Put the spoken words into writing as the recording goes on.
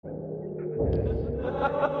All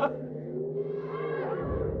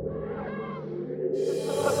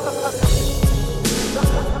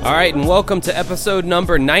right, and welcome to episode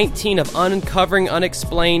number 19 of Uncovering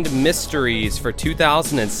Unexplained Mysteries for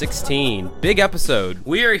 2016. Big episode.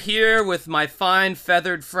 We are here with my fine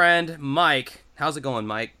feathered friend, Mike. How's it going,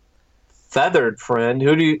 Mike? Feathered friend?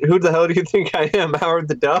 Who the hell do you think I am? Howard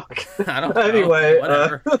the Duck? I don't know. Anyway,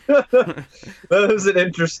 whatever. That was an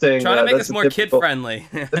interesting... Trying to make us more kid-friendly.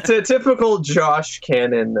 It's a typical Josh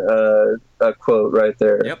Cannon quote right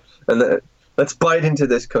there. Yep. And let's bite into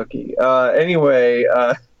this cookie. Anyway,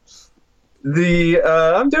 I'm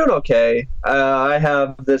doing okay. I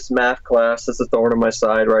have this math class that's a thorn in my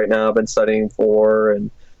side right now. I've been studying for, and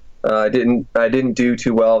I didn't do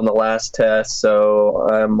too well in the last test, so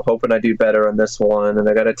I'm hoping I do better on this one. And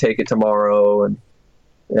I got to take it tomorrow, and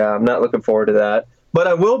yeah, I'm not looking forward to that. But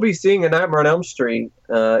I will be seeing A Nightmare on Elm Street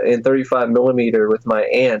in 35 millimeter with my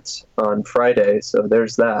aunt on Friday. So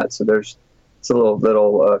there's that. So it's a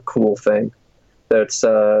little cool thing that's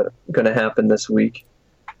going to happen this week.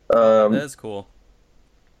 That's cool.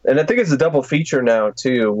 And I think it's a double feature now,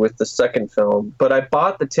 too, with the second film. But I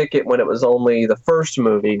bought the ticket when it was only the first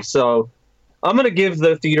movie. So I'm going to give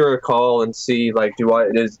the theater a call and see, like,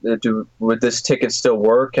 would this ticket still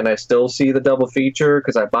work? Can I still see the double feature?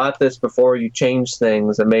 Because I bought this before you changed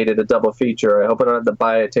things and made it a double feature. I hope I don't have to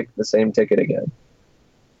buy the same ticket again.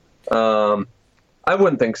 I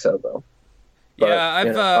wouldn't think so, though. But,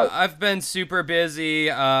 yeah, I've been super busy.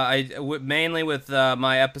 Mainly with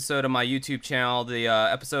my episode on my YouTube channel, the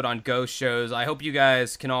episode on ghost shows. I hope you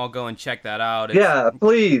guys can all go and check that out. Yeah,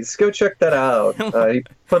 please go check that out. You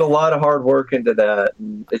put a lot of hard work into that,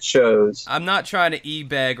 and it shows. I'm not trying to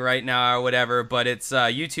e-beg right now or whatever, but it's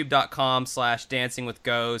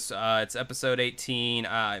youtube.com/dancingwithghosts. It's episode 18.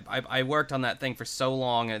 I worked on that thing for so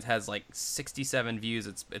long, and it has like 67 views.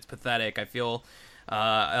 It's pathetic. I feel.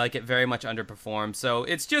 I like it very much underperformed. So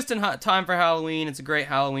it's just in time for Halloween. It's a great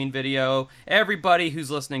Halloween video. Everybody who's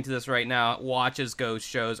listening to this right now watches ghost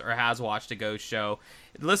shows or has watched a ghost show.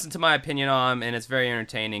 Listen to my opinion on them, and it's very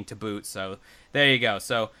entertaining to boot. So there you go.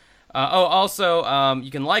 So also,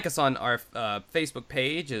 you can like us on our Facebook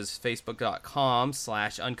page is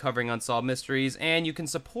facebook.com/uncovering unsolved mysteries, and you can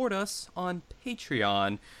support us on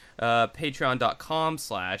Patreon,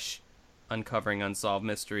 patreon.com/uncovering unsolved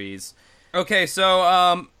mysteries. Okay, so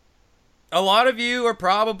a lot of you are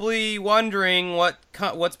probably wondering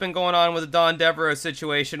what's been going on with the Don Devereaux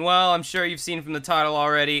situation. Well, I'm sure you've seen from the title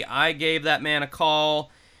already. I gave that man a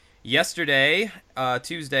call yesterday,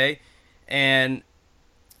 Tuesday, and,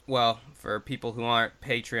 well, for people who aren't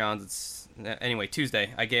Patreons, anyway,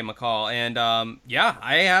 Tuesday, I gave him a call, and, yeah,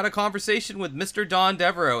 I had a conversation with Mr. Don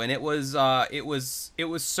Devereaux, and it was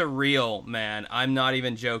surreal, man. I'm not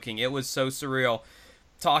even joking. It was so surreal.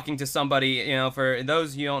 Talking to somebody, for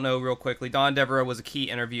those you don't know real quickly, Don Devereaux was a key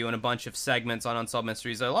interview in a bunch of segments on Unsolved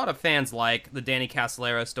Mysteries. A lot of fans like the Danny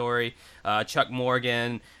Casolaro story, Chuck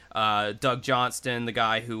Morgan, Doug Johnston, the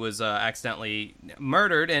guy who was accidentally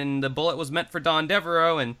murdered, and the bullet was meant for Don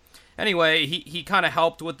Devereaux. And anyway, he kind of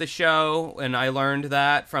helped with the show, and I learned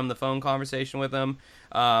that from the phone conversation with him.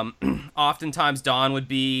 Oftentimes, Don would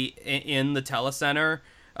be in the telecenter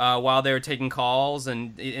while they were taking calls,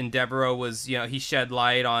 and Devereaux was, he shed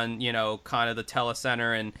light on, kind of the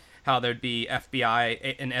telecenter and how there'd be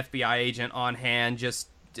an FBI agent on hand just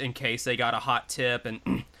in case they got a hot tip.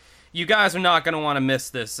 And you guys are not going to want to miss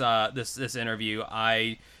this interview.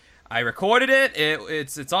 I recorded it.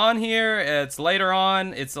 It's on here. It's later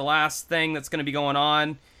on. It's the last thing that's going to be going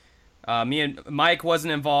on. Me and Mike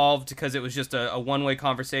wasn't involved because it was just a one-way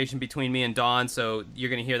conversation between me and Don, so you're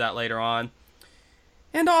going to hear that later on.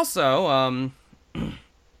 And also,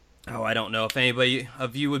 I don't know if anybody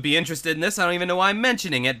of you would be interested in this. I don't even know why I'm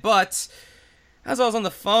mentioning it, but as I was on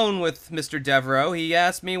the phone with Mr. Devereaux, he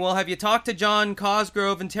asked me, well, have you talked to John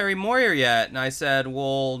Cosgrove and Terry Moyer yet? And I said,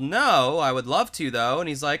 well, no, I would love to, though. And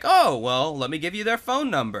he's like, oh, well, let me give you their phone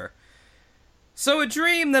number. So a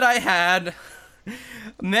dream that I had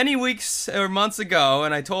many weeks or months ago,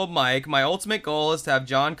 and I told Mike, my ultimate goal is to have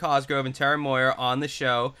John Cosgrove and Terry Moyer on the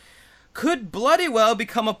show, could bloody well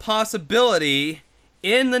become a possibility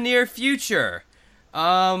in the near future.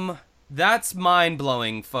 That's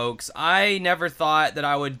mind-blowing, folks. I never thought that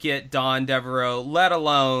I would get Don Devereaux, let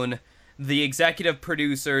alone the executive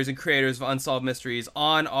producers and creators of Unsolved Mysteries,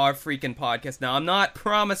 on our freaking podcast. Now, I'm not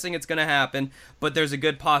promising it's going to happen, but there's a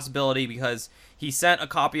good possibility because he sent a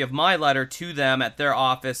copy of my letter to them at their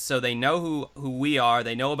office so they know who we are.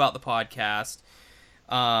 They know about the podcast.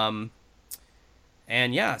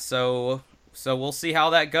 And yeah, so we'll see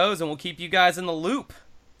how that goes, and we'll keep you guys in the loop.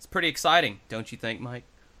 It's pretty exciting, don't you think, Mike?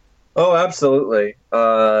 Oh, absolutely.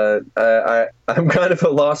 I'm kind of at a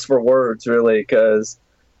loss for words, really, because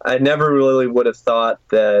I never really would have thought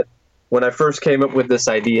that when I first came up with this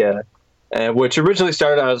idea, which originally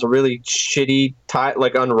started out as a really shitty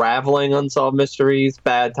like Unraveling Unsolved Mysteries,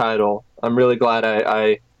 bad title. I'm really glad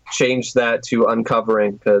I changed that to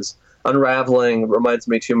Uncovering, because Unraveling reminds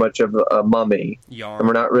me too much of a mummy, and we're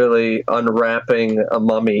Yarn. not really unwrapping a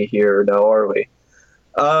mummy here, now are we?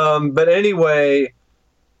 But anyway,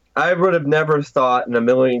 I would have never thought in a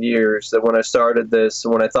million years that when I started this,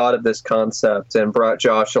 when I thought of this concept and brought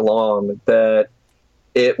Josh along, that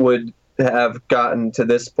it would have gotten to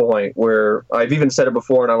this point where I've even said it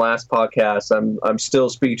before in our last podcast. I'm still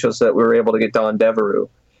speechless that we were able to get Don Devereaux,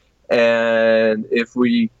 and if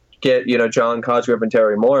we get John Cosgrove and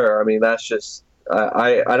Terry Moyer, I mean that's just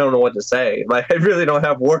I don't know what to say. I really don't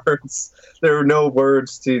have words. There are no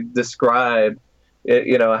words to describe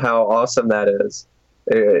it, how awesome that is.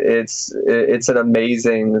 It's an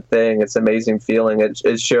amazing thing. It's an amazing feeling.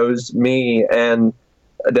 It shows me and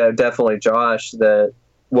definitely Josh that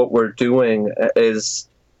what we're doing is.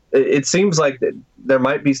 It seems like there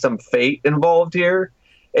might be some fate involved here.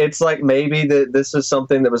 It's like maybe that this is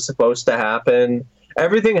something that was supposed to happen.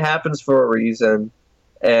 Everything happens for a reason,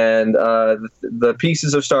 and the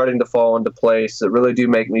pieces are starting to fall into place that really do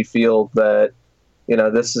make me feel that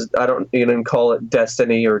this is. I don't even call it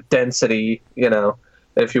destiny or density.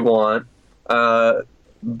 If you want.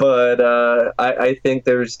 But I think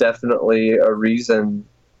there's definitely a reason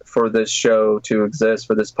for this show to exist,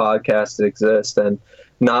 for this podcast to exist, and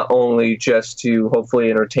not only just to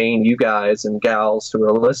hopefully entertain you guys and gals who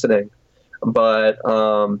are listening, but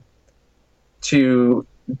to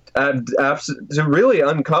to really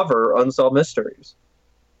uncover unsolved mysteries,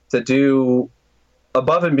 to do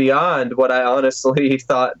above and beyond what I honestly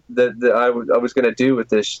thought that I was going to do with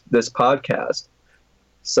this podcast.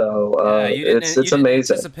 So Yeah, it's you didn't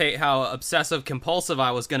amazing. anticipate how obsessive compulsive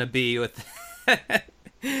I was gonna be with.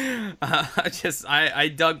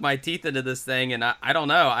 I dug my teeth into this thing, and I don't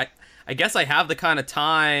know. I guess I have the kind of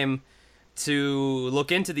time to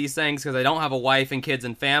look into these things because I don't have a wife and kids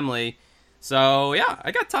and family. So yeah,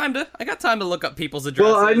 I got time to look up people's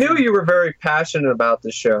addresses. Well, I knew you were very passionate about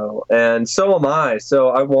the show, and so am I. So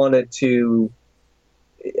I wanted to.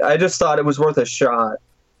 I just thought it was worth a shot,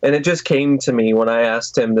 and it just came to me when I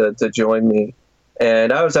asked him to join me.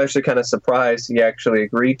 And I was actually kind of surprised he actually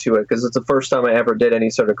agreed to it, because it's the first time I ever did any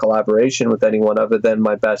sort of collaboration with anyone other than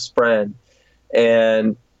my best friend.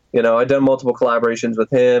 And I'd done multiple collaborations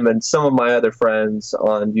with him and some of my other friends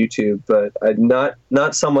on YouTube, but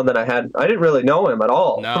not someone that I didn't really know him at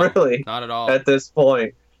all, No, really, not at all. at this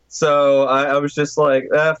point. So I was just like,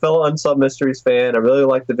 fellow Unsolved Mysteries fan. I really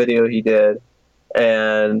liked the video he did.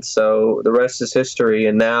 And so the rest is history.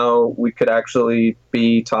 And now we could actually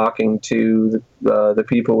be talking to the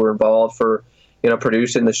people who are involved for,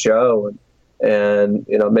 producing the show. And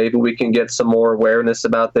maybe we can get some more awareness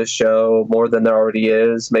about this show, more than there already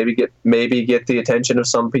is. Maybe get the attention of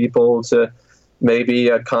some people to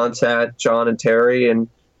maybe contact John and Terry, and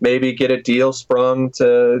maybe get a deal sprung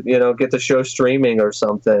to get the show streaming or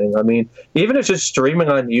something. I mean, even if it's just streaming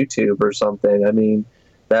on YouTube or something. I mean,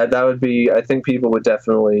 that would be. I think people would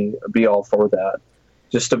definitely be all for that.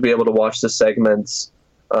 Just to be able to watch the segments,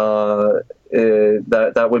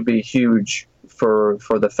 that would be huge for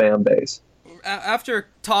the fan base. After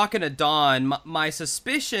talking to Don, my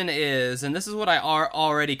suspicion is, and this is what I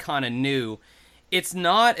already kind of knew, it's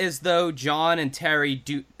not as though John and Terry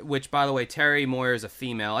do. Which, by the way, Terry Moyer is a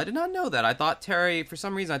female. I did not know that. I thought Terry, for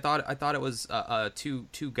some reason, I thought it was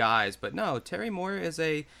two guys, but no, Terry Moyer is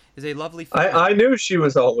a lovely female. I knew she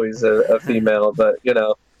was always a female, but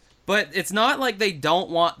But it's not like they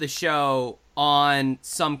don't want the show on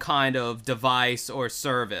some kind of device or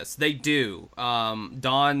service. They do.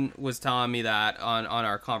 Don was telling me that on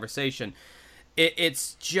our conversation.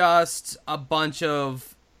 It's just a bunch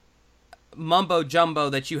of mumbo jumbo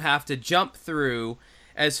that you have to jump through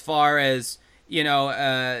as far as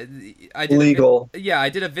I did legal. I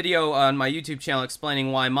did a video on my YouTube channel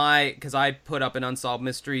explaining why because I put up in Unsolved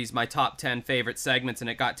Mysteries my top 10 favorite segments and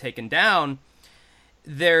it got taken down.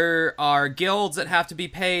 There are guilds that have to be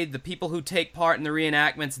paid. The people who take part in the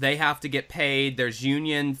reenactments, they have to get paid. There's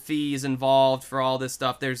union fees involved for all this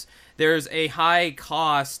stuff. There's a high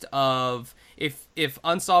cost of if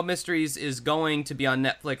Unsolved Mysteries is going to be on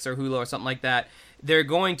Netflix or Hulu or something like that, they're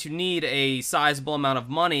going to need a sizable amount of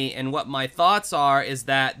money. And what my thoughts are is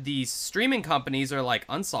that these streaming companies are like,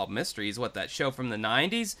 Unsolved Mysteries, what, that show from the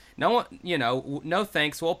 90s? No one, no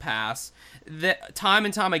thanks, we'll pass. Time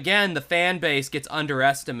and time again, the fan base gets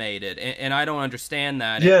underestimated, and I don't understand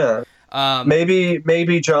that. Yeah.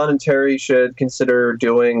 Maybe John and Terry should consider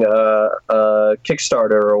doing a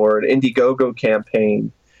Kickstarter or an Indiegogo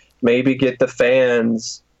campaign. Maybe get the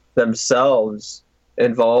fans themselves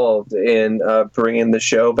involved in bringing the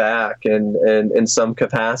show back in some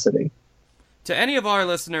capacity. To any of our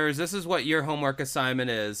listeners, this is what your homework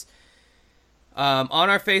assignment is. On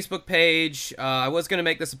our Facebook page, I was going to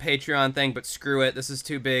make this a Patreon thing, but screw it. This is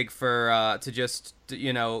too big for to just,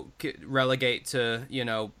 relegate to,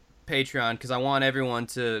 Patreon, because I want everyone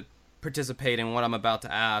to participate in what I'm about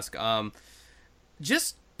to ask.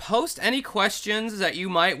 Just post any questions that you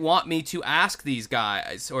might want me to ask these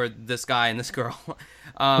guys, or this guy and this girl.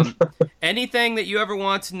 Anything that you ever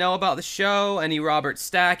want to know about the show, any Robert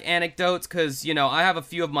Stack anecdotes, because, I have a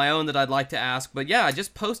few of my own that I'd like to ask. But yeah,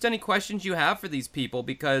 just post any questions you have for these people,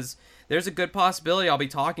 because there's a good possibility I'll be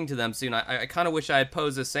talking to them soon. I kind of wish I had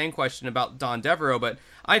posed the same question about Don Devereaux, but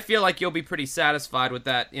I feel like you'll be pretty satisfied with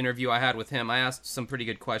that interview I had with him. I asked some pretty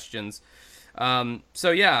good questions.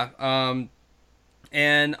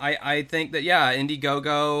 And I think that,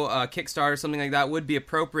 Indiegogo, Kickstarter, something like that would be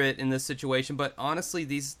appropriate in this situation. But honestly,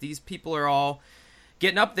 these people are all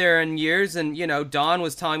getting up there in years. And, Don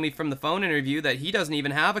was telling me from the phone interview that he doesn't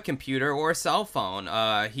even have a computer or a cell phone.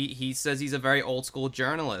 He says he's a very old school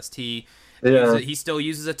journalist. He still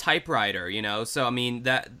uses a typewriter, So, I mean,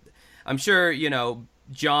 that I'm sure,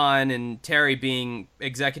 John and Terry being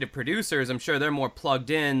executive producers, I'm sure they're more plugged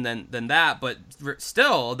in than that. But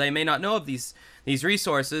still, they may not know of these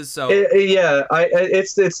resources. So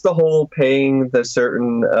it's the whole paying the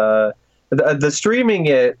certain the streaming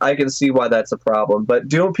it. I can see why that's a problem, but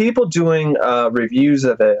people doing reviews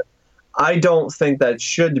of it, I don't think that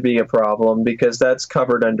should be a problem, because that's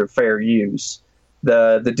covered under fair use.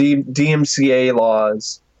 The DMCA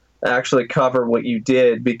laws actually cover what you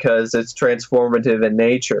did, because it's transformative in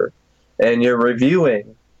nature, and you're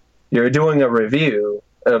doing a review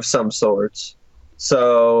of some sorts.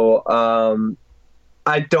 So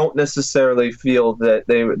I don't necessarily feel that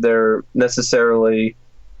they're necessarily.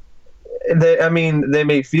 They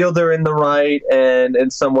may feel they're in the right, and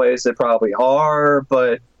in some ways they probably are,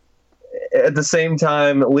 but at the same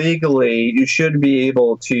time, legally, you should be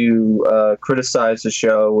able to criticize the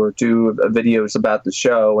show or do videos about the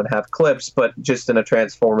show and have clips, but just in a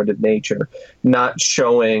transformative nature, not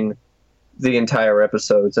showing the entire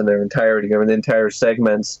episodes in their entirety or the entire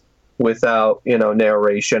segments without,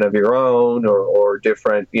 narration of your own or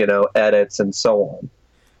different, edits and so on.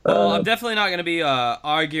 Well, I'm definitely not going to be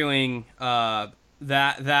arguing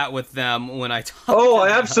that with them when I talk. Oh,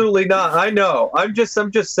 absolutely not. I know. I'm just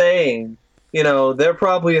saying, they're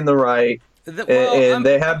probably in the right.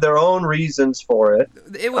 They have their own reasons for it.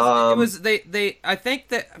 I think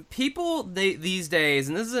that people these days,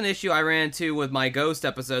 and this is an issue I ran into with my Ghost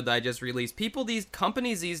episode that I just released. These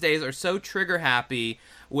companies these days are so trigger happy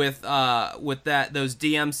with those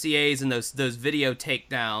DMCA's and those video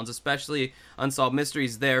takedowns, especially Unsolved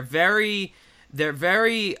Mysteries. They're very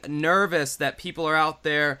nervous that people are out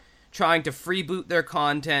there trying to freeboot their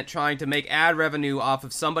content, trying to make ad revenue off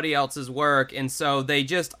of somebody else's work, and so they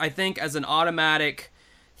just, I think, as an automatic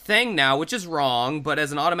thing now, which is wrong, but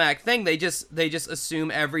as an automatic thing, they just assume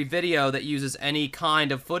every video that uses any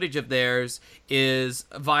kind of footage of theirs is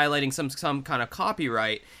violating some kind of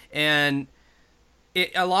copyright. And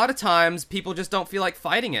a lot of times people just don't feel like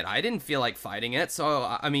fighting it. I didn't feel like fighting it,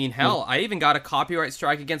 so I mean, hell, I even got a copyright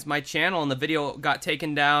strike against my channel, and the video got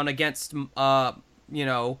taken down against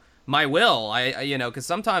my will. Because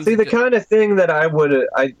sometimes the kind of thing that I would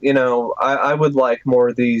like more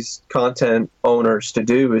of these content owners to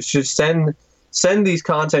do is just send these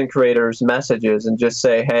content creators messages and just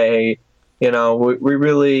say, hey, we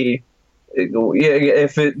really,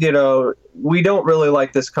 if it, we don't really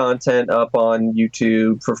like this content up on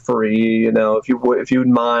YouTube for free, if you would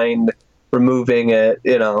mind removing it,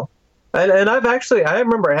 And I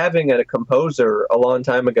remember having a composer a long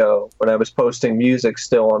time ago when I was posting music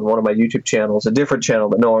still on one of my YouTube channels, a different channel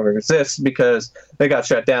that no longer exists because they got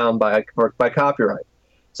shut down by copyright.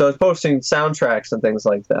 So I was posting soundtracks and things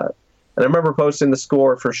like that. And I remember posting the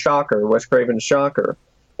score for Shocker, Wes Craven's Shocker.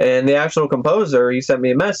 And the actual composer, he sent me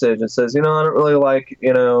a message and says, I don't really like,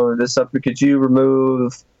 this stuff. Could you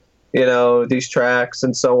remove, these tracks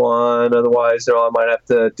and so on? Otherwise, I might have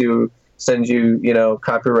to send you,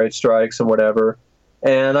 copyright strikes and whatever.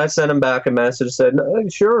 And I sent him back a message, said, no,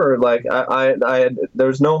 sure, like,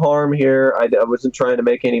 there's no harm here. I wasn't trying to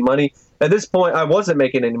make any money. At this point, I wasn't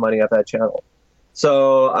making any money off that channel.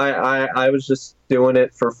 So I was just doing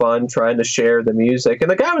it for fun, trying to share the music. And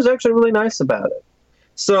the guy was actually really nice about it.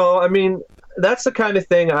 So, I mean, that's the kind of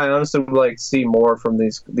thing I honestly would like to see more from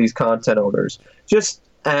these content owners. Just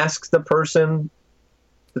ask the person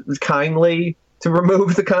kindly to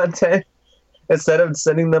remove the content instead of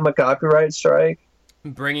sending them a copyright strike.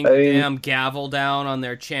 Bringing I the mean, damn gavel down on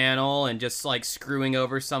their channel and just like screwing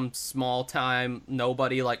over some small time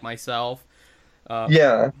nobody like myself.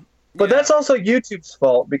 yeah. But Yeah, that's also YouTube's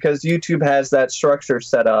fault because YouTube has that structure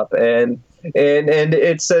set up, and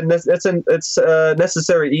it's a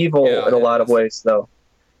necessary evil yeah, in a it lot of is. ways, though,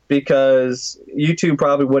 because YouTube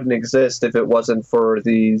probably wouldn't exist if it wasn't for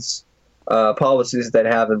these policies that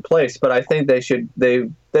have in place. But I think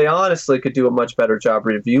they honestly could do a much better job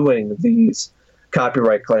reviewing these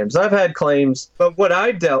copyright claims. I've had claims, but what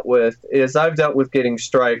I've dealt with getting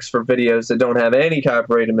strikes for videos that don't have any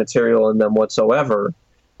copyrighted material in them whatsoever,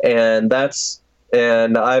 and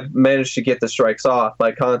I've managed to get the strikes off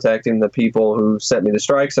by contacting the people who sent me the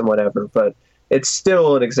strikes and whatever. But it's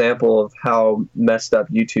still an example of how messed up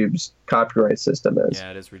YouTube's copyright system is.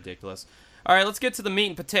 Yeah, it is ridiculous. All right, let's get to the meat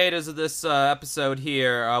and potatoes of this episode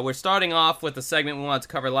here. We're starting off with the segment we wanted to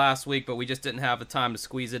cover last week, but we just didn't have the time to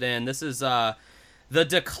squeeze it in. This is the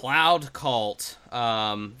DeCloud cult.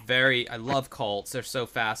 I love cults. They're so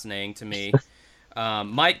fascinating to me.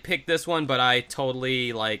 Mike picked this one, but I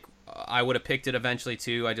totally I would have picked it eventually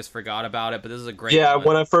too. I just forgot about it, but this is a great Yeah,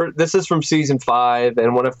 one. this is from season 5,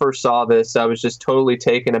 and when I first saw this, I was just totally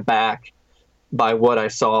taken aback by what I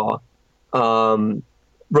saw.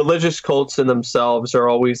 Religious cults in themselves are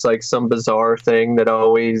always like some bizarre thing that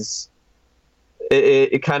always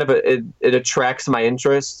it attracts my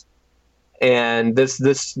interest, and this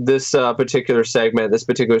particular segment, this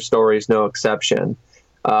particular story is no exception.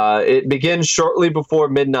 It begins shortly before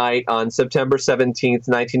midnight on September 17th,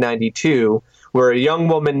 1992, where a young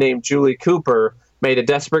woman named Julie Cooper made a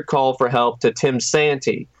desperate call for help to Tim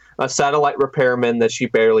Santee, a satellite repairman that she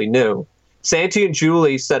barely knew. Santee and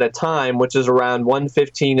Julie set a time, which is around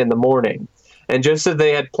 1:15 in the morning. And just as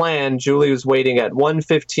they had planned, Julie was waiting at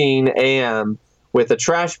 1:15 a.m. with a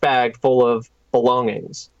trash bag full of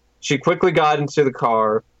belongings. She quickly got into the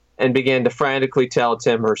car and began to frantically tell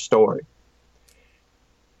Tim her story.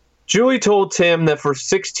 Julie told Tim that for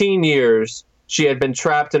 16 years, she had been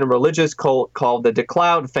trapped in a religious cult called the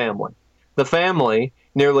DeCloud family. The family,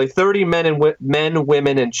 nearly 30 men,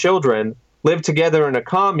 women, and children, lived together in a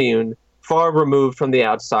commune far removed from the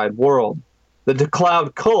outside world. The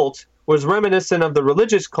DeCloud cult was reminiscent of the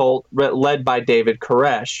religious cult led by David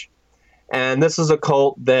Koresh. And this is a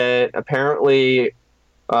cult that apparently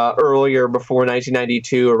earlier, before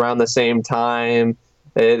 1992, around the same time,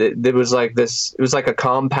 it was like this. It was like a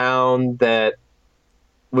compound that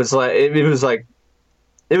was like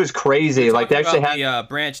it was crazy. You're Like they talking actually about had the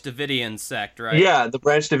Branch Davidian sect, right? yeah, the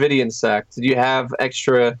Branch Davidian sect. Did you have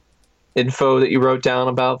extra info that you wrote down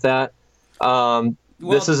about that? Well,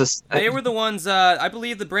 This is they were the ones. I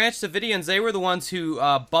believe the Branch Davidians. They were the ones who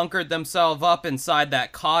bunkered themselves up inside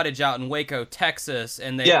that cottage out in Waco, Texas,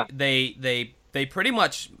 and they pretty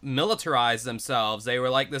much militarized themselves. They were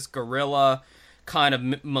like this guerrilla kind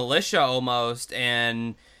of militia almost,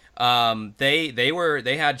 and they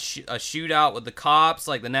had a shootout with the cops.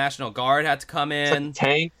 Like the National Guard had to come in. like a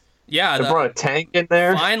tank. Yeah, They brought a tank in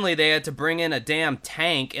there. finally they had to bring in a damn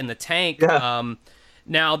tank, and the tank. Yeah.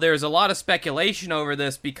 Now, there's a lot of speculation over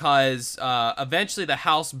this because eventually the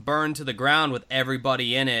house burned to the ground with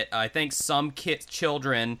everybody in it. I think some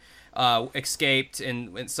children escaped,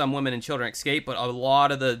 and some women and children escaped, but a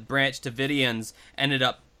lot of the Branch Davidians ended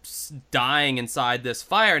up dying inside this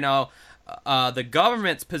fire. Now, the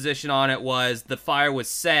government's position on it was the fire was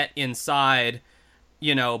set inside,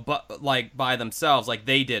 but like by themselves, like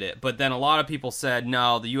they did it. But then a lot of people said,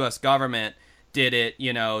 no, the U.S. government did it,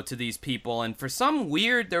 to these people. And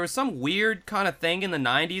there was some weird kind of thing in the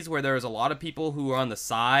 90s where there was a lot of people who were on the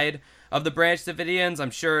side of the Branch Davidians.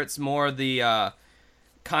 I'm sure it's more the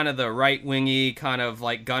kind of the right-wingy kind of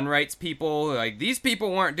like gun rights people. Like, these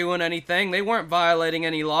people weren't doing anything. They weren't violating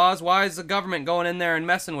any laws. Why is the government going in there and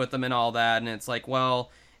messing with them and all that? And it's like,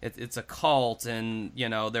 well, it's a cult, and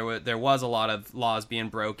there was a lot of laws being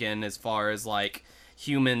broken as far as like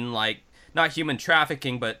human, like not human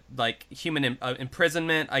trafficking, but like human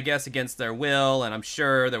imprisonment, I guess, against their will. And I'm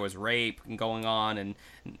sure there was rape going on and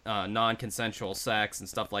non-consensual sex and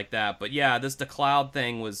stuff like that. But yeah, this DeCloud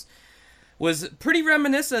thing was pretty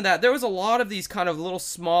reminiscent of that. There was a lot of these kind of little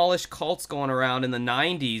smallish cults going around in the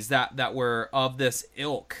 90s that were of this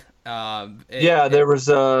ilk. There was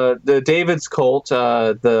the David's cult,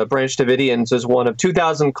 the Branch Davidians, is one of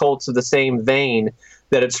 2,000 cults of the same vein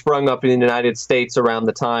that had sprung up in the United States around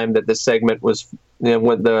the time that this segment was,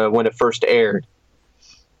 when it first aired.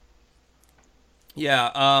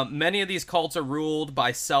 Yeah, many of these cults are ruled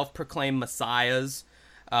by self-proclaimed messiahs.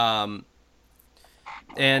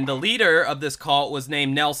 And the leader of this cult was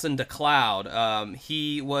named Nelson DeCloud.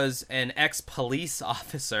 He was an ex-police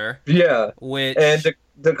officer. Yeah, which and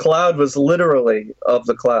the cloud was literally of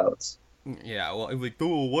the clouds. Yeah, well, like,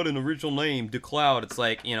 oh, what an original name, DeCloud. It's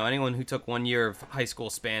like, anyone who took 1 year of high school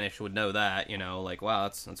Spanish would know that, like, wow,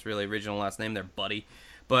 that's really original last name there, buddy.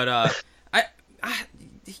 But, I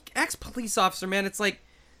ex-police officer, man, it's like,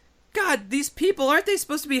 God, these people, aren't they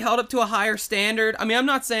supposed to be held up to a higher standard? I mean, I'm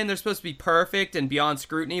not saying they're supposed to be perfect and beyond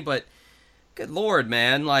scrutiny, but good Lord,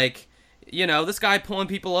 man, like, this guy pulling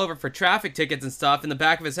people over for traffic tickets and stuff, in the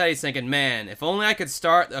back of his head, he's thinking, man, if only I could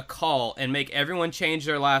start a cult and make everyone change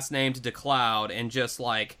their last name to DeCloud and just,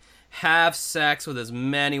 like, have sex with as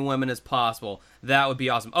many women as possible, that would be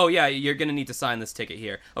awesome. Oh, yeah, you're going to need to sign this ticket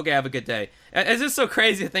here. Okay, have a good day. It's just so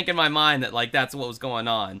crazy to think in my mind that, like, that's what was going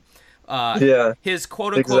on. His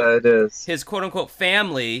quote-unquote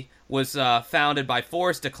family was founded by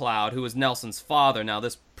Forrest DeCloud, who was Nelson's father. Now,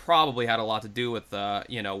 this probably had a lot to do with,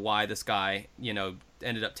 why this guy,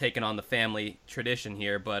 ended up taking on the family tradition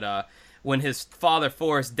here. But when his father,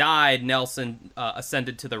 Forrest, died, Nelson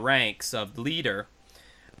ascended to the ranks of leader.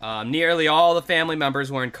 Nearly all the family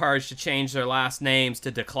members were encouraged to change their last names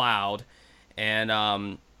to DeCloud.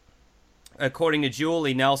 And according to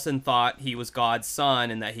Julie, Nelson thought he was God's son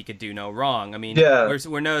and that he could do no wrong. I mean,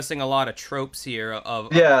 we're noticing a lot of tropes here of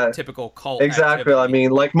typical cult Exactly. activity. I mean,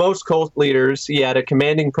 like most cult leaders, he had a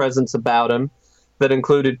commanding presence about him that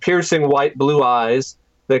included piercing white blue eyes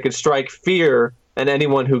that could strike fear in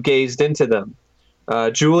anyone who gazed into them.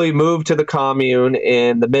 Julie moved to the commune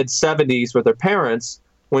in the mid-'70s with her parents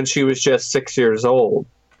when she was just 6 years old.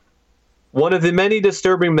 One of the many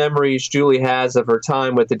disturbing memories Julie has of her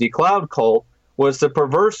time with the DeCloud cult was the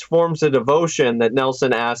perverse forms of devotion that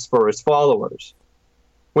Nelson asked for his followers.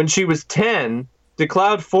 When she was 10,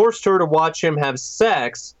 DeCloud forced her to watch him have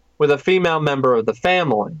sex with a female member of the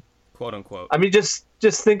family. Quote unquote. I mean, just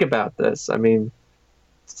think about this. I mean,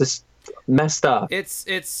 it's just messed up. It's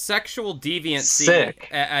sexual deviancy Sick.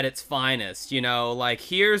 At its finest. Like,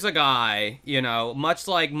 here's a guy, much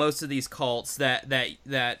like most of these cults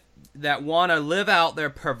that want to live out their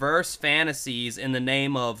perverse fantasies in the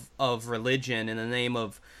name of religion, in the name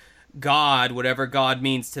of God, whatever God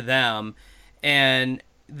means to them. And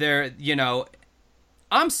they're,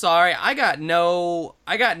 I'm sorry, I got no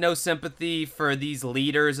sympathy for these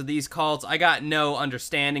leaders of these cults. I got no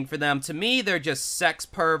understanding for them. To me, they're just sex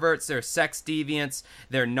perverts, they're sex deviants,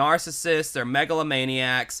 they're narcissists, they're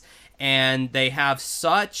megalomaniacs, and they have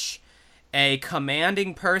such a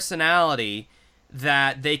commanding personality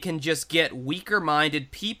that they can just get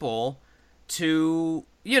weaker-minded people to,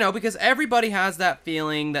 because everybody has that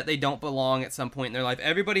feeling that they don't belong at some point in their life.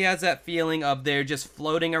 Everybody has that feeling of they're just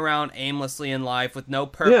floating around aimlessly in life with no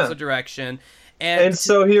purpose or direction. And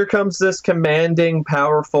so here comes this commanding,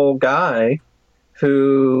 powerful guy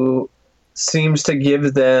who seems to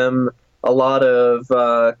give them a lot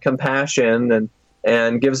of compassion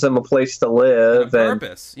and gives them a place to live and a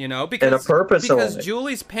purpose, because only.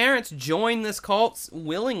 Julie's parents joined this cult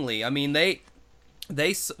willingly. I mean, they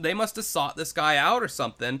must have sought this guy out or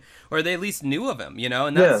something, or they at least knew of him,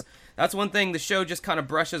 and that's one thing the show just kind of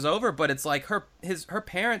brushes over. But it's like her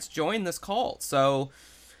parents joined this cult, so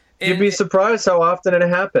you'd be surprised how often it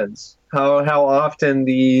happens. How often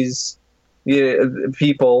these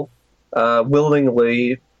people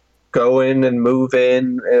willingly go in and move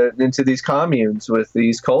into these communes with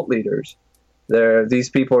these cult leaders. These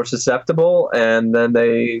people are susceptible, and then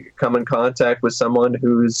they come in contact with someone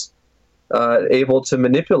who's able to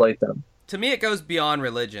manipulate them. To me, it goes beyond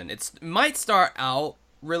religion. It might start out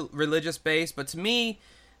religious based, but to me,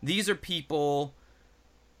 these are people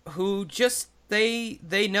who just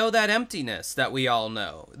they know that emptiness that we all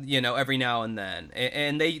know, every now and then,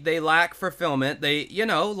 and they lack fulfillment. They,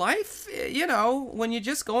 life, when you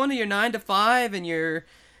just go into your 9 to 5 and you're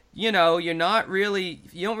not really,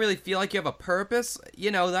 you don't really feel like you have a purpose,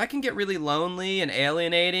 that can get really lonely and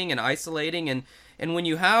alienating and isolating. And when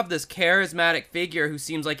you have this charismatic figure who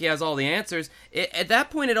seems like he has all the answers, at that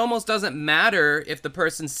point it almost doesn't matter if the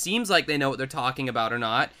person seems like they know what they're talking about or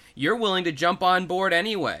not. You're willing to jump on board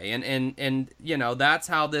anyway. And that's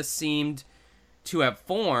how this seemed to have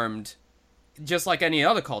formed, just like any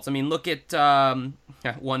other cults. I mean, look at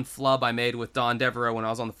one flub I made with Don Devereaux when I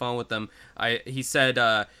was on the phone with him. He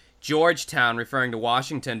said Georgetown, referring to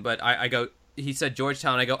Washington, but he said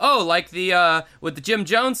Georgetown. I go, oh, like the with the Jim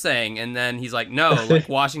Jones thing, and then he's like, no, like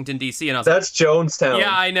Washington D.C. And I was that's like, Jonestown.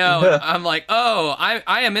 Yeah, I know. I'm like, oh,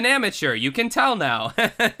 I am an amateur. You can tell now.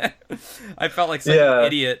 I felt like such an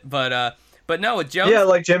idiot, but no, with Jones. Yeah,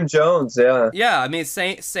 like Jim Jones. Yeah. Yeah, I mean,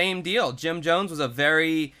 same deal. Jim Jones was a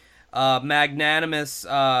very magnanimous,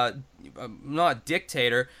 not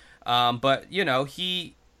dictator, but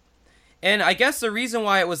he. And I guess the reason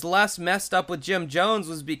why it was less messed up with Jim Jones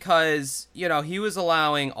was because, he was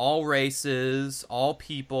allowing all races, all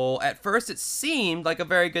people. At first it seemed like a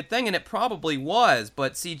very good thing, and it probably was.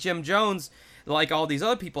 But see, Jim Jones, like all these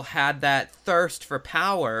other people, had that thirst for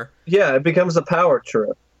power. Yeah, it becomes a power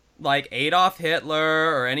trip. Like Adolf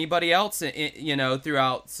Hitler or anybody else,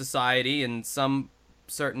 throughout society, and some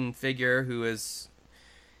certain figure who is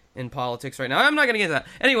in politics right now. I'm not going to get into that.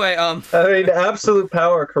 Anyway, I mean, absolute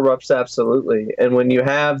power corrupts absolutely. And when you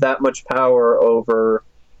have that much power over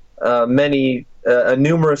a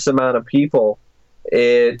numerous amount of people,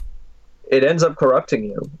 it ends up corrupting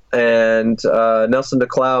you. And Nelson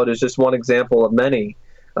DeCloud is just one example of many.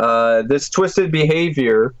 This twisted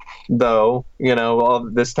behavior, though, all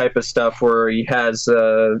this type of stuff where he has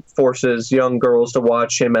forces young girls to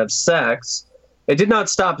watch him have sex, it did not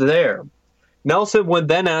stop there. Nelson would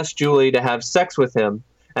then ask Julie to have sex with him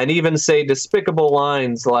and even say despicable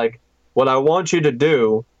lines like, "What I want you to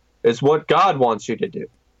do is what God wants you to do."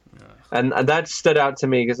 And that stood out to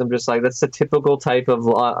me because I'm just like, that's the typical type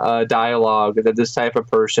of dialogue that this type of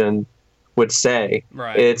person would say.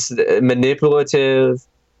 Right. It's manipulative.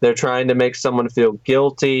 They're trying to make someone feel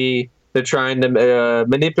guilty. They're trying to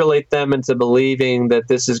manipulate them into believing that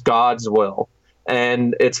this is God's will.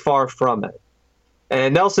 And it's far from it.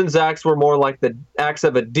 And Nelson's acts were more like the acts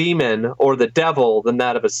of a demon or the devil than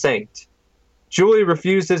that of a saint. Julie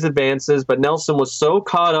refused his advances, but Nelson was so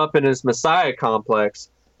caught up in his Messiah complex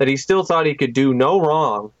that he still thought he could do no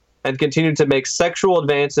wrong and continued to make sexual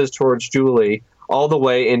advances towards Julie all the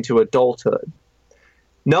way into adulthood.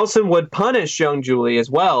 Nelson would punish young Julie as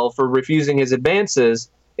well for refusing his advances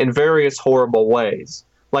in various horrible ways,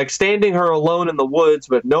 like standing her alone in the woods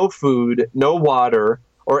with no food, no water,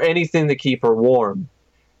 or anything to keep her warm.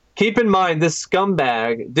 Keep in mind, this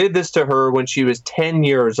scumbag did this to her when she was 10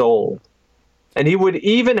 years old. And he would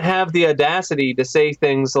even have the audacity to say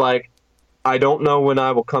things like, "I don't know when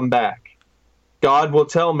I will come back. God will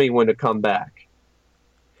tell me when to come back."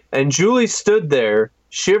 And Julie stood there,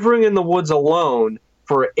 shivering in the woods alone,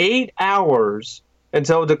 for 8 hours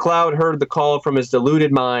until DeCloud heard the call from his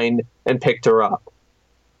deluded mind and picked her up.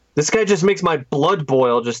 This guy just makes my blood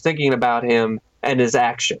boil just thinking about him and his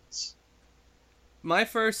actions. My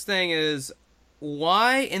first thing is,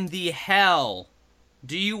 why in the hell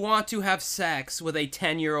do you want to have sex with a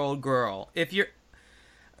 10-year-old girl?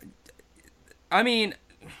 I mean,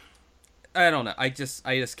 I don't know. I just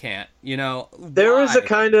can't, There is a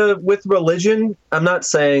kind of, with religion, I'm not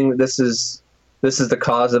saying this is the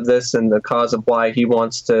cause of this and the cause of why he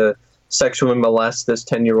wants to sexually molest this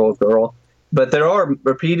 10-year-old girl. But there are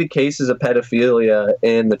repeated cases of pedophilia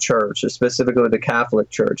in the church, specifically the Catholic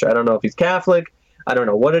Church. I don't know if he's Catholic. I don't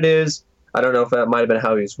know what it is. I don't know if that might have been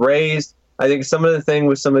how he was raised. I think some of the thing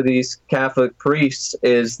with some of these Catholic priests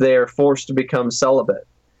is they're forced to become celibate.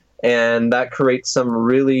 And that creates some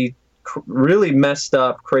really, really messed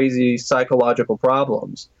up, crazy psychological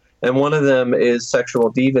problems. And one of them is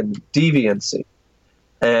sexual deviancy.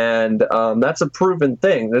 And that's a proven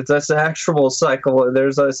thing. That's an actual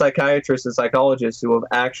there's a psychiatrist and psychologist who have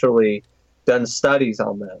actually done studies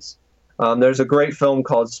on this. There's a great film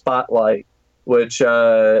called Spotlight, which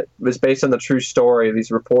was based on the true story of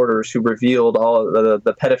these reporters who revealed all of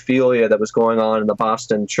the pedophilia that was going on in the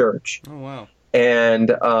Boston church. Oh, wow. And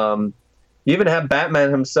you even have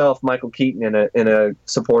Batman himself, Michael Keaton, in a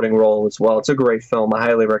supporting role as well. It's a great film. I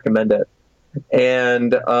highly recommend it.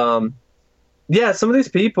 And yeah, some of these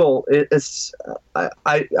people,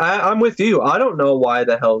 I'm with you. I don't know why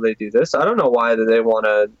the hell they do this. I don't know why they want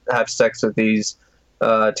to have sex with these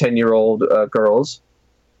 10-year-old girls.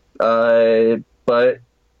 But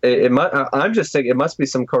I'm just thinking it must be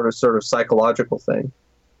some sort of psychological thing.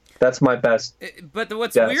 That's my best. But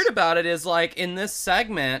what's guess. Weird about it is, like, in this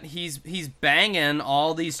segment, he's banging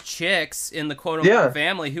all these chicks in the quote-unquote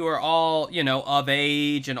family who are all, of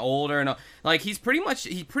age and older, and like he pretty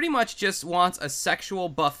much just wants a sexual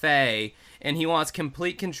buffet, and he wants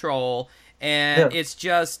complete control, and it's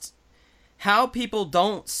just how people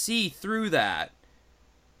don't see through that.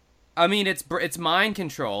 I mean, it's mind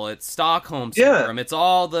control, it's Stockholm syndrome, it's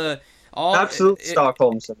absolute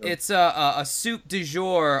Stockholm syndrome. It's a soup du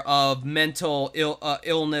jour of mental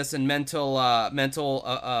illness and mental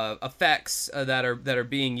effects that are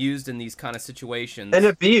being used in these kind of situations, and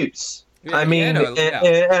abuse. And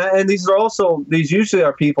these usually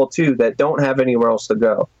are people too that don't have anywhere else to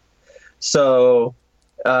go. So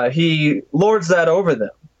he lords that over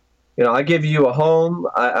them. I give you a home,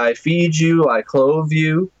 I feed you, I clothe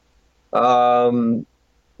you.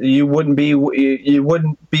 you wouldn't be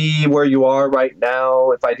where you are right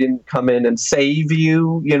now if I didn't come in and save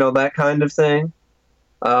you, that kind of thing.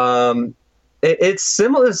 Um, it's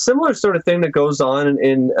similar sort of thing that goes on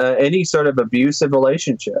in any sort of abusive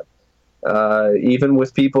relationship. Even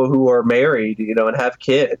with people who are married, and have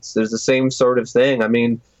kids, there's the same sort of thing. I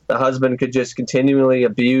mean, the husband could just continually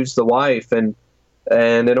abuse the wife, and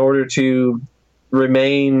in order to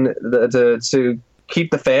to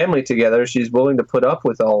keep the family together, she's willing to put up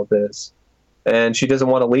with all of this, and she doesn't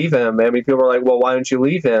want to leave him. I mean, people are like, well, why don't you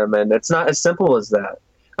leave him? And it's not as simple as that.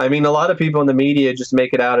 I mean, a lot of people in the media just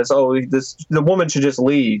make it out as, oh, the woman should just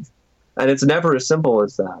leave, and it's never as simple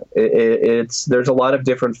as that. There's a lot of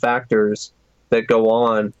different factors that go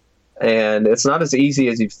on, and it's not as easy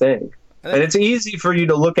as you think. And it's easy for you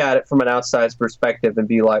to look at it from an outside's perspective and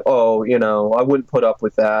be like, oh, I wouldn't put up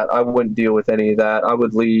with that. I wouldn't deal with any of that. I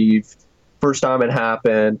would leave first time it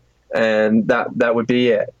happened, and that would be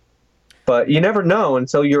it. But you never know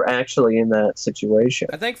until you're actually in that situation.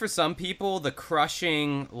 I think for some people, the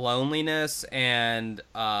crushing loneliness and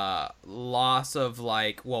loss of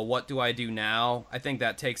what do I do now? I think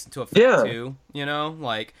that takes into effect too.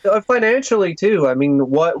 Financially too. I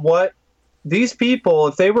mean, what these people,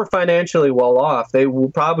 if they were financially well off, they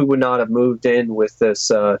probably would not have moved in with this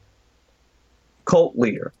cult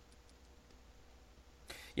leader.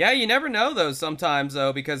 Yeah, you never know, though, sometimes,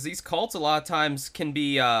 though, because these cults a lot of times can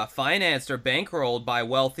be financed or bankrolled by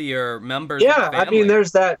wealthier members of the family. I mean,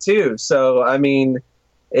 there's that, too. So, I mean,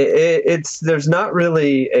 there's not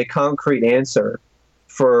really a concrete answer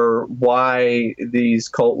for why these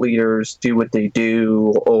cult leaders do what they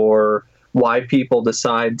do or why people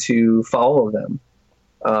decide to follow them.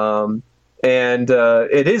 And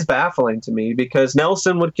it is baffling to me because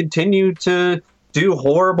Nelson would continue to do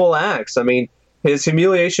horrible acts. I mean, his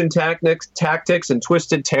humiliation tactics and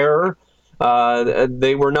twisted terror,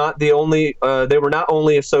 they were not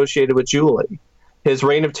only associated with Julie. His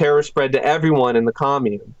reign of terror spread to everyone in the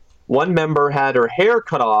commune. One member had her hair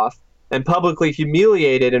cut off and publicly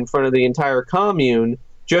humiliated in front of the entire commune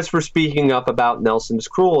just for speaking up about Nelson's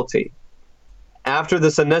cruelty. After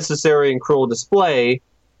this unnecessary and cruel display,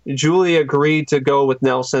 Julie agreed to go with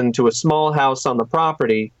Nelson to a small house on the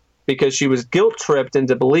property because she was guilt-tripped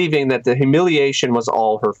into believing that the humiliation was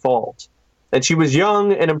all her fault. And she was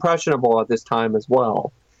young and impressionable at this time as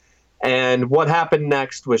well. And what happened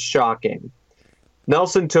next was shocking.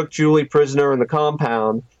 Nelson took Julie prisoner in the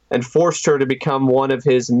compound and forced her to become one of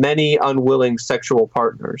his many unwilling sexual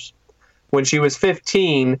partners. When she was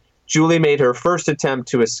 15, Julie made her first attempt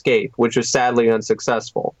to escape, which was sadly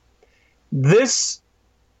unsuccessful. That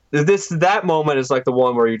moment is like the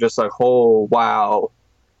one where you're just like, oh, wow.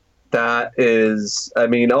 That is, I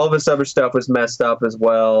mean, all of his other stuff was messed up as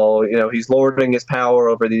well. He's lording his power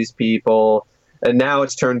over these people, and now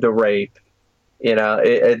it's turned to rape.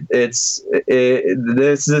 This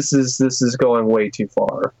is going way too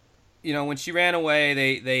far. When she ran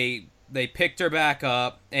away, they picked her back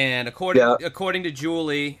up, and according to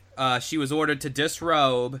Julie, she was ordered to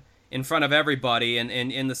disrobe in front of everybody, and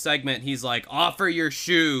in the segment, he's like, offer your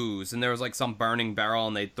shoes, and there was like some burning barrel,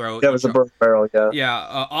 and they throw it. Yeah, it was a burning barrel, yeah.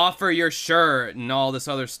 Yeah, offer your shirt, and all this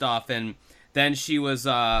other stuff, and then she was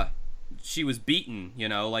beaten,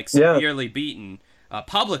 severely beaten,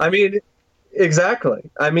 publicly. I mean, exactly.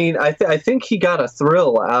 I mean, I think he got a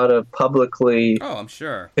thrill out of publicly I'm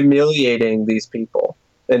sure. humiliating these people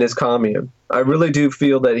in his commune. I really do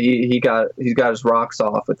feel that he got his rocks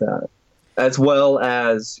off with that. As well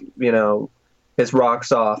as, his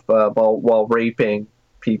rocks off while raping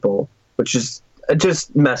people, which is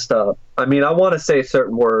just messed up. I mean, I want to say a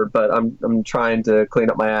certain word, but I'm trying to clean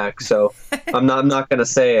up my act, so I'm not going to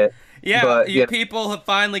say it. Yeah, but, you people have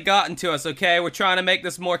finally gotten to us, okay? We're trying to make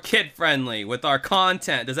this more kid-friendly with our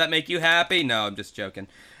content. Does that make you happy? No, I'm just joking.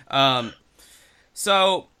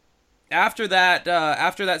 So after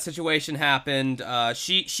that situation happened,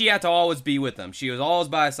 she had to always be with him. She was always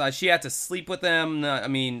by his side. She had to sleep with him. I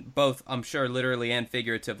mean, both, I'm sure, literally and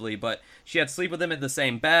figuratively. But she had to sleep with him in the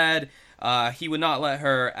same bed. He would not let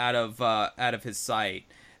her out of his sight.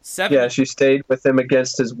 She stayed with him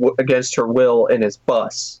against her will in his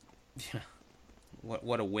bus.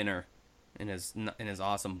 What a winner in his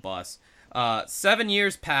awesome bus. 7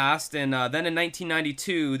 years passed, and then in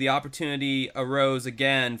 1992, the opportunity arose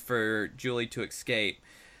again for Julie to escape.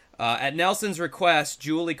 At Nelson's request,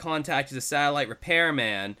 Julie contacted a satellite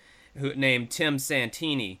repairman named Tim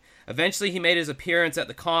Santini. Eventually, he made his appearance at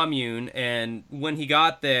the commune, and when he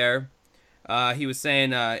got there, he was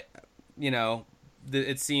saying,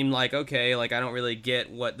 it seemed like, okay, like I don't really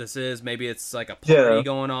get what this is. Maybe it's like a party Yeah.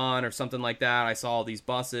 going on or something like that. I saw all these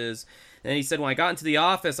buses. And he said, when I got into the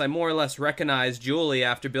office, I more or less recognized Julie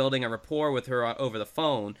after building a rapport with her over the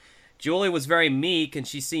phone. Julie was very meek, and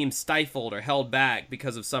she seemed stifled or held back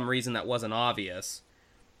because of some reason that wasn't obvious.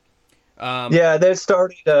 Yeah, they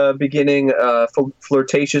started beginning a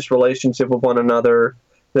flirtatious relationship with one another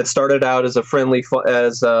that started out as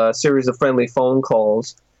as a series of friendly phone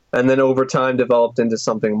calls, and then over time developed into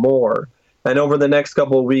something more. And over the next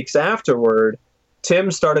couple of weeks afterward,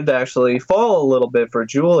 Tim started to actually fall a little bit for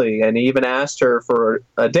Julie, and he even asked her for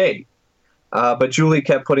a date. But Julie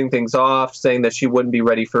kept putting things off, saying that she wouldn't be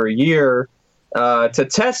ready for a year, to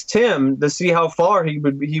test Tim to see how far he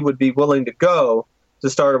would be willing to go to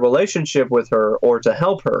start a relationship with her or to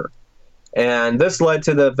help her. And this led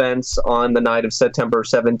to the events on the night of September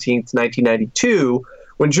 17th, 1992,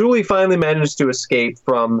 when Julie finally managed to escape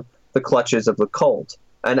from the clutches of the cult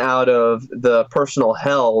and out of the personal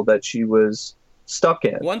hell that she was stuck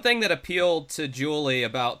in. One thing that appealed to Julie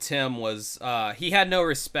about Tim was he had no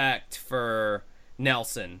respect for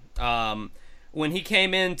Nelson. When he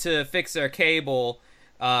came in to fix their cable,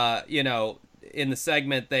 in the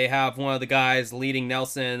segment, they have one of the guys leading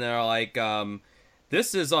Nelson, and they're like,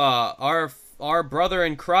 this is our brother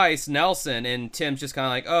in Christ, Nelson. And Tim's just kind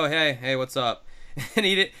of like, oh, hey, what's up? And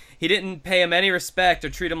he didn't pay him any respect or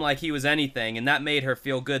treat him like he was anything, and that made her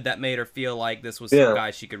feel good. That made her feel like this was some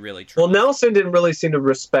guy she could really trust. Well, Nelson didn't really seem to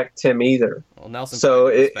respect Tim either. Well, Nelson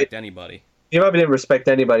didn't respect anybody. He probably didn't respect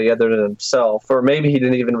anybody other than himself, or maybe he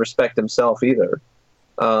didn't even respect himself either.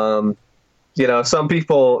 Some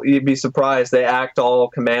people, you'd be surprised, they act all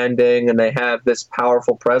commanding and they have this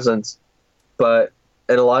powerful presence, but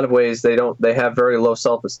in a lot of ways they have very low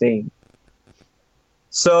self-esteem.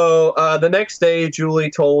 So the next day,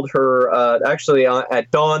 Julie told her,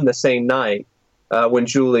 at dawn the same night, when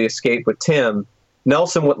Julie escaped with Tim,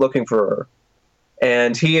 Nelson went looking for her.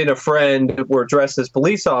 And he and a friend were dressed as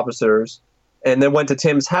police officers and then went to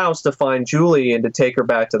Tim's house to find Julie and to take her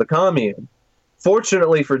back to the commune.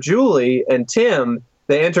 Fortunately for Julie and Tim,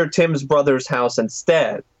 they entered Tim's brother's house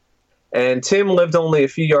instead. And Tim lived only a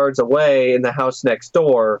few yards away in the house next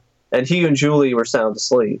door, and he and Julie were sound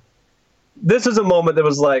asleep. This is a moment that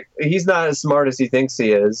was like, he's not as smart as he thinks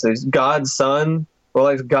he is. He's God's son, or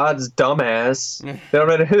like God's dumbass.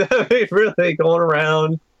 Really going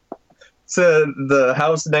around to the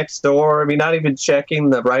house next door. I mean, not even checking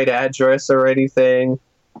the right address or anything.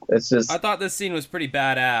 It's just. I thought this scene was pretty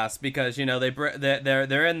badass because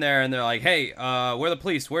they're in there and they're like, "Hey, we're the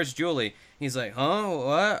police. Where's Julie?" He's like,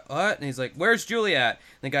 "Oh, what?" And he's like, "Where's Julie at?"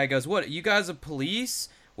 And the guy goes, "What? You guys are police?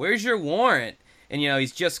 Where's your warrant?" And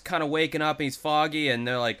he's just kind of waking up and he's foggy, and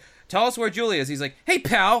they're like, "Tell us where Julie is." He's like, "Hey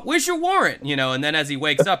pal, where's your warrant?" And then as he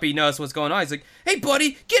wakes up, he knows what's going on. He's like, "Hey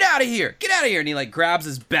buddy, get out of here, And he like grabs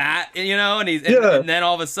his bat, and and then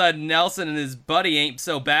all of a sudden Nelson and his buddy ain't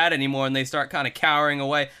so bad anymore, and they start kind of cowering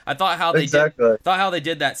away. I thought how they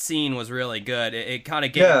did that scene was really good. It kind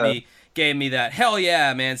of gave me that hell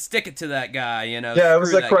yeah, man, stick it to that guy. Yeah, it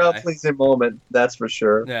was a crowd pleasing moment, that's for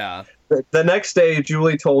sure. Yeah. The next day,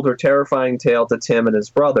 Julie told her terrifying tale to Tim and his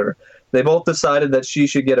brother. They both decided that she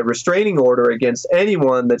should get a restraining order against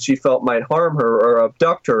anyone that she felt might harm her or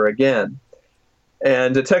abduct her again.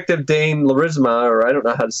 And Detective Dane Larisma, or I don't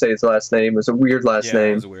know how to say his last name, it was a weird last name.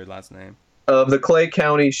 Yeah, it was a weird last name. Of the Clay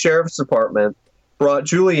County Sheriff's Department, brought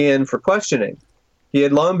Julie in for questioning. He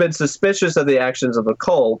had long been suspicious of the actions of the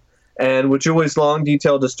cult, and with Julie's long,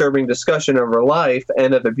 detailed, disturbing discussion of her life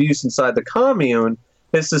and of abuse inside the commune,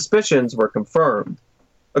 his suspicions were confirmed.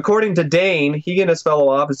 According to Dane, he and his fellow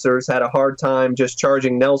officers had a hard time just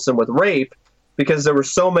charging Nelson with rape because there were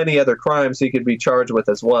so many other crimes he could be charged with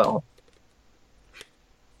as well.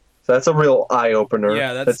 So that's a real eye-opener.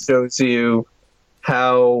 Yeah, that shows you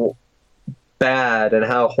how bad and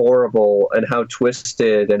how horrible and how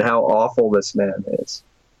twisted and how awful this man is.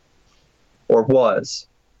 Or was.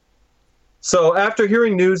 So after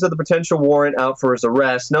hearing news of the potential warrant out for his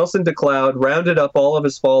arrest, Nelson DeCloud rounded up all of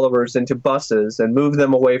his followers into buses and moved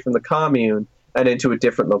them away from the commune and into a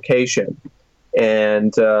different location.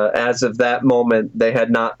 And as of that moment, they had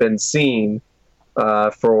not been seen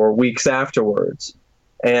for weeks afterwards.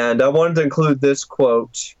 And I wanted to include this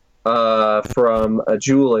quote from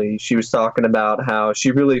Julie. She was talking about how she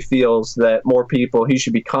really feels that more people, he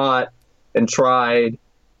should be caught and tried.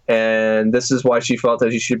 And this is why she felt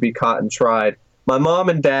that he should be caught and tried. My mom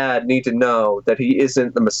and dad need to know that he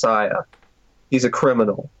isn't the Messiah. He's a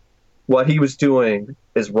criminal. What he was doing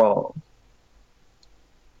is wrong.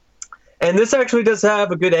 And this actually does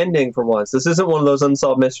have a good ending for once. This isn't one of those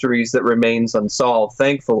unsolved mysteries that remains unsolved,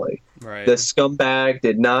 thankfully. Right. This scumbag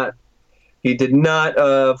did not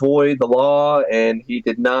avoid the law, and he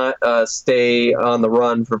did not stay on the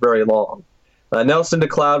run for very long. Nelson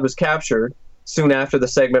DeCloud was captured soon after the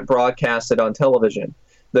segment broadcasted on television.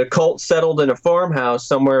 The cult settled in a farmhouse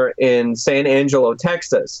somewhere in San Angelo,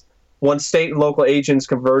 Texas. Once state and local agents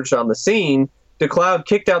converged on the scene, DeCloud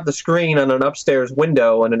kicked out the screen on an upstairs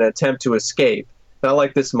window in an attempt to escape. And I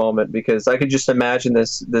like this moment because I could just imagine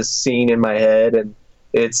this scene in my head, and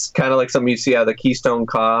it's kind of like something you see out of the Keystone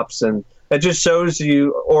Cops, and it just shows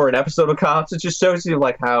you, or an episode of Cops, it just shows you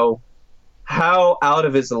like how out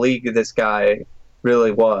of his league this guy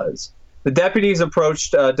really was. The deputies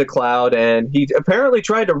approached DeCloud, and he apparently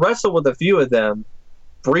tried to wrestle with a few of them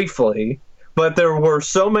briefly, but there were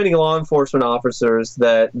so many law enforcement officers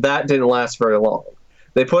that didn't last very long.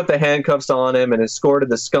 They put the handcuffs on him and escorted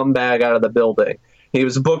the scumbag out of the building. He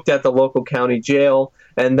was booked at the local county jail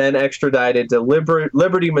and then extradited to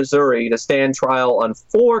Liberty, Missouri to stand trial on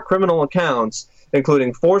 4 criminal accounts,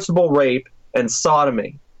 including forcible rape and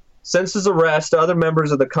sodomy. Since his arrest, other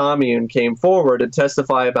members of the commune came forward to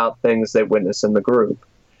testify about things they witnessed in the group.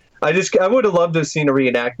 I would have loved to have seen a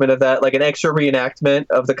reenactment of that, like an extra reenactment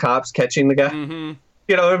of the cops catching the guy. Mm-hmm.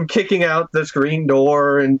 You know, him kicking out the screen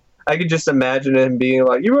door, and I could just imagine him being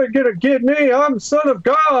like, "You ain't gonna get me, I'm the Son of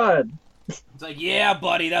God." It's like, yeah,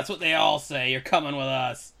 buddy, that's what they all say. You're coming with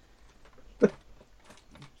us.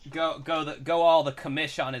 Go all the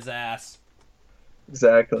commish on his ass.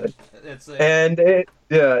 Exactly.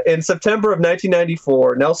 In September of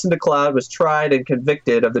 1994, Nelson DeCloud was tried and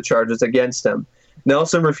convicted of the charges against him.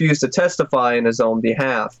 Nelson refused to testify in his own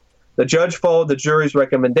behalf. The judge followed the jury's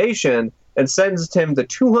recommendation and sentenced him to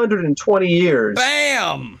 220 years.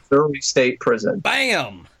 Bam! Missouri State Prison.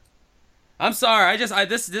 Bam! I'm sorry.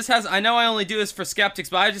 I know I only do this for skeptics,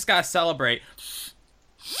 but I just gotta celebrate.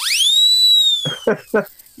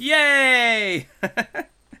 Yay!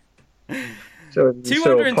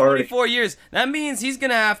 224 years. That means he's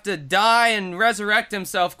gonna have to die and resurrect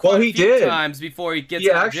himself quite a few times before he gets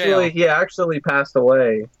out of jail. He actually passed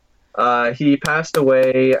away. He passed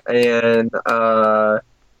away in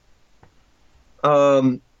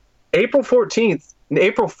April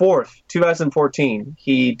 4th, 2014.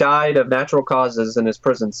 He died of natural causes in his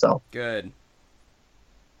prison cell. Good.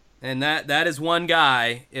 And that is one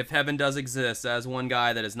guy, if heaven does exist, that is one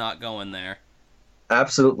guy that is not going there.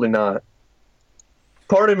 Absolutely not.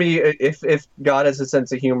 Part of me, if God has a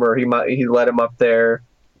sense of humor, he let him up there.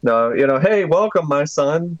 No, hey, welcome, my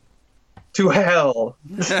son, to hell.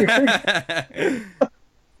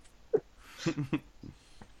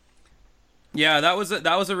 Yeah, that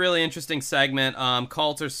was a really interesting segment.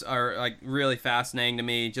 Cults are like really fascinating to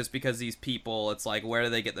me, just because these people, it's like, where do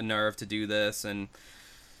they get the nerve to do this? And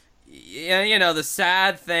yeah, the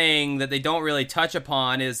sad thing that they don't really touch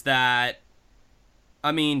upon is that,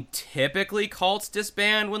 I mean, typically cults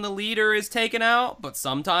disband when the leader is taken out, but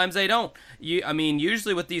sometimes they don't.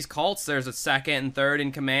 Usually with these cults, there's a second and third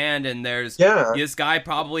in command, and this guy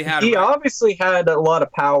probably had. He obviously had a lot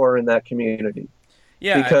of power in that community.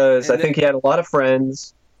 Yeah, because I think he had a lot of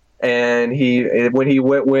friends, and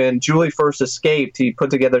when Julie first escaped, he put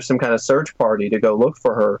together some kind of search party to go look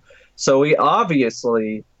for her. So he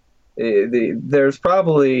obviously there's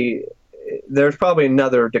probably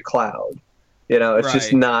another DeCloud. It's right.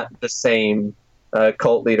 Just not the same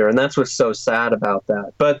cult leader, and that's what's so sad about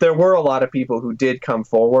that. But there were a lot of people who did come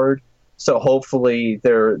forward, so hopefully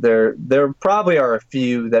there probably are a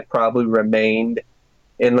few that probably remained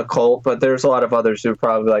in the cult, but there's a lot of others who are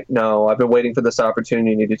probably like, no, I've been waiting for this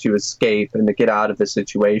opportunity to escape and to get out of this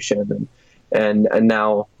situation, and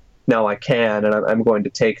now I can, and I'm going to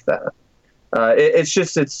take that.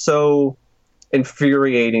 It's so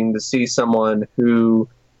infuriating to see someone who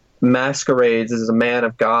masquerades as a man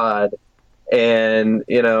of God and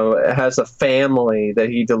has a family that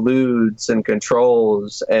he deludes and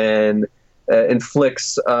controls and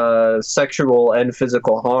inflicts sexual and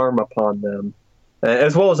physical harm upon them,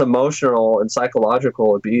 as well as emotional and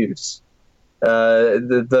psychological abuse.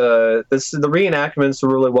 The reenactments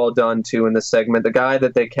were really well done too in this segment. The guy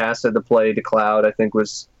that they casted to play DeCloud, I think,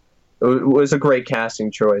 was a great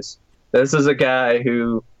casting choice. This is a guy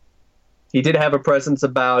who, he did have a presence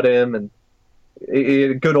about him, and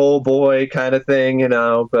a good old boy kind of thing,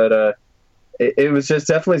 but it was just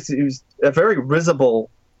definitely, he was a very risible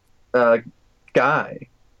guy,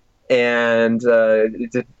 and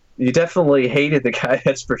you definitely hated the guy,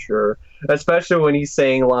 that's for sure, especially when he's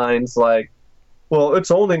saying lines like, well,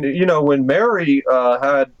 it's only, when Mary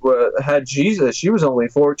had Jesus, she was only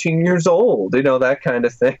 14 years old, that kind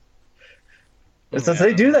of thing. It's that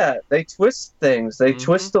they do that. They twist things. They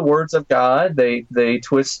twist the words of God. They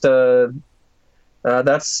twist. That's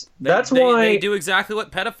why they do exactly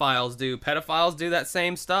what pedophiles do. Pedophiles do that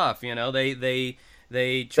same stuff. You know, they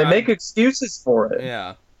make excuses for it.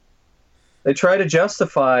 Yeah. They try to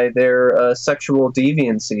justify their sexual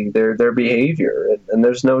deviancy, their behavior, and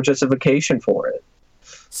there's no justification for it.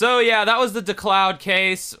 So yeah, that was the DeCloud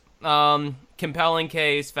case. Compelling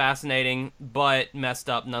case, fascinating, but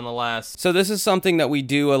messed up nonetheless. So this is something that we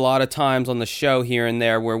do a lot of times on the show here and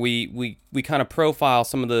there, where we kind of profile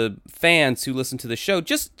some of the fans who listen to the show,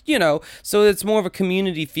 just, you know, so it's more of a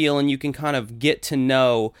community feel and you can kind of get to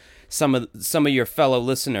know some of your fellow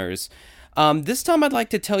listeners. This time I'd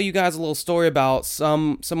like to tell you guys a little story about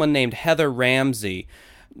someone named Heather Ramsey.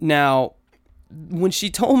 Now, when she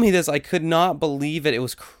told me this, I could not believe it. It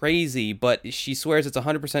was crazy, but she swears it's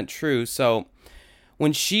 100% true. So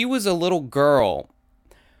when she was a little girl,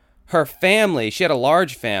 her family, she had a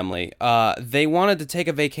large family, they wanted to take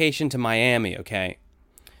a vacation to Miami, okay?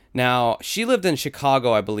 Now, she lived in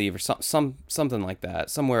Chicago, I believe, or something like that,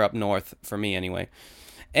 somewhere up north for me anyway.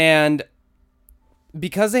 And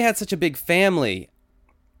because they had such a big family,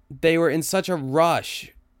 they were in such a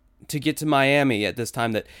rush to get to Miami at this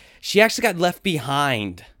time that she actually got left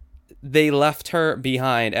behind. They left her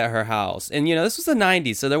behind at her house. And, you know, this was the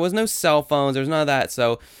 90s, so there was no cell phones, there was none of that.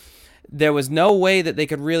 So there was no way that they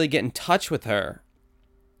could really get in touch with her.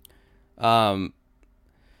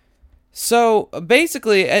 So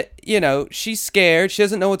basically, you know, she's scared. She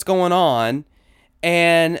doesn't know what's going on.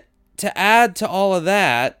 And to add to all of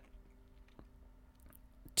that,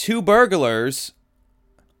 two burglars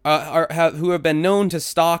who have been known to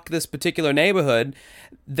stalk this particular neighborhood,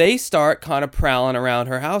 they start kind of prowling around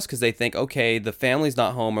her house because they think, okay, the family's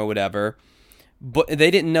not home or whatever, but they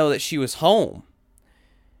didn't know that she was home.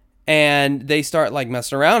 And they start like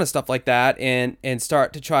messing around and stuff like that and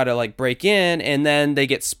start to try to like break in, and then they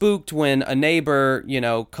get spooked when a neighbor, you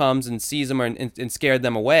know, comes and sees them and scared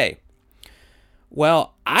them away.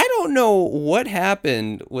 Well, I don't know what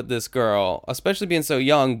happened with this girl, especially being so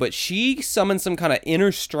young, but she summoned some kind of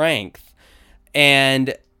inner strength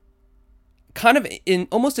and kind of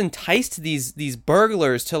almost enticed these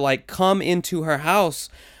burglars to like come into her house,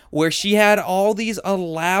 where she had all these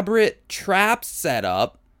elaborate traps set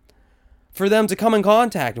up for them to come in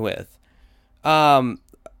contact with.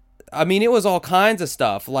 I mean, it was all kinds of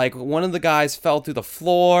stuff. Like, one of the guys fell through the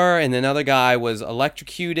floor, and another guy was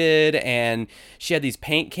electrocuted, and she had these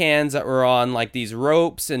paint cans that were on, like, these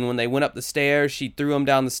ropes, and when they went up the stairs, she threw them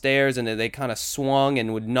down the stairs, and they kind of swung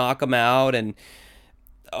and would knock them out, and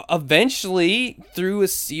eventually, through a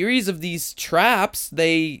series of these traps,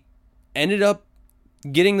 they ended up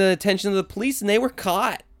getting the attention of the police, and they were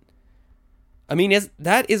caught. I mean,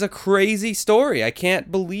 that is a crazy story. I can't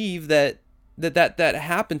believe that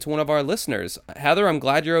happened to one of our listeners. Heather, I'm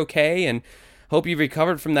glad you're okay and hope you've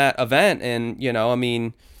recovered from that event. And, you know, I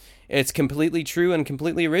mean, it's completely true and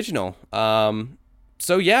completely original.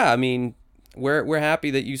 So yeah, I mean, we're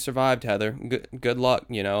happy that you survived, Heather. Good luck,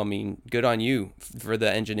 you know, I mean, good on you for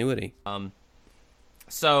the ingenuity.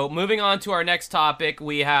 So moving on to our next topic,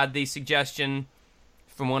 we had the suggestion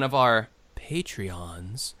from one of our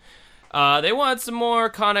Patreons. They wanted some more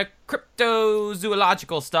kind of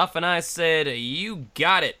cryptozoological stuff, and I said, you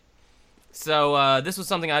got it. So this was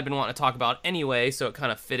something I'd been wanting to talk about anyway, so it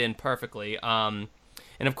kind of fit in perfectly. And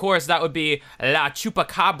of course, that would be La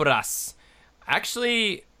Chupacabras.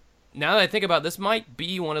 Actually, now that I think about it, this might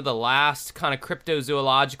be one of the last kind of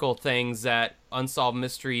cryptozoological things that Unsolved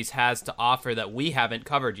Mysteries has to offer that we haven't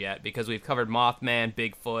covered yet, because we've covered Mothman,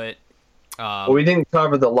 Bigfoot. Well, we didn't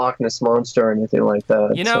cover the Loch Ness Monster or anything like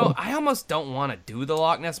that. You know, so I almost don't want to do the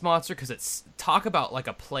Loch Ness Monster because it's talk about like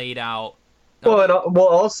a played out.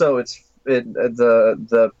 Also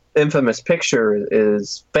the infamous picture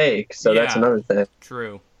is fake, so that's another thing.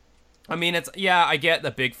 True. I mean, I get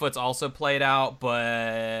that Bigfoot's also played out,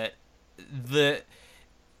 but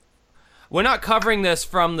we're not covering this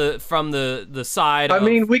from the side. I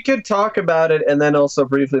mean, we could talk about it and then also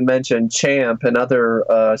briefly mention Champ and other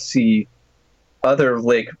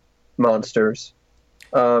lake monsters.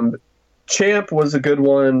 Champ was a good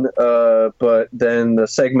one, but then the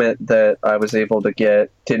segment that I was able to get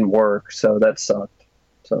didn't work, so that sucked.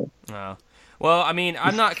 So. Well, I mean,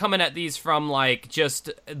 I'm not coming at these from like just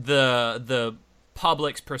the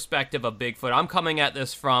public's perspective of Bigfoot. I'm coming at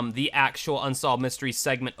this from the actual Unsolved Mysteries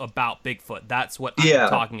segment about Bigfoot. That's what I'm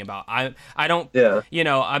talking about. I don't,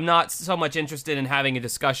 I'm not so much interested in having a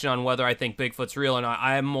discussion on whether I think Bigfoot's real or not.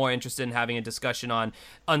 I am more interested in having a discussion on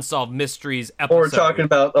Unsolved Mysteries episode. Or talking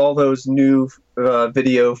about all those new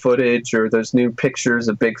video footage or those new pictures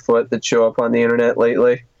of Bigfoot that show up on the internet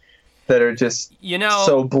lately that are just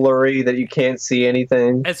so blurry that you can't see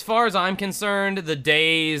anything. As far as I'm concerned, the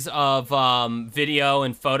days of video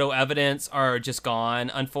and photo evidence are just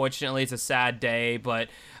gone. Unfortunately, it's a sad day, but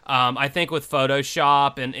I think with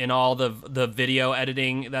Photoshop and all the video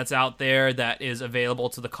editing that's out there that is available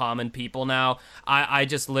to the common people now, I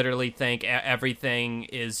just literally think everything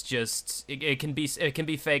is just it can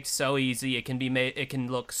be faked so easy. It can be made. It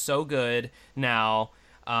can look so good now.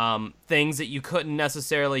 Things that you couldn't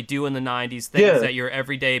necessarily do in the 90s, things that your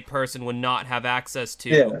everyday person would not have access to.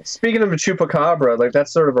 Yeah. Speaking of a chupacabra, like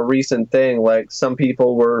that's sort of a recent thing. Like some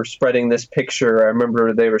people were spreading this picture. I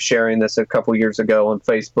remember they were sharing this a couple years ago on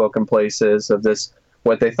Facebook and places of this,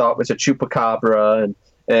 what they thought was a chupacabra.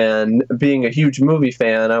 And being a huge movie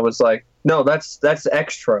fan, I was like, no, that's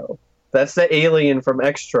Extro. That's the alien from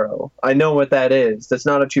Extro. I know what that is. That's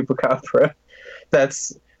not a chupacabra.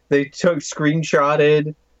 They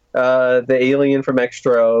screenshotted the alien from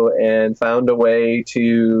Extro and found a way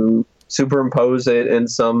to superimpose it in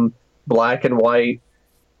some black and white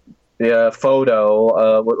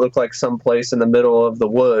photo, what looked like someplace in the middle of the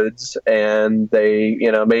woods, and they,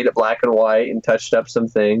 made it black and white and touched up some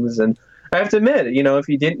things. And I have to admit, if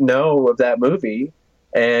you didn't know of that movie,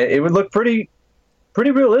 and it would look pretty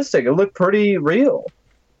realistic. It would look pretty real,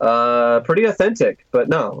 pretty authentic. But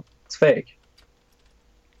no, it's fake.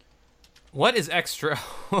 What is Extro?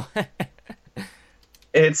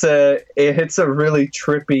 It's a really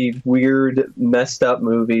trippy, weird, messed up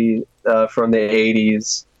movie from the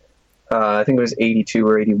 80s. I think it was 82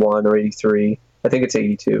 or 81 or 83. I think it's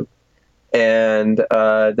 82. And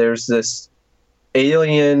there's this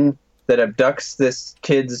alien that abducts this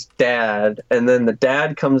kid's dad, and then the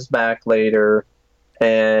dad comes back later,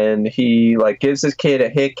 and he gives this kid a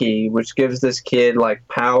hickey, which gives this kid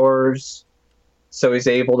powers. So he's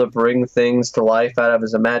able to bring things to life out of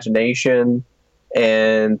his imagination,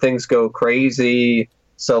 and things go crazy.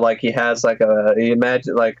 So he has a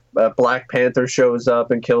Black Panther shows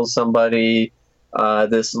up and kills somebody.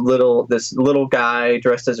 This little guy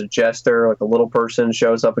dressed as a jester, like a little person,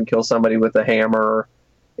 shows up and kills somebody with a hammer.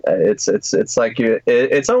 It's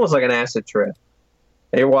almost like an acid trip.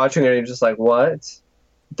 And you're watching it and you're just like, what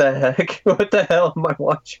the heck? What the hell am I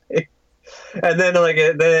watching? And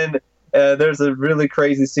then there's a really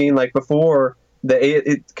crazy scene before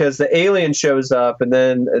because the alien shows up and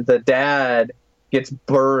then the dad gets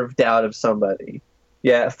birthed out of somebody.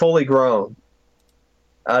 Yeah, fully grown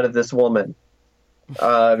out of this woman.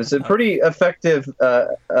 It was a pretty effective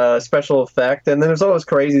special effect. And then there's all this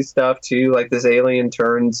crazy stuff too, like this alien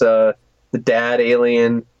turns the dad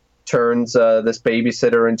alien turns this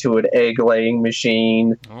babysitter into an egg-laying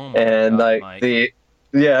machine. Oh my God, Mike.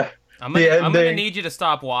 I'm gonna need you to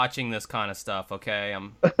stop watching this kind of stuff, okay?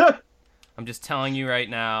 I'm just telling you right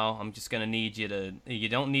now. I'm just gonna need you to. You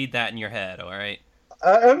don't need that in your head, all right?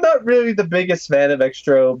 I'm not really the biggest fan of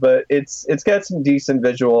Extro, but it's got some decent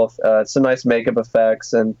visual, some nice makeup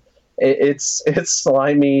effects, and it's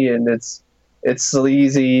slimy and it's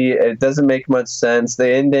sleazy. It doesn't make much sense.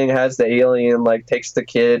 The ending has the alien takes the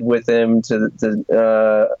kid with him to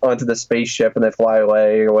onto the spaceship and they fly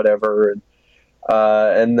away or whatever.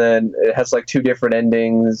 And then it has two different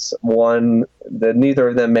endings. One that neither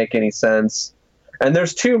of them make any sense. And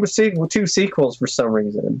there's two sequels for some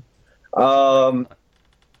reason.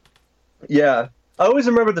 Yeah, I always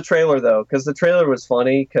remember the trailer though, because the trailer was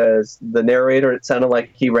funny. Because the narrator, it sounded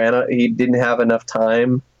like he didn't have enough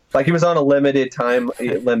time. He was on a limited time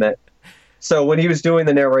limit. So when he was doing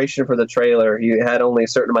the narration for the trailer, he had only a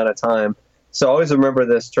certain amount of time. So I always remember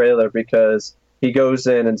this trailer because he goes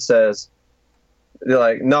in and says,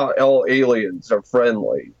 not all aliens are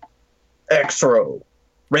friendly. Extro.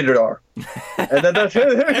 Rated R. And then that's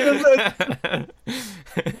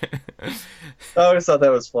I always thought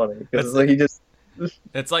that was funny. Because he just...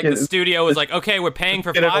 It's like the studio was like, okay, we're paying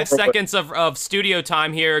for 5 seconds of studio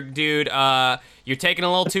time here, dude. You're taking a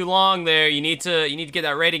little too long there. You need to get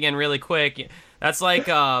that rating in really quick. That's like...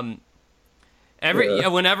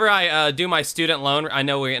 Whenever I do my student loan, I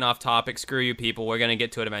know we're getting off topic. Screw you, people. We're gonna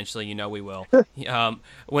get to it eventually. We will.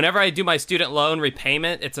 Whenever I do my student loan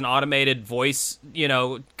repayment, it's an automated voice,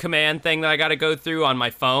 command thing that I got to go through on my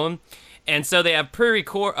phone. And so they have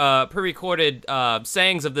pre-recorded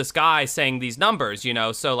sayings of this guy saying these numbers,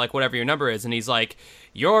 so like whatever your number is, and he's like,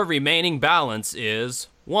 your remaining balance is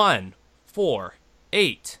 1, 4,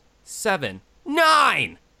 8, 7,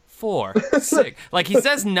 9, 4, 6. Like he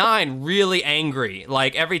says 9 really angry.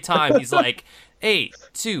 Like every time he's like 8,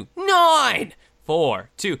 2, 9, 4,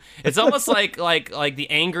 2. It's almost like the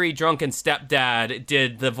angry drunken stepdad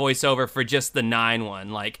did the voiceover for just the 9 one.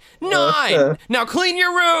 Like 9. Now clean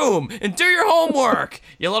your room and do your homework.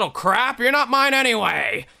 You little crap. You're not mine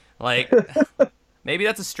anyway. Like maybe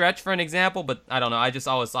that's a stretch for an example, but I don't know. I just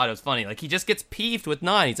always thought it was funny. Like he just gets peeved with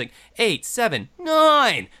 9. He's like 8, 7,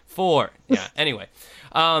 9, 4. Yeah. Anyway,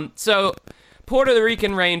 so Puerto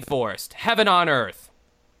Rican rainforest, heaven on earth.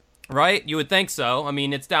 Right? You would think so. I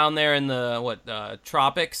mean, it's down there in the,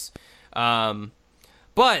 tropics. But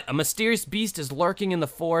a mysterious beast is lurking in the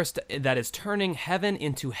forest that is turning heaven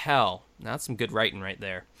into hell. Now, that's some good writing right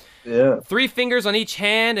there. Yeah. 3 fingers on each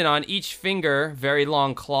hand, and on each finger, very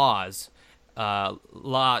long claws.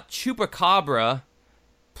 La Chupacabra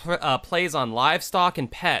plays on livestock and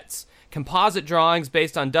pets. Composite drawings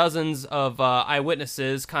based on dozens of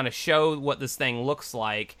eyewitnesses kind of show what this thing looks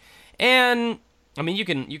like. And I mean, you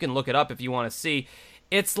can look it up if you want to see.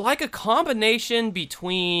 It's like a combination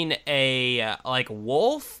between a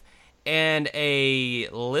wolf and a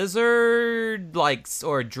lizard,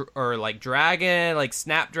 or like dragon, like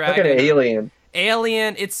snapdragon. Like an alien.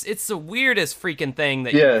 Alien. It's the weirdest freaking thing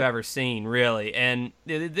that you've ever seen, really. And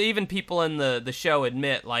even people in the show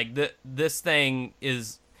admit like this thing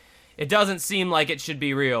is. It doesn't seem like it should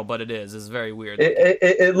be real, but it is. It's very weird.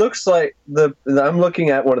 It looks like I'm looking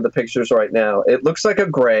at one of the pictures right now. It looks like a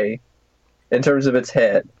gray in terms of its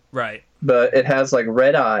head. Right. But it has like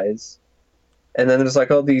red eyes. And then there's like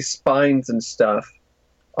all these spines and stuff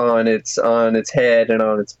on its head and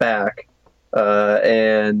on its back.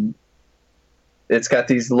 And it's got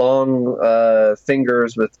these long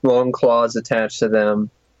fingers with long claws attached to them.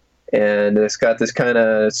 And it's got this kind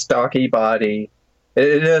of stocky body.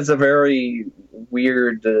 It is a very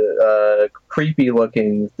weird,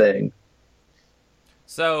 creepy-looking thing.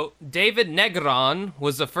 So, David Negron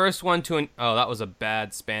was the first one to... Oh, that was a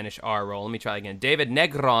bad Spanish R roll. Let me try again. David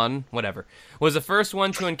Negron, whatever, was the first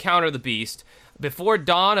one to encounter the beast. Before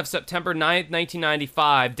dawn of September 9th,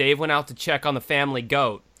 1995, Dave went out to check on the family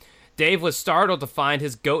goat. Dave was startled to find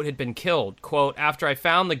his goat had been killed. Quote, after I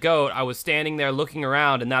found the goat, I was standing there looking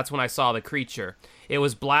around, and that's when I saw the creature. It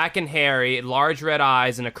was black and hairy, large red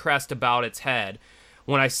eyes, and a crest about its head.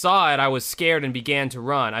 When I saw it, I was scared and began to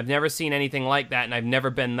run. I've never seen anything like that, and I've never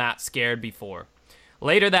been that scared before.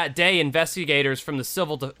 Later that day, investigators from the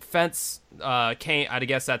civil defense came. I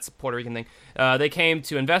guess that's a Puerto Rican thing. They came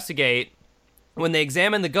to investigate. When they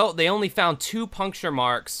examined the goat, they only found 2 puncture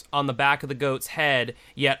marks on the back of the goat's head,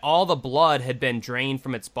 yet all the blood had been drained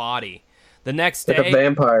from its body. The next day, like a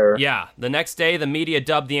vampire. Yeah. The next day, the media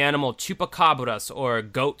dubbed the animal Chupacabras, or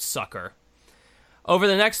goat sucker. Over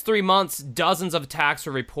the next 3 months, dozens of attacks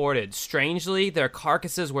were reported. Strangely, their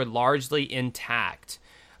carcasses were largely intact.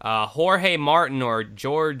 Jorge Martin, or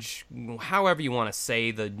George, however you want to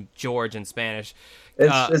say the George in Spanish.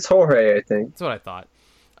 It's Jorge, I think. That's what I thought.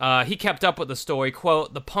 He kept up with the story.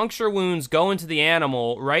 Quote, the puncture wounds go into the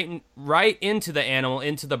animal, right into the animal,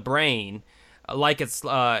 into the brain. Like it's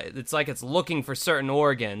like it's looking for certain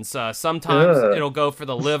organs. Sometimes it'll go for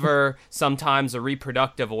the liver, sometimes the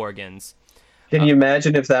reproductive organs. Can you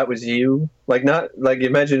imagine if that was you?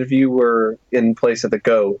 Imagine if you were in place of the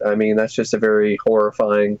goat. I mean, that's just a very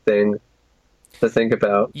horrifying thing to think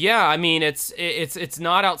about. Yeah, I mean, it's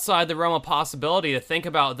not outside the realm of possibility to think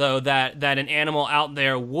about, though, that an animal out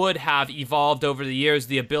there would have evolved over the years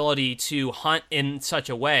the ability to hunt in such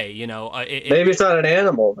a way. Maybe it's not an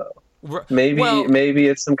animal though. Maybe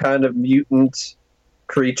it's some kind of mutant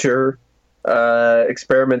creature.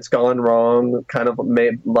 Experiments gone wrong, kind of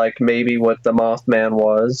maybe what the Mothman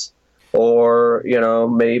was, or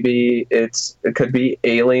maybe it could be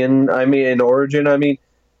alien. I mean, in origin. I mean,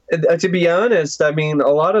 to be honest, I mean a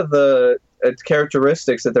lot of the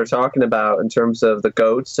characteristics that they're talking about in terms of the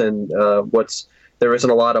goats and there isn't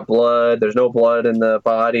a lot of blood. There's no blood in the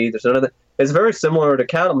body. There's none of that. It's very similar to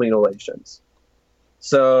cattle mutilations.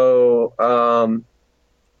 So,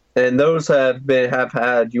 and those have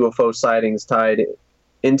had UFO sightings tied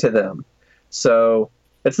into them. So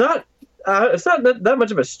it's not that much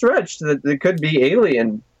of a stretch that it could be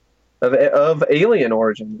alien of alien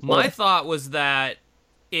origin. My thought was that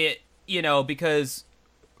it, because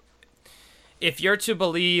if you're to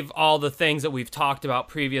believe all the things that we've talked about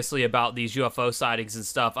previously about these UFO sightings and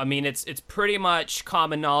stuff, I mean, it's pretty much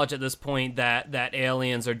common knowledge at this point that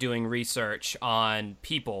aliens are doing research on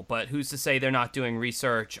people, but who's to say they're not doing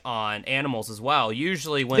research on animals as well?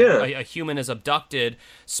 Usually when a human is abducted,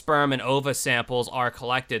 sperm and ova samples are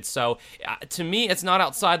collected. So to me, it's not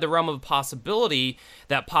outside the realm of possibility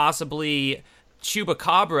that possibly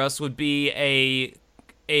Chupacabras would be a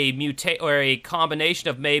mutate or a combination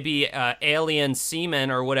of maybe alien semen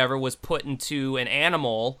or whatever was put into an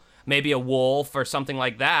animal, maybe a wolf or something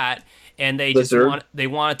like that, and they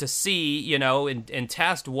wanted to see, and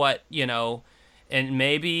test what, and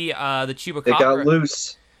maybe the Chupacabra they got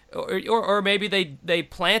loose. Or maybe they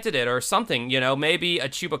planted it or something, maybe a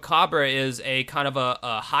Chupacabra is a kind of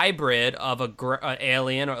a hybrid of a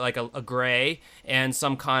alien or like a gray and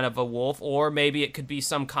some kind of a wolf, or maybe it could be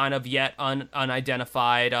some kind of yet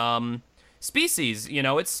unidentified species.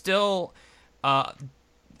 It's still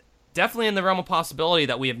definitely in the realm of possibility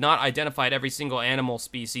that we have not identified every single animal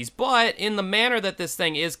species, but in the manner that this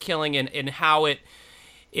thing is killing and in how it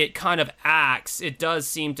kind of acts, it does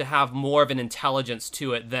seem to have more of an intelligence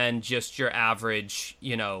to it than just your average,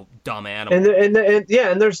 dumb animal.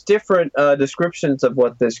 And there's different descriptions of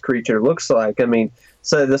what this creature looks like. I mean,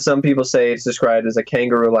 so some people say it's described as a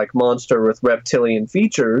kangaroo-like monster with reptilian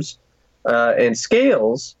features and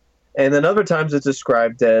scales, and then other times it's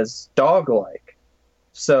described as dog-like.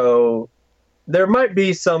 So there might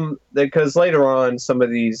be some, because later on some of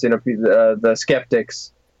these, the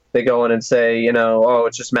skeptics, they go in and say,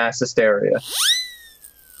 it's just mass hysteria.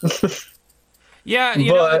 Yeah,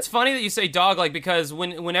 it's funny that you say dog-like, because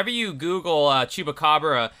whenever you Google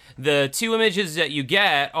Chupacabra, the two images that you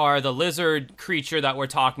get are the lizard creature that we're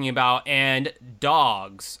talking about and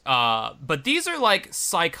dogs. But these are like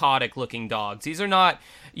psychotic-looking dogs. These are not.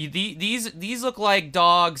 These look like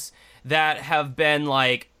dogs that have been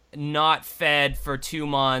like not fed for 2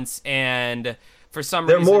 months, and for some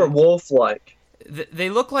reason they're more wolf-like. They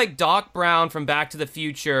look like Doc Brown from Back to the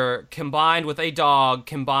Future combined with a dog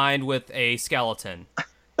combined with a skeleton.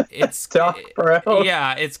 It's Doc Brown.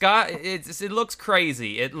 Yeah, it looks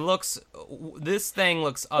crazy. This thing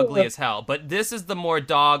looks ugly as hell. But this is the more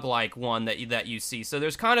dog-like one that you see. So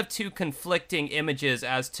there's kind of two conflicting images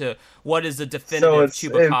as to what is the definitive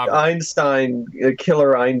Chupacabra. If Einstein,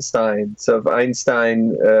 Killer Einstein. So if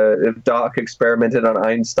Einstein, if Doc experimented on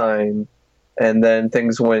Einstein, and then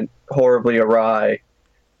things went horribly awry,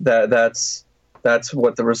 that's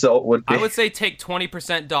what the result would be. I would say take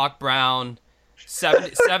 20% Doc Brown,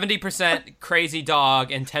 70% crazy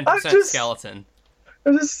dog, and 10% skeleton.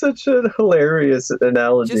 It's just such a hilarious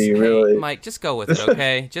analogy, really. Hey, Mike, just go with it,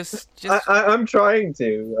 okay? I'm trying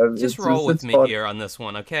to. Just roll with me here on this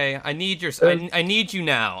one, okay? I need I need you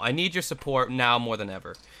now. I need your support now more than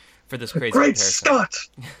ever for this crazy comparison. Scott!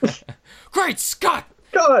 Great Scott!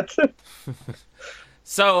 God!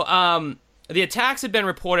 So, the attacks had been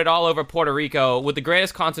reported all over Puerto Rico, with the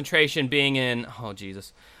greatest concentration being in,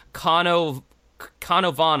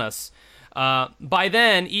 Canovanas. By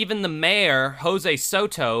then, even the mayor, Jose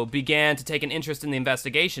Soto, began to take an interest in the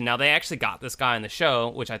investigation. Now, they actually got this guy on the show,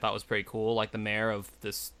 which I thought was pretty cool. Like, the mayor of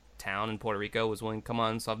this town in Puerto Rico was willing to come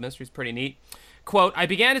on and solve mysteries. Pretty neat. Quote, I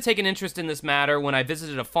began to take an interest in this matter when I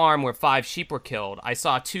visited a farm where 5 sheep were killed. I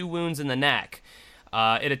saw 2 wounds in the neck.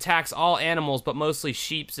 It attacks all animals, but mostly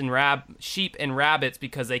sheep and rabbits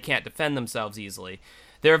because they can't defend themselves easily.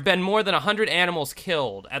 There have been more than 100 animals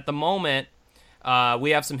killed. At the moment,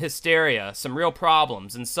 we have some hysteria, some real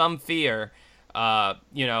problems, and some fear, are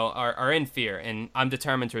in fear, and I'm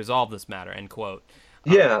determined to resolve this matter, end quote.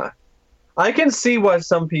 Yeah. I can see why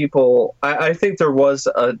some people, I think there was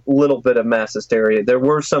a little bit of mass hysteria. There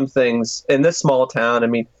were some things in this small town. I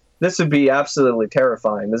mean, this would be absolutely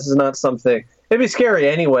terrifying. This is not something, it'd be scary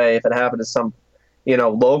anyway if it happened to some,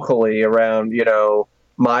 locally around,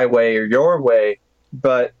 my way or your way.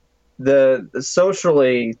 But the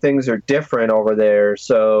socially things are different over there.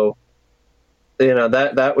 So,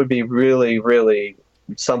 that would be really, really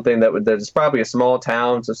something that's probably a small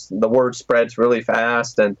town. Just the word spreads really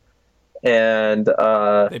fast, and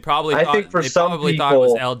they probably thought it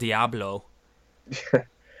was El Diablo.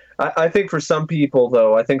 I think for some people,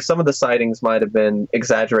 though, I think some of the sightings might have been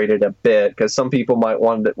exaggerated a bit, because some people might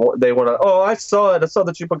want to. They want to. Oh, I saw it. I saw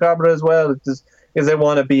the chupacabra as well, because they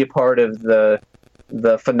want to be a part of the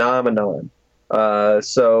phenomenon.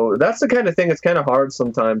 So that's the kind of thing that's kind of hard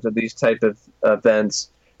sometimes with these type of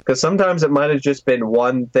events, because sometimes it might have just been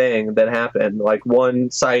one thing that happened, like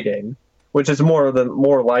one sighting, which is more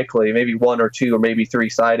likely, maybe 1 or 2 or maybe 3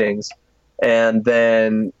 sightings, and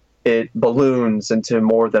then it balloons into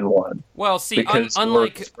more than one Well, see, because word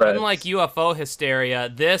unlike spreads. UFO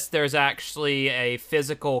hysteria, there's actually a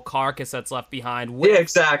physical carcass that's left behind Yeah,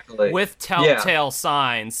 exactly. with Yeah, telltale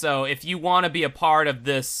signs. So if you want to be a part of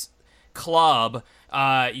this club,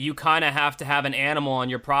 you kind of have to have an animal on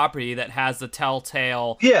your property that has the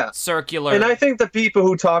telltale yeah. And circular. I think the people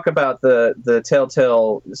who talk about the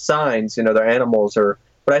telltale signs, their animals are.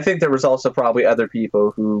 But I think there was also probably other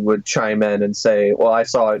people who would chime in and say, "Well, I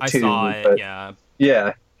saw it I saw too." it, But yeah.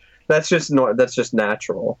 yeah, that's just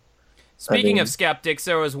natural. I Speaking of mean, skeptics,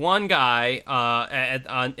 there was one guy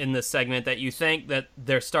in this segment that you think that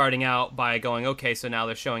they're starting out by going, okay, so now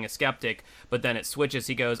they're showing a skeptic, but then it switches.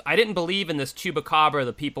 He goes, I didn't believe in this chupacabra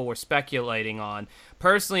the people were speculating on.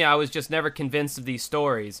 Personally, I was just never convinced of these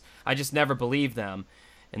stories. I just never believed them.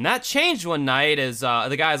 And that changed one night as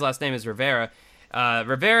the guy's last name is Rivera.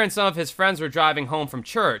 Rivera and some of his friends were driving home from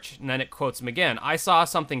church, and then it quotes him again. I saw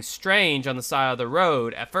something strange on the side of the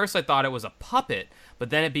road. At first I thought it was a puppet, but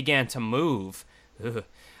then it began to move. Ugh. It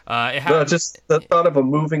no, had, just the thought of a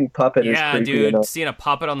moving puppet is yeah, creepy dude, enough. seeing a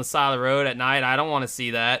puppet on the side of the road at night, I don't want to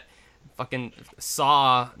see that. Fucking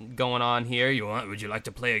Saw going on here. Would you like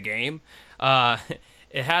to play a game? Uh,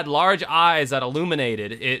 it had large eyes that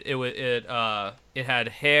illuminated. It had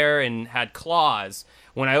hair and had claws.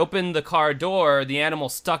 When I opened the car door, the animal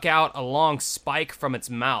stuck out a long spike from its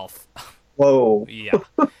mouth. Whoa. Yeah.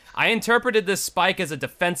 I interpreted this spike as a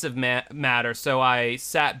defensive matter, so I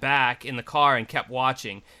sat back in the car and kept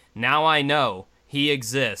watching. Now I know. He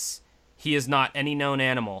exists. He is not any known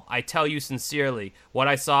animal. I tell you sincerely, what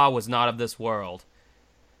I saw was not of this world.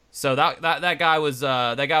 So that guy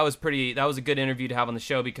was pretty. That was a good interview to have on the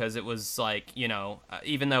show because it was like,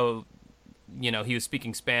 even though he was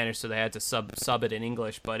speaking Spanish, so they had to sub it in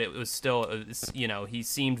English, but it was still, he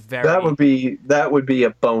seemed very. That would be a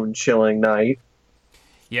bone chilling night.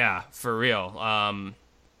 Yeah, for real.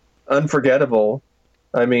 Unforgettable.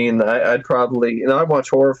 I mean, I'd probably, I watch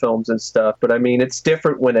horror films and stuff, but I mean, it's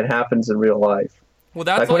different when it happens in real life. Well,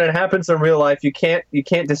 that's Like when it happens in real life, you can't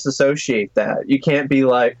disassociate that. You can't be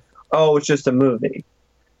like, oh, it's just a movie.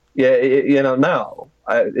 Yeah, no,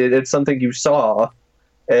 it's something you saw,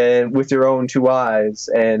 and with your own two eyes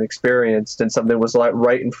and experienced, and something was like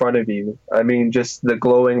right in front of you. I mean, just the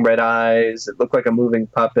glowing red eyes. It looked like a moving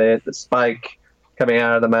puppet. The spike coming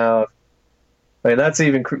out of the mouth. I mean, that's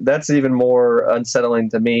even more unsettling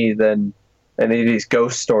to me than any of these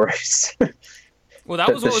ghost stories. Well, that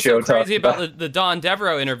that was the what was show so crazy talked about the Don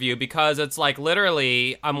Devereaux interview, because it's like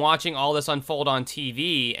literally I'm watching all this unfold on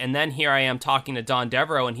TV, and then here I am talking to Don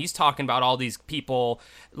Devereaux, and he's talking about all these people,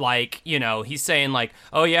 like, he's saying like,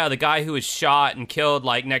 oh yeah, the guy who was shot and killed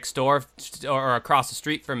like next door or across the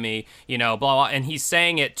street from me, blah, blah, and he's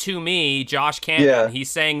saying it to me, Josh Cannon. Yeah. He's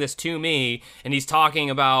saying this to me, and he's talking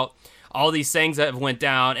about all these things that have went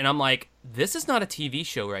down, and I'm like, this is not a TV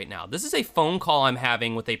show right now. This is a phone call I'm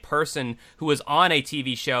having with a person who was on a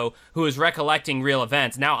TV show who is recollecting real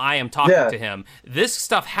events. Now I am talking to him. This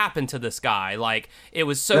stuff happened to this guy. Like, it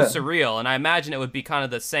was so surreal, and I imagine it would be kind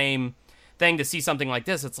of the same thing to see something like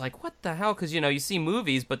this. It's like, what the hell? Because, you see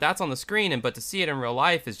movies, but that's on the screen, but to see it in real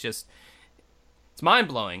life is just, it's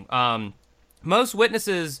mind-blowing. Most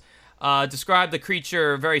witnesses described the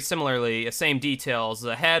creature very similarly, same details.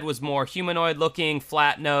 The head was more humanoid-looking,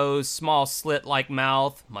 flat nose, small slit-like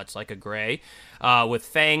mouth, much like a gray, with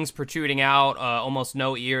fangs protruding out, almost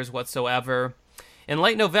no ears whatsoever. In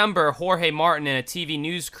late November, Jorge Martin and a TV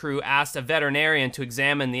news crew asked a veterinarian to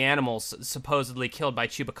examine the animals supposedly killed by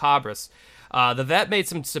chupacabras. The vet made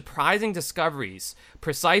some surprising discoveries.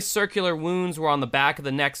 Precise circular wounds were on the back of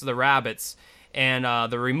the necks of the rabbits, and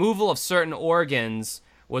the removal of certain organs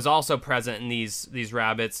was also present in these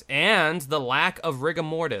rabbits, and the lack of rigor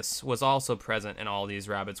mortis was also present in all these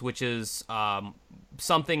rabbits, which is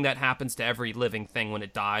something that happens to every living thing when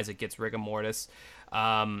it dies. It gets rigor mortis.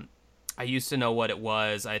 I used to know what it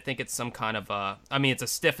was. I think it's some kind of it's a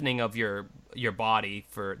stiffening of your body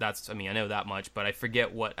I know that much, but I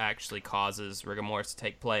forget what actually causes rigor mortis to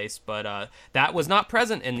take place. But that was not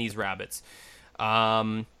present in these rabbits.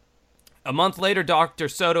 A month later, Dr.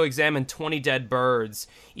 Soto examined 20 dead birds.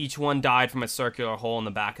 Each one died from a circular hole in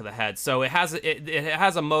the back of the head. So it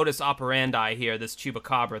has a modus operandi here, this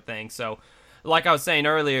chupacabra thing. So, like I was saying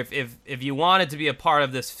earlier, if you wanted to be a part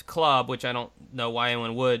of this club, which I don't know why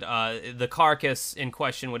anyone would, the carcass in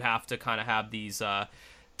question would have to kind of have these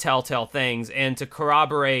telltale things, and to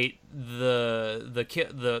corroborate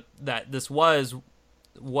that this was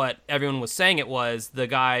what everyone was saying it was, the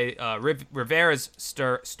guy Rivera's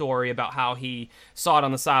story about how he saw it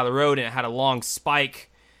on the side of the road and it had a long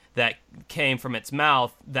spike that came from its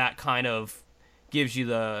mouth, that kind of gives you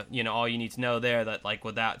the, all you need to know there, that like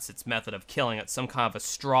that's its method of killing. It's some kind of a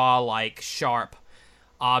straw-like sharp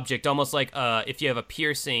object, almost like if you have a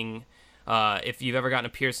piercing, if you've ever gotten a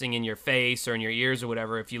piercing in your face or in your ears or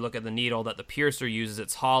whatever, if you look at the needle that the piercer uses,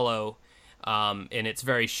 it's hollow, and it's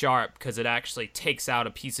very sharp because it actually takes out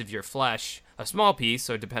a piece of your flesh, a small piece,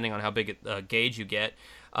 so depending on how big a gauge you get,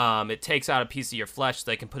 it takes out a piece of your flesh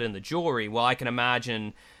so they can put in the jewelry. Well, I can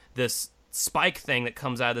imagine this spike thing that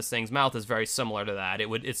comes out of this thing's mouth is very similar to that.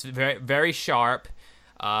 It's very, very sharp.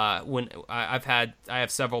 When I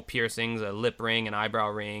have several piercings, a lip ring, an eyebrow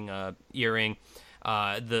ring, earring.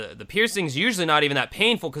 The piercing's usually not even that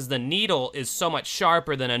painful because the needle is so much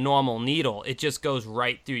sharper than a normal needle. It just goes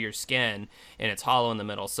right through your skin, and it's hollow in the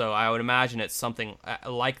middle. So I would imagine it's something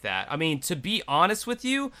like that. I mean, to be honest with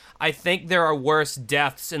you, I think there are worse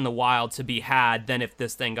deaths in the wild to be had than if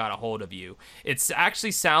this thing got a hold of you. It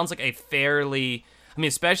actually sounds like a fairly... I mean,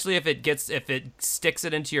 especially if it sticks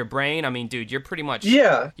it into your brain. I mean, dude, you're pretty much well,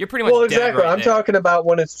 dead exactly. right I'm there. talking about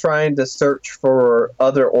when it's trying to search for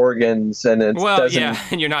other organs and it doesn't. Yeah,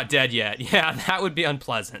 and you're not dead yet. Yeah, that would be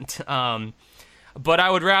unpleasant. But I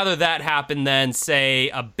would rather that happen than, say,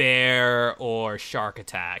 a bear or shark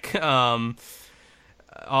attack.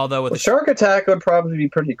 Although with shark attack would probably be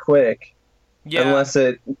pretty quick. Yeah, unless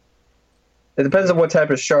it depends on what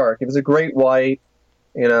type of shark. If it's a great white.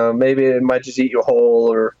 Maybe it might just eat you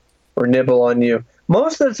whole or nibble on you.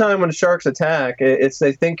 Most of the time when sharks attack, it's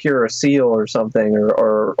they think you're a seal or something,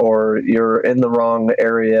 or you're in the wrong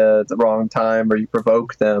area at the wrong time, or you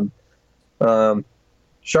provoke them.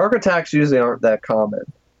 Shark attacks usually aren't that common.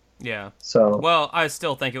 Yeah. So. Well, I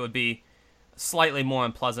still think it would be slightly more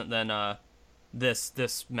unpleasant than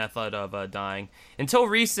this method of dying. Until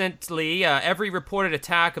recently, every reported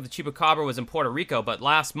attack of the chupacabra was in Puerto Rico, but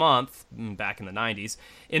last month, back in the 90s,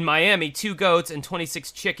 in Miami, 2 goats and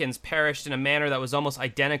 26 chickens perished in a manner that was almost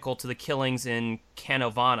identical to the killings in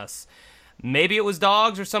Canovanas. Maybe it was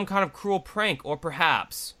dogs or some kind of cruel prank, or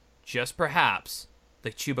perhaps, just perhaps,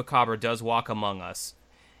 the chupacabra does walk among us.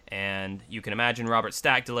 And you can imagine Robert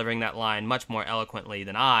Stack delivering that line much more eloquently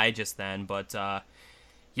than I just then, but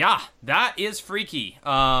yeah, that is freaky.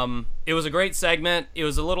 It was a great segment. It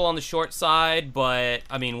was a little on the short side, but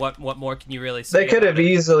I mean, what more can you really say? They could have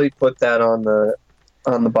easily put that on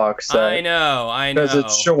the box set. I know. Because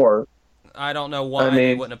it's short. I don't know why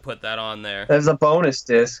they wouldn't have put that on there. There's a bonus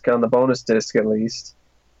disc on the bonus disc at least.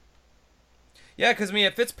 Yeah, because I mean,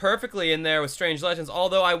 it fits perfectly in there with Strange Legends.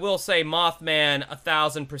 Although I will say, Mothman,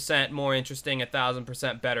 1,000% more interesting,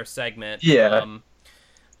 1,000% better segment. Yeah.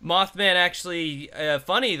 Mothman actually,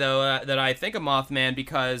 funny though that I think of Mothman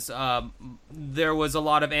because there was a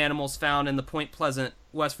lot of animals found in the Point Pleasant,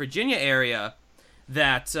 West Virginia area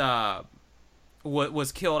that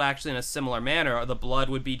was killed actually in a similar manner. The blood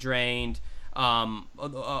would be drained,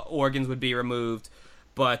 organs would be removed.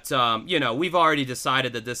 But, we've already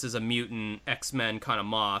decided that this is a mutant X-Men kind of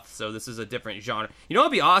moth, so this is a different genre. You know,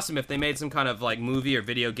 it'd be awesome if they made some kind of, like, movie or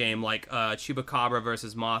video game, like Chupacabra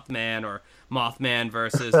versus Mothman, or Mothman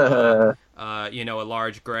versus, a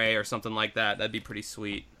large gray or something like that. That'd be pretty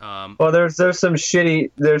sweet. Well, there's some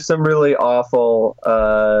really awful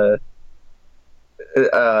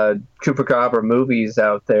Chupacabra movies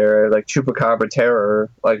out there, like Chupacabra Terror,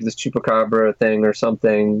 like this Chupacabra thing or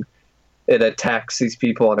something. It attacks these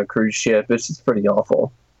people on a cruise ship. It's just pretty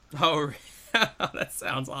awful. Oh, that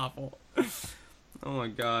sounds awful. Oh my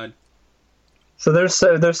god. So there's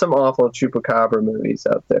some awful Chupacabra movies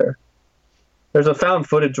out there. There's a found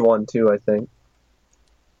footage one too, I think.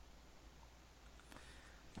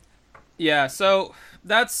 Yeah, so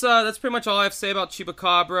that's pretty much all I have to say about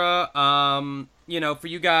Chupacabra. For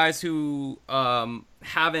you guys who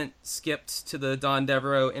haven't skipped to the Don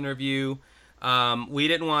Devereaux interview, we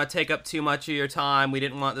didn't want to take up too much of your time. We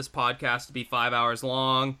didn't want this podcast to be 5 hours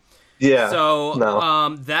long. Yeah. So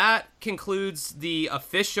no. That concludes the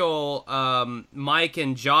official Mike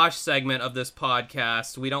and Josh segment of this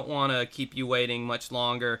podcast. We don't want to keep you waiting much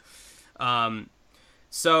longer.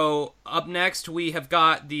 So up next, we have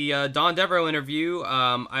got the Don Devereaux interview.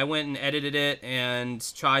 I went and edited it and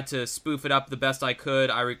tried to spoof it up the best I could.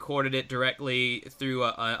 I recorded it directly through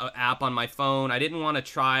a app on my phone. I didn't want to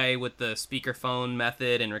try with the speakerphone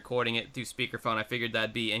method and recording it through speakerphone. I figured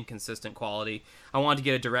that'd be inconsistent quality. I wanted to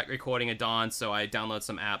get a direct recording of Don, so I downloaded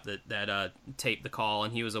some app that taped the call,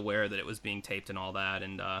 and he was aware that it was being taped and all that.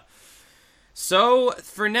 And so,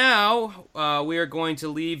 for now, we are going to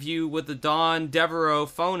leave you with the Don Devereaux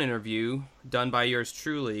phone interview done by yours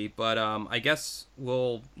truly, but I guess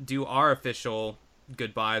we'll do our official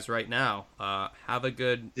goodbyes right now. Have a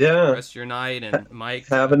good rest of your night, and Mike...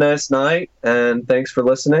 Have a nice night, and thanks for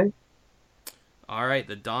listening. All right,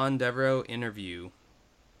 the Don Devereaux interview.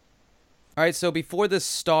 All right, so before this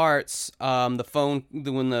starts, when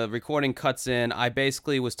the recording cuts in, I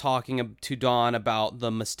basically was talking to Don about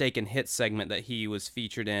the Mistaken Hit segment that he was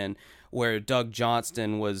featured in, where Doug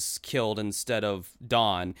Johnston was killed instead of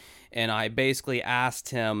Don. And I basically asked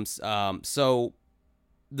him, so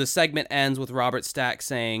the segment ends with Robert Stack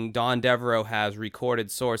saying Don Devereaux has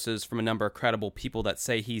recorded sources from a number of credible people that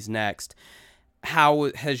say he's next. How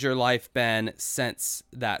has your life been since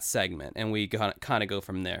that segment? And we kind of go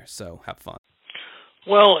from there. So have fun.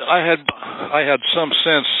 Well, I had some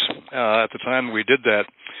sense at the time we did that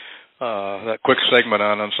quick segment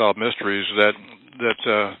on Unsolved Mysteries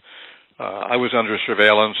that I was under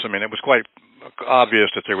surveillance. I mean, it was quite obvious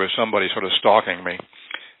that there was somebody sort of stalking me,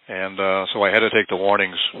 and so I had to take the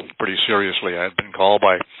warnings pretty seriously. I had been called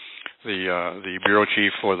by the bureau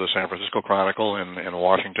chief for the San Francisco Chronicle in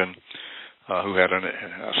Washington, who had a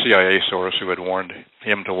CIA source who had warned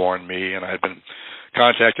him to warn me, and I had been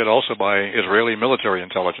contacted also by Israeli military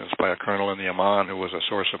intelligence, by a colonel in the Amman who was a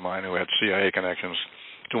source of mine who had CIA connections,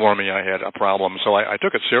 to warn me I had a problem. So I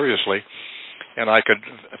took it seriously, and I could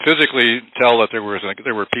physically tell that there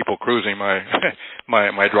were people cruising my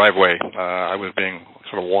my driveway. I was being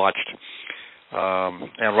sort of watched.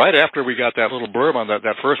 And right after we got that little blurb on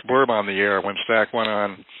that first blurb on the air, when Stack went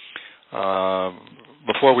on,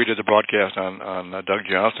 before we did the broadcast on Doug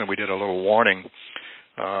Johnston, we did a little warning.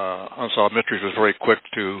 Unsolved Mysteries was very quick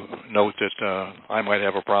to note that I might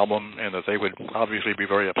have a problem and that they would obviously be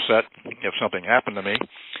very upset if something happened to me,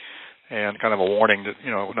 and kind of a warning that,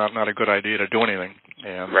 not a good idea to do anything.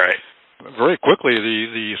 And right. Very quickly,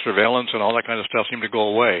 the surveillance and all that kind of stuff seemed to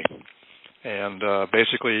go away. And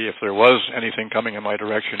basically, if there was anything coming in my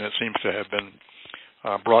direction, it seems to have been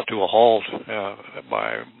brought to a halt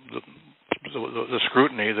by the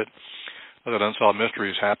scrutiny that Unsolved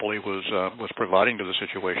Mysteries happily was providing to the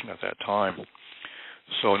situation at that time.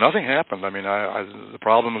 So nothing happened. I mean, the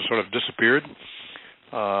problem sort of disappeared.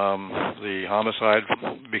 The homicide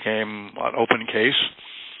became an open case.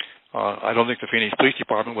 I don't think the Phoenix Police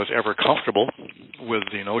Department was ever comfortable with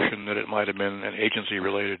the notion that it might have been an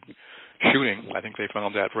agency-related shooting. I think they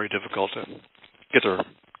found that very difficult to get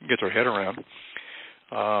their head around.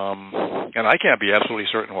 And I can't be absolutely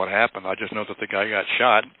certain what happened. I just know that the guy got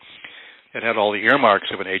shot. It had all the earmarks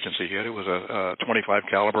of an agency hit. It was a .25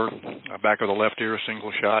 caliber, back of the left ear,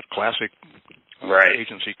 single shot, classic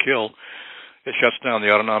agency kill. It shuts down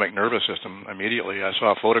the autonomic nervous system immediately. I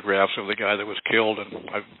saw photographs of the guy that was killed, and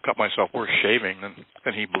I cut myself worse shaving,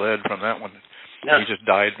 and he bled from that one. Yeah. He just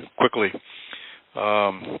died quickly.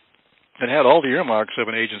 It had all the earmarks of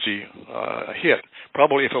an agency hit.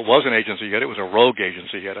 Probably if it was an agency hit, it was a rogue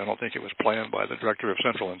agency hit. I don't think it was planned by the Director of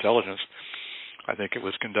Central Intelligence. I think it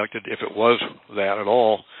was conducted, if it was that at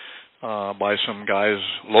all, by some guys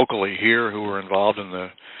locally here who were involved in the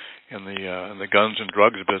guns and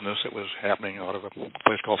drugs business that was happening out of a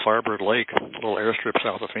place called Firebird Lake, a little airstrip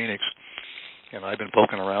south of Phoenix. And I've been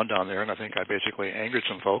poking around down there, and I think I basically angered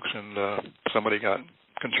some folks, and somebody got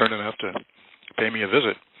concerned enough to pay me a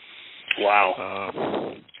visit.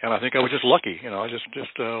 Wow. And I think I was just lucky,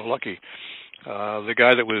 just lucky. The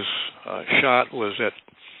guy that was shot was at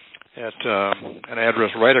an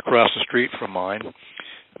address right across the street from mine.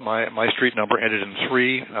 My street number ended in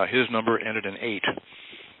 3. His number ended in 8.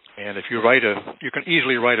 And if you can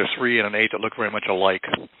easily write a 3 and an 8 that look very much alike.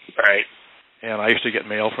 Right. And I used to get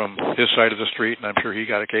mail from his side of the street, and I'm sure he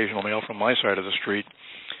got occasional mail from my side of the street.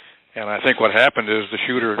 And I think what happened is the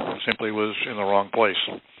shooter simply was in the wrong place.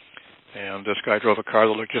 And this guy drove a car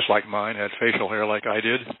that looked just like mine, had facial hair like I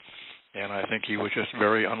did, and I think he was just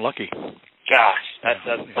very unlucky. Gosh, that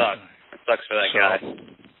sucks. It sucks for that guy.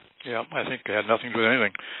 Yeah, I think it had nothing to do with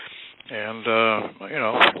anything. And,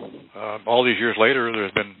 all these years later,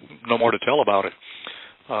 there's been no more to tell about it.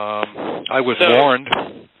 I was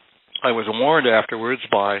warned afterwards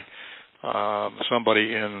by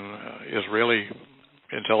somebody in Israeli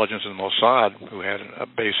intelligence in Mossad, who had a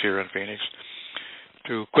base here in Phoenix,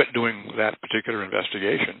 to quit doing that particular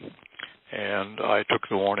investigation. And I took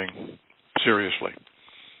the warning seriously.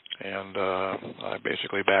 And I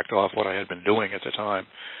basically backed off what I had been doing at the time.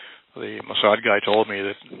 The Mossad guy told me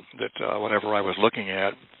that whatever I was looking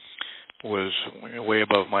at was way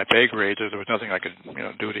above my pay grade. There was nothing I could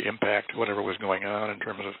do to impact whatever was going on in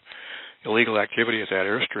terms of illegal activity at that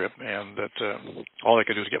airstrip, and that all I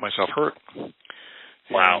could do was get myself hurt.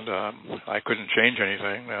 Wow. And I couldn't change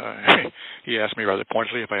anything. He asked me rather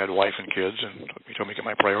pointedly if I had a wife and kids, and he told me to get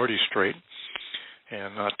my priorities straight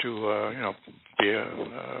and not to, be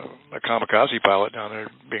a kamikaze pilot down there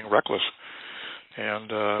being reckless.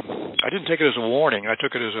 And I didn't take it as a warning. I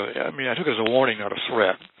took it as a warning, not a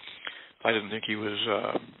threat. I didn't think he was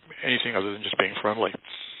anything other than just being friendly.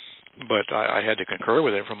 But I had to concur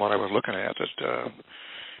with him from what I was looking at, that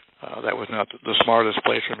that was not the smartest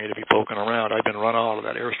place for me to be poking around. I'd been run out of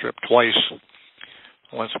that airstrip twice,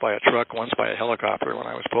 once by a truck, once by a helicopter when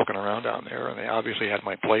I was poking around down there, and they obviously had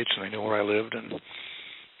my plates and they knew where I lived, and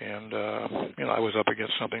I was up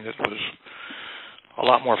against something that was a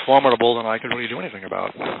lot more formidable than I could really do anything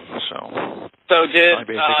about. So did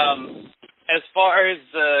as far as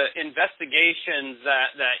the investigations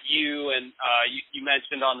that you and you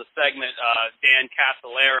mentioned on the segment, Dan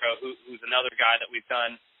Casolaro, who's another guy that we've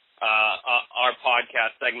done our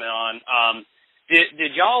podcast segment on,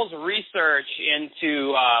 did y'all's research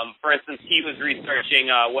into, for instance, he was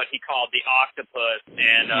researching what he called the octopus,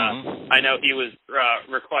 and I know he was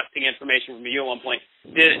requesting information from you at one point.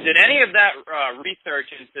 Did any of that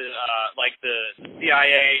research into like the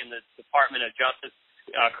CIA and the Department of Justice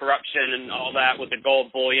corruption and all that with the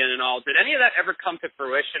gold bullion and all, did any of that ever come to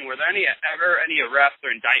fruition? Were there ever any arrests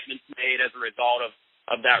or indictments made as a result of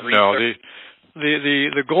that research? No,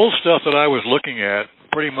 the gold stuff that I was looking at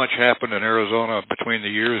pretty much happened in Arizona between the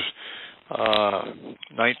years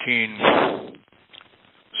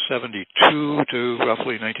 1972 to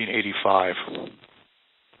roughly 1985,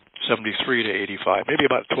 73 to 85, maybe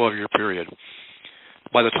about a 12-year period.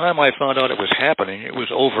 By the time I found out it was happening, it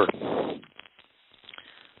was over.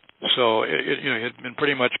 So it had been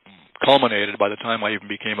pretty much culminated by the time I even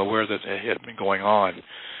became aware that it had been going on.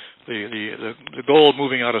 The gold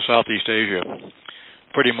moving out of Southeast Asia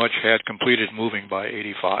pretty much had completed moving by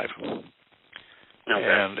 85. Okay.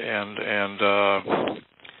 And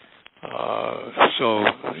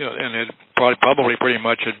it probably pretty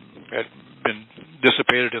much had been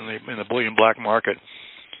dissipated in the bullion black market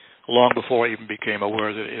long before I even became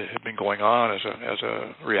aware that it had been going on as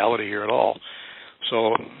a reality here at all.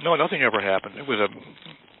 So no, nothing ever happened. It was a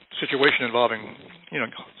situation involving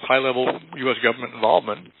high-level U.S. government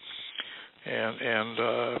involvement, and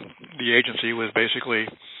the agency was basically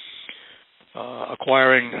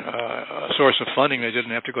acquiring a source of funding they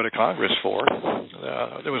didn't have to go to Congress for.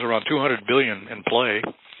 There was around $200 billion in play,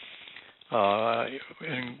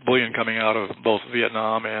 in bullion coming out of both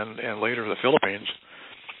Vietnam and later the Philippines,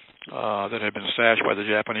 that had been stashed by the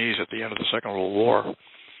Japanese at the end of the Second World War.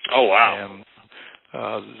 Oh wow! And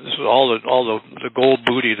this was all the gold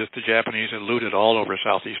booty that the Japanese had looted all over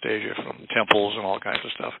Southeast Asia, from temples and all kinds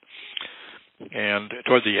of stuff. And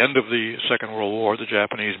toward the end of the Second World War, the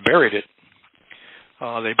Japanese buried it.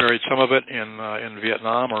 They buried some of it in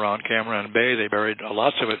Vietnam around Cam Ranh Bay. They buried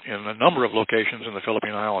lots of it in a number of locations in the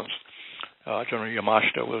Philippine Islands. General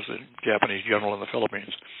Yamashita was the Japanese general in the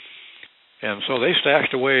Philippines. And so they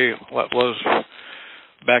stashed away what was,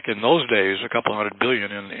 back in those days, a couple $100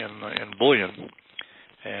 billion in bullion.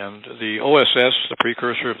 And the OSS, the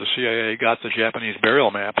precursor of the CIA, got the Japanese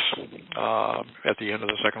burial maps at the end of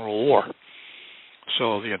the Second World War.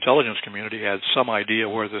 So the intelligence community had some idea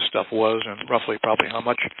where this stuff was and roughly probably how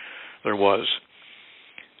much there was.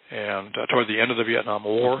 And toward the end of the Vietnam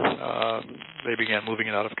War, they began moving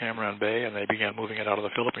it out of Cam Ranh Bay, and they began moving it out of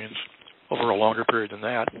the Philippines over a longer period than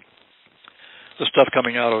that. The stuff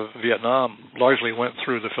coming out of Vietnam largely went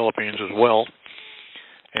through the Philippines as well.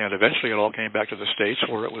 And eventually it all came back to the States,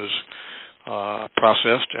 where it was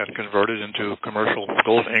processed and converted into commercial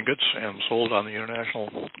gold ingots and sold on the international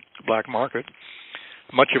black market.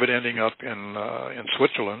 Much of it ending up in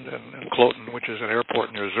Switzerland, in Kloten, which is an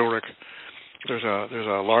airport near Zurich. There's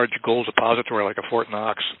a large gold depository like a Fort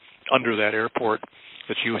Knox under that airport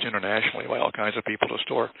that's used internationally by all kinds of people to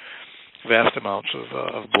store vast amounts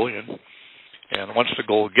of bullion. And once the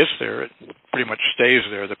gold gets there, it pretty much stays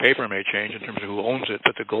there. The paper may change in terms of who owns it,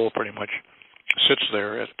 but the gold pretty much sits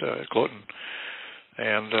there at Kloten.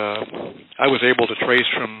 And I was able to trace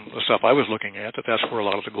from the stuff I was looking at that that's where a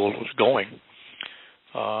lot of the gold was going.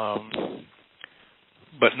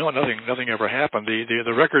 But no, nothing ever happened.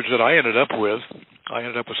 The records that I ended up with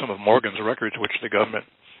some of Morgan's records, which the government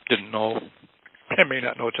didn't know, and may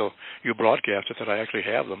not know until you broadcast it, that I actually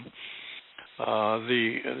have them.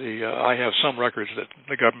 I have some records that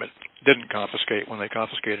the government didn't confiscate when they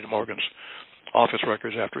confiscated Morgan's office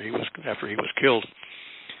records after he was killed.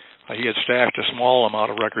 He had stashed a small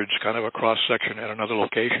amount of records, kind of a cross section at another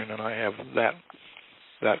location, and I have that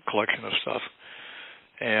collection of stuff.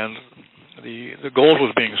 And the gold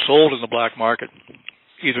was being sold in the black market,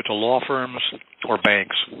 either to law firms or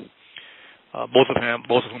banks. Both of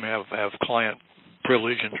whom have client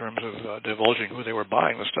privilege in terms of divulging who they were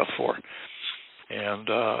buying the stuff for. And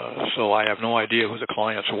so I have no idea who the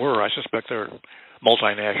clients were. I suspect they're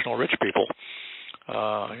multinational rich people.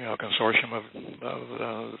 consortium of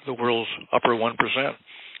the world's upper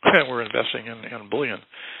 1% were investing in bullion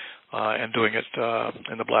and doing it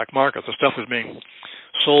in the black market. The stuff was being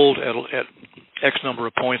sold at X number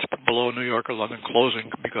of points below New York or London closing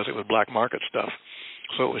because it was black market stuff.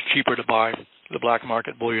 So it was cheaper to buy the black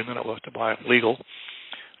market bullion than it was to buy it legal.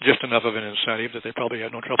 Just enough of an incentive that they probably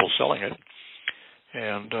had no trouble selling it.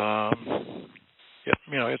 And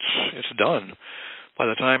it's done. By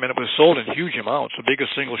the time, and it was sold in huge amounts. The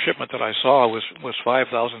biggest single shipment that I saw was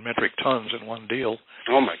 5,000 metric tons in one deal.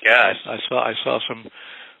 Oh my God! I saw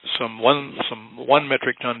some 1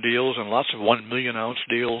 metric ton deals and lots of 1 million ounce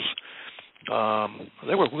deals.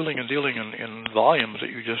 They were wheeling and dealing in volumes that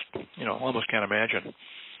you just almost can't imagine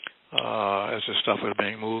as this stuff was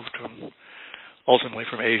being moved ultimately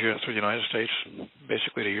from Asia through the United States,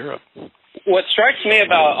 basically to Europe. What strikes me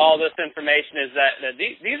about all this information is that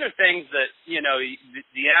these are things that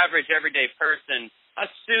the average everyday person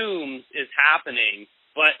assumes is happening,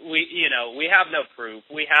 but we have no proof.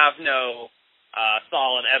 We have no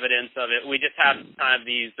solid evidence of it. We just have kind of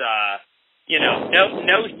these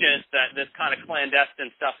notions that this kind of clandestine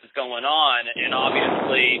stuff is going on, and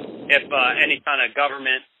obviously, if any kind of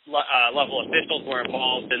government level officials were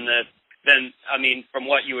involved in this, then from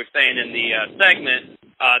what you were saying in the segment,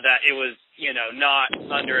 that it was not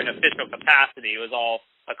under an official capacity. It was all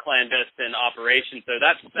a clandestine operation. So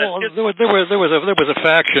that's well, just... there was a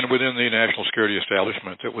faction within the national security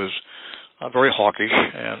establishment that was very hawkish,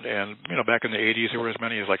 and back in the 80s there were as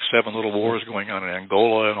many as like 7 little wars going on in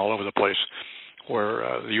Angola and all over the place,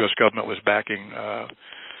 where the U.S. government was backing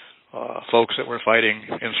folks that were fighting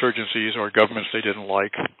insurgencies or governments they didn't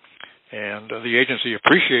like. And the agency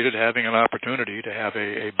appreciated having an opportunity to have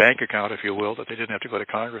a bank account, if you will, that they didn't have to go to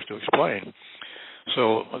Congress to explain.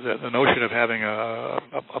 So the notion of having a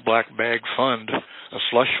black bag fund, a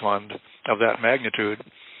slush fund of that magnitude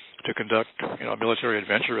to conduct military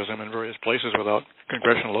adventurism in various places without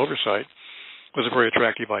congressional oversight was a very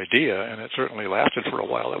attractive idea, and it certainly lasted for a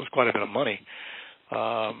while. That was quite a bit of money.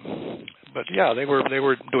 But yeah, they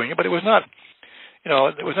were doing it, but it was not. It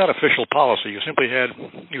was not official policy. You simply had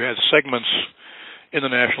segments in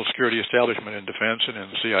the national security establishment, in defense and in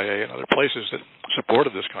the CIA and other places that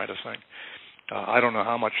supported this kind of thing. I don't know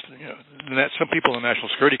how much. Some people in the National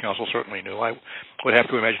Security Council certainly knew. I would have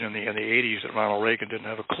to imagine in the 80s that Ronald Reagan didn't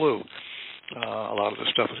have a clue. A lot of this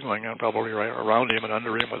stuff was going on probably right around him and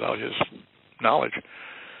under him without his knowledge.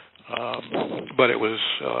 But it was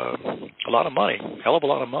a lot of money, hell of a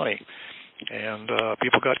lot of money. And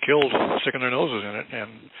people got killed sticking their noses in it,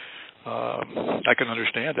 and I can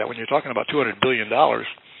understand that. When you're talking about $200 billion,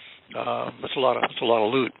 that's a lot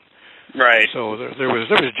of loot. Right. So there was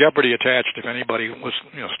jeopardy attached if anybody was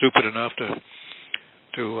stupid enough to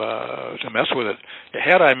mess with it.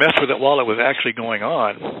 Had I messed with it while it was actually going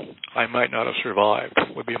on, I might not have survived.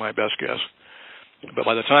 Would be my best guess. But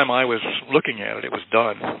by the time I was looking at it, it was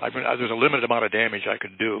done. There's a limited amount of damage I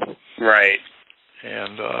could do. Right.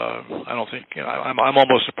 And I don't think I'm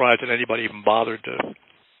almost surprised that anybody even bothered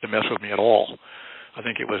to mess with me at all. I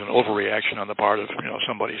think it was an overreaction on the part of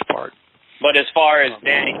somebody's part. But as far as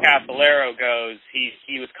Danny Casolaro goes,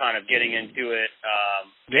 he was kind of getting into it.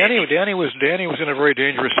 Danny was in a very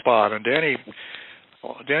dangerous spot, and Danny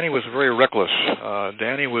was very reckless.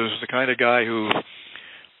 Danny was the kind of guy who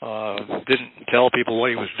didn't tell people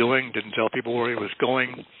what he was doing, didn't tell people where he was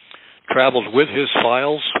going. Traveled with his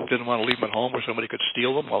files, didn't want to leave them at home where somebody could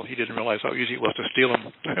steal them. Well, he didn't realize how easy it was to steal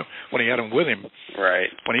them when he had them with him. Right.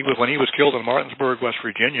 When he was killed in Martinsburg, West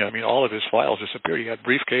Virginia, all of his files disappeared. He had a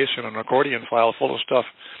briefcase and an accordion file full of stuff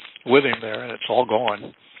with him there, and it's all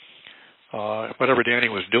gone. Whatever Danny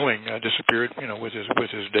was doing disappeared, with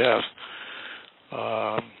his death.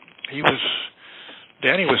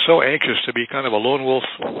 Danny was so anxious to be kind of a lone wolf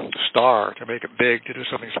star, to make it big, to do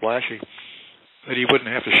something splashy, that he wouldn't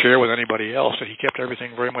have to share with anybody else, that he kept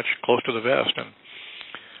everything very much close to the vest. And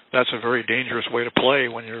that's a very dangerous way to play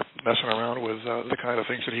when you're messing around with the kind of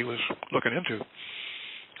things that he was looking into.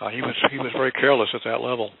 He was very careless at that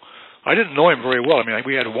level. I didn't know him very well.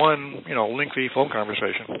 We had one, lengthy phone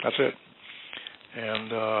conversation. That's it.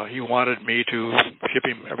 And he wanted me to ship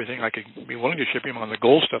him everything I could be willing to ship him on the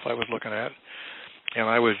gold stuff I was looking at. And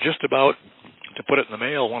I was just about to put it in the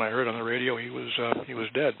mail when I heard on the radio he was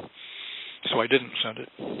dead. So I didn't send it.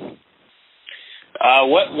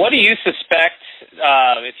 What do you suspect?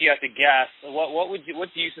 If you have to guess, what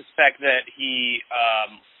do you suspect that he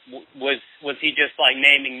was he just like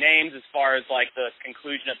naming names as far as like the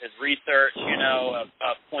conclusion of his research?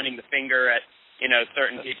 Of pointing the finger at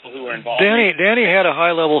certain people who were involved. Danny had a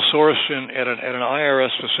high level source at an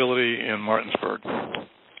IRS facility in Martinsburg.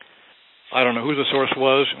 I don't know who the source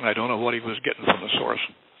was, and I don't know what he was getting from the source,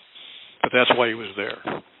 but that's why he was there.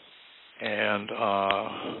 And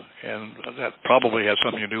that probably had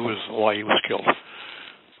something to do with why he was killed.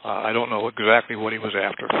 I don't know exactly what he was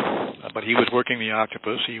after, but he was working the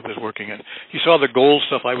octopus. He was working it. He saw the gold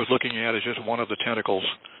stuff I was looking at as just one of the tentacles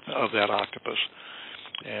of that octopus,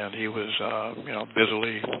 and he was,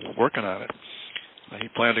 busily working on it. He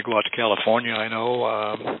planned to go out to California, I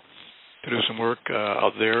know, to do some work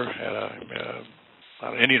out there at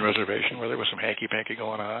on an Indian reservation where there was some hanky-panky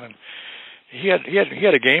going on, and he had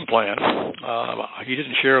a game plan. He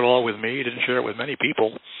didn't share it all with me. He didn't share it with many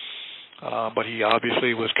people. But he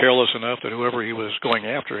obviously was careless enough that whoever he was going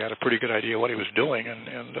after had a pretty good idea what he was doing,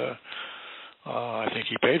 and I think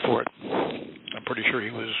he paid for it. I'm pretty sure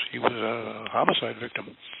he was a homicide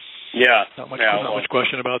victim. Yeah. Not much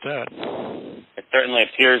question about that. It certainly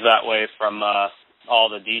appears that way from all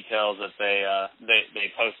the details that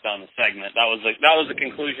they post on the segment. That was the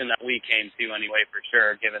conclusion that we came to anyway, for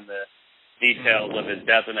sure, given the details of his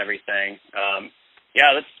death and everything.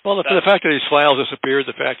 The fact that his files disappeared,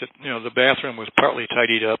 the fact that the bathroom was partly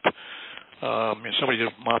tidied up, somebody did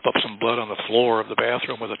mop up some blood on the floor of the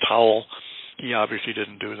bathroom with a towel. He obviously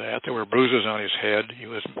didn't do that. There were bruises on his head. He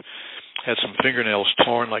had some fingernails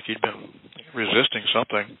torn, like he'd been resisting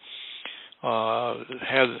something.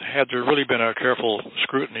 Had there really been a careful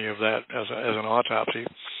scrutiny of that as an autopsy,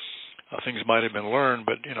 things might have been learned.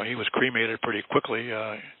 But he was cremated pretty quickly,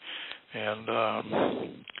 and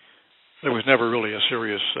there was never really a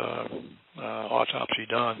serious autopsy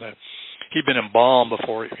done. That he'd been embalmed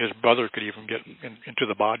before his brother could even get into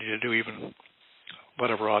the body to do even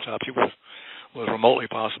whatever autopsy was remotely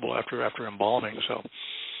possible after embalming. So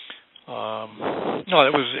no,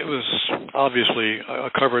 it was obviously a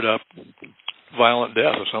covered up violent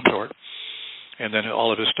death of some sort, and then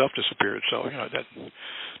all of his stuff disappeared. So that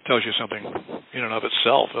tells you something in and of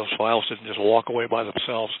itself. Those files didn't just walk away by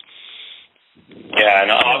themselves. Yeah,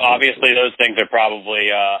 and obviously those things are probably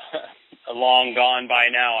long gone by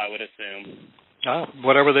now, I would assume.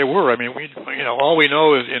 Whatever they were. I mean, all we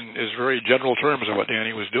know is very general terms of what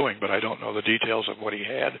Danny was doing, but I don't know the details of what he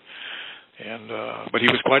had. And but he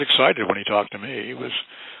was quite excited when he talked to me. He was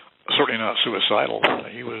certainly not suicidal.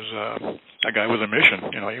 He was a guy with a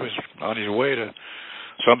mission. He was on his way to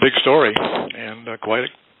some big story, and quite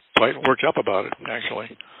worked up about it,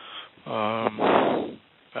 actually.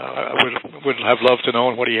 I would have loved to know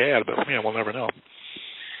what he had, but we'll never know.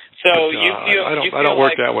 So but, you feel I don't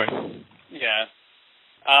work that way. Yeah.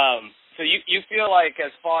 So you feel like,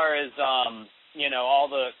 as far as all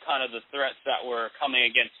the kind of the threats that were coming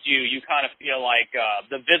against you, you kind of feel like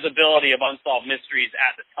the visibility of Unsolved Mysteries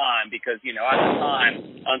at the time, because at the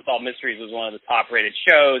time Unsolved Mysteries was one of the top-rated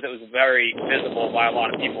shows. It was very visible by a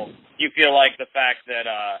lot of people. You feel like the fact that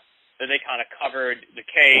they kind of covered the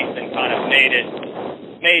case and kind of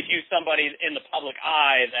made you somebody in the public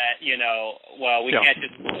eye that, we can't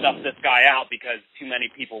just stuff this guy out because too many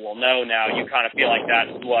people will know now. You kind of feel like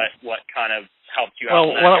that's what kind of helped you out.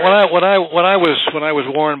 Well, when I was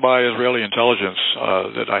warned by Israeli intelligence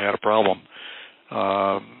that I had a problem,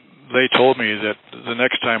 they told me that the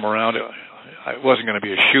next time around it wasn't going to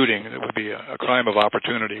be a shooting. It would be a crime of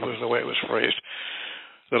opportunity, was the way it was phrased.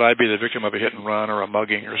 That I'd be the victim of a hit and run or a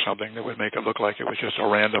mugging or something that would make it look like it was just a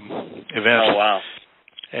random event. Oh, wow.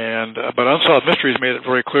 And but Unsolved Mysteries made it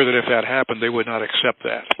very clear that if that happened, they would not accept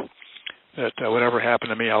that. That whatever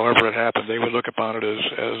happened to me, however it happened, they would look upon it as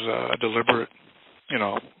a deliberate,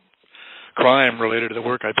 crime related to the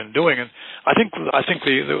work I've been doing. And I think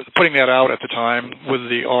the putting that out at the time with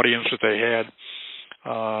the audience that they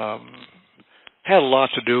had a lot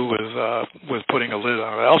to do with putting a lid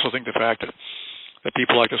on it. I also think the fact that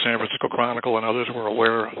people like the San Francisco Chronicle and others were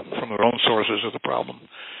aware from their own sources of the problem.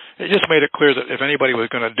 It just made it clear that if anybody was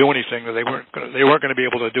going to do anything, that they weren't going to be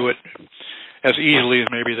able to do it as easily as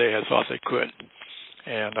maybe they had thought they could.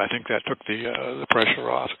 And I think that took the pressure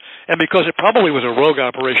off. And because it probably was a rogue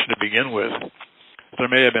operation to begin with, there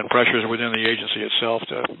may have been pressures within the agency itself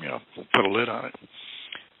to put a lid on it.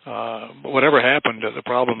 But whatever happened, the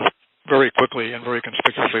problem very quickly and very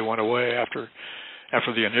conspicuously went away after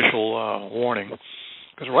the initial warning.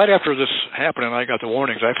 Because right after this happened and I got the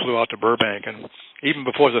warnings, I flew out to Burbank, and even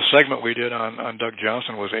before the segment we did on Doug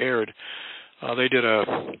Johnson was aired, they did a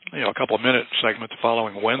couple of minute segment the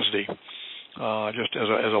following Wednesday, just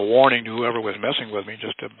as a warning to whoever was messing with me,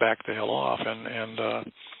 just to back the hell off. And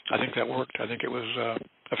I think that worked. I think it was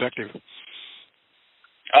effective.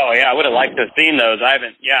 Oh yeah, I would have liked to have seen those. I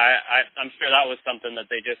haven't. Yeah, I'm sure that was something that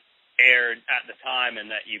they just aired at the time and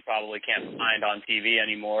that you probably can't find on TV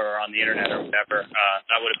anymore or on the internet or whatever.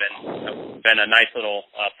 That would have been a nice little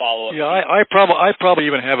follow-up. Yeah, I probably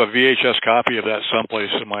even have a VHS copy of that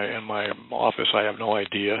someplace in my office. I have no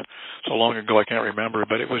idea. So long ago I can't remember,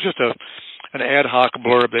 but it was just an ad hoc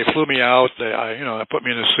blurb. They flew me out. They put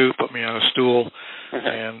me in a suit, put me on a stool,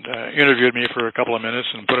 and interviewed me for a couple of minutes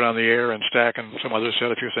and put it on the air, and Stack and some others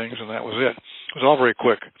said a few things, and that was it. It was all very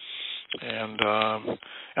quick. And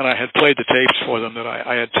I had played the tapes for them. That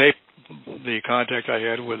I had taped the contact I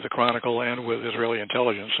had with the Chronicle and with Israeli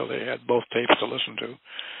intelligence, so they had both tapes to listen to,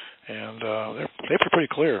 and they were pretty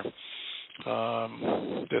clear that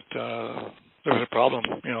there was a problem,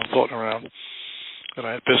 floating around, that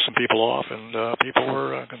I had pissed some people off, and people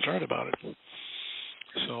were concerned about it.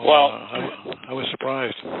 So I was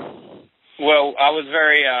surprised. Well, I was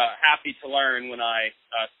very happy to learn when I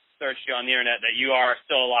searched you on the internet that you are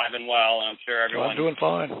still alive and well, and I'm sure everyone... I'm doing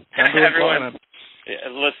fine. Everyone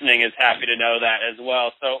listening is happy to know that as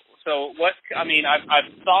well. So what? I mean, I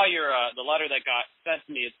saw your the letter that got sent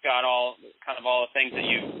to me. It's got all the things that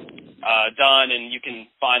you've done, and you can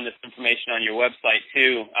find this information on your website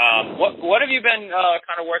too. What have you been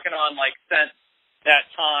kind of working on since that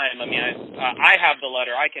time? I mean, I have the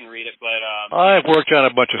letter. I can read it, but I've worked on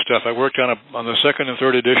a bunch of stuff. I worked on the second and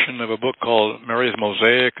third edition of a book called Mary's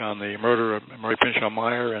Mosaic on the murder of Mary Pinchot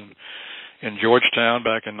Meyer in Georgetown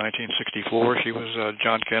back in 1964. She was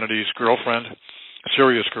John Kennedy's girlfriend,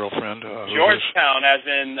 serious girlfriend. Georgetown, as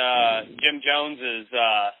in Jim Jones's.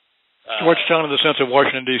 Georgetown in the sense of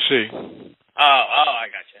Washington D.C. Oh, I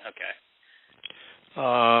got you. Okay.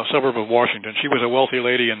 Suburb of Washington. She was a wealthy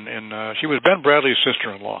lady, and she was Ben Bradley's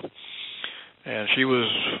sister-in-law. And she was,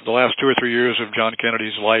 the last 2 or 3 years of John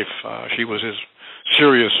Kennedy's life, she was his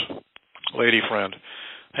serious lady friend.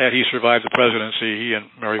 Had he survived the presidency, he and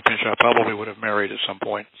Mary Pinchot probably would have married at some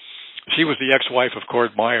point. She was the ex-wife of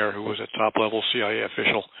Cord Meyer, who was a top-level CIA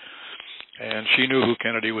official. And she knew who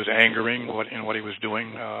Kennedy was angering in what he was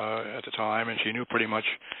doing at the time, and she knew pretty much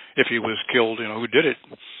if he was killed, who did it.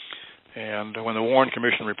 And when the Warren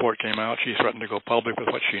Commission report came out, she threatened to go public with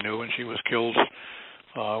what she knew, and she was killed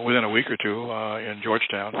within a week or two in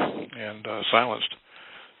Georgetown and silenced.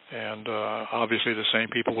 And obviously the same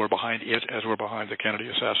people were behind it as were behind the Kennedy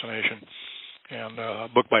assassination. And a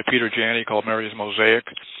book by Peter Janney called Mary's Mosaic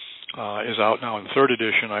is out now in third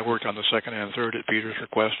edition. I worked on the second and third at Peter's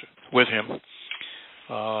request with him.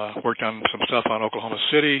 Worked on some stuff on Oklahoma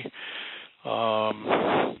City.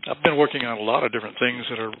 I've been working on a lot of different things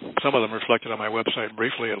that are, some of them reflected on my website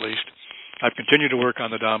briefly at least. I've continued to work on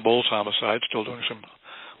the Don Bolles homicide, still doing some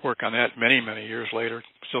work on that many, many years later,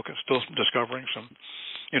 still discovering some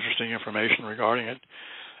interesting information regarding it.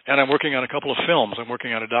 And I'm working on a couple of films. I'm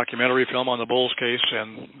working on a documentary film on the Bolles case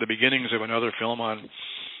and the beginnings of another film on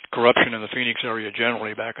corruption in the Phoenix area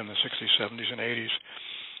generally back in the 60s, 70s, and 80s.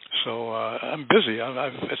 So I'm busy.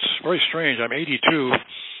 It's very strange. I'm 82.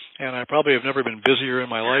 And I probably have never been busier in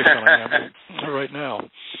my life than I am right now.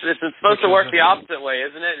 It's supposed to work the opposite way,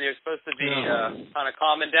 isn't it? You're supposed to be kind of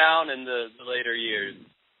calming down in the later years.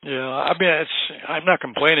 Yeah, I mean, I'm not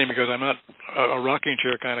complaining because I'm not a rocking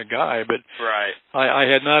chair kind of guy, but right. I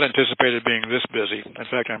had not anticipated being this busy. In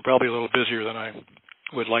fact, I'm probably a little busier than I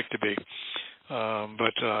would like to be.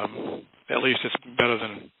 But at least it's better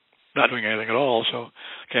than not doing anything at all, so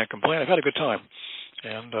can't complain. I've had a good time,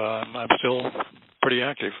 and I'm still pretty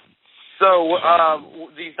active. So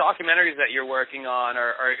these documentaries that you're working on,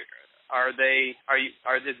 is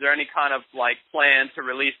there any kind of plan to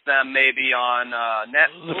release them maybe on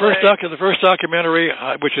Netflix? The first documentary,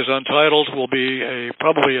 which is untitled, will be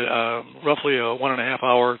probably roughly a 1.5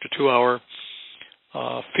 hour to 2 hour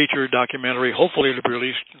feature documentary. Hopefully it'll be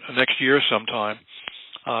released next year sometime,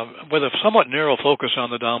 with a somewhat narrow focus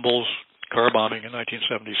on the Don Bolles car bombing in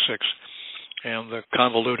 1976. And the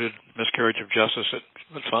convoluted miscarriage of justice that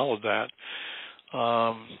followed that.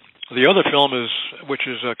 The other film which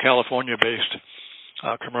is a California-based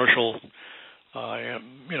commercial,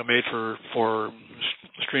 made for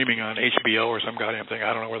streaming on HBO or some goddamn thing.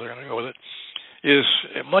 I don't know where they're going to go with it. Is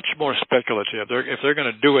much more speculative. If they're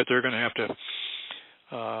going to do it, they're going to have to,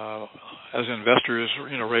 as investors,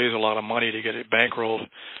 raise a lot of money to get it bankrolled.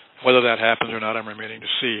 Whether that happens or not, I'm remaining to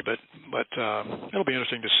see, but it'll be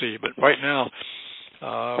interesting to see. But right now,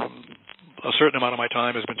 a certain amount of my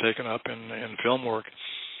time has been taken up in film work.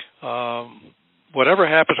 Whatever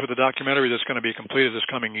happens with the documentary that's going to be completed this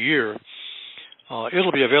coming year,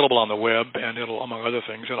 it'll be available on the web, and it'll, among other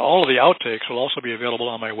things, and all of the outtakes will also be available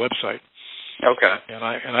on my website. Okay.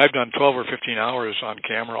 And I've done 12 or 15 hours on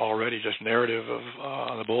camera already, just narrative of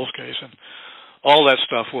on the Bolles case, and all that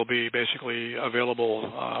stuff will be basically available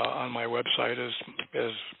on my website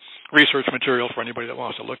as research material for anybody that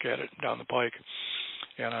wants to look at it down the pike.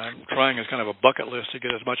 And I'm trying as kind of a bucket list to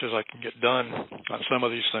get as much as I can get done on some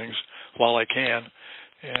of these things while I can,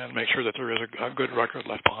 and make sure that there is a good record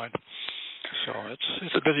left behind. So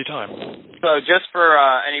it's a busy time. So just for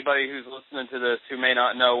anybody who's listening to this who may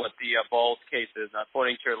not know what the Bowles case is,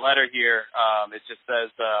 according to your letter here, it just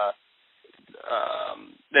says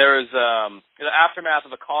there is the aftermath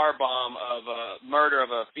of a car bomb of a murder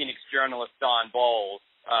of a Phoenix journalist, Don Bowles.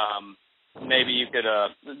 Maybe you could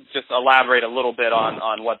just elaborate a little bit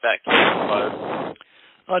on what that case was.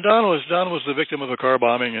 Don was the victim of a car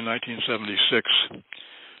bombing in 1976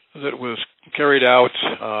 that was carried out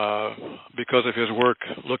because of his work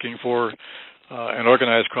looking for an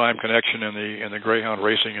organized crime connection in the greyhound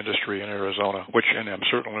racing industry in Arizona, and I'm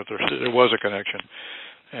certain that there was a connection.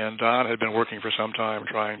 And Don had been working for some time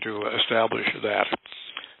trying to establish that.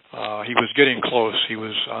 He was getting close. He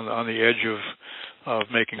was on the edge of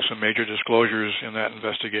making some major disclosures in that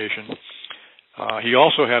investigation. He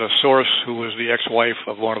also had a source who was the ex-wife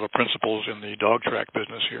of one of the principals in the dog track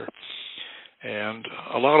business here. And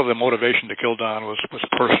a lot of the motivation to kill Don was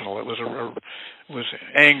personal. It was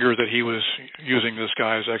anger that he was using this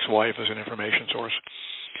guy's ex-wife as an information source.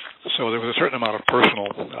 So there was a certain amount of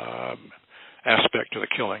personal aspect to the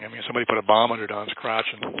killing. I mean, somebody put a bomb under Don's crotch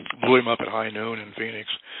and blew him up at high noon in Phoenix.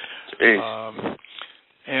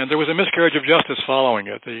 And there was a miscarriage of justice following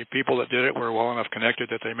it. The people that did it were well enough connected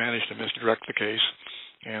that they managed to misdirect the case,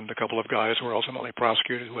 and a couple of guys were ultimately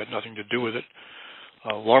prosecuted who had nothing to do with it.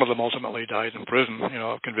 One of them ultimately died in prison,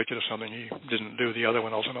 convicted of something he didn't do. The other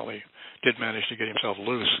one ultimately did manage to get himself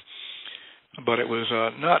loose. But it was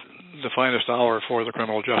not the finest hour for the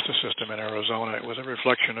criminal justice system in Arizona. It was a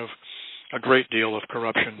reflection of a great deal of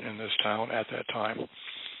corruption in this town at that time.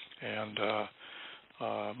 And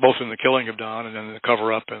both in the killing of Don and in the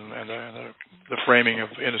cover-up and the framing of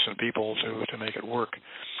innocent people to make it work.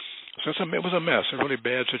 So it was a mess, a really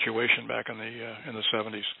bad situation back in the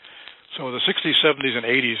 70s. So the 60s, 70s, and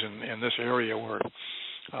 80s in this area were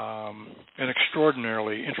an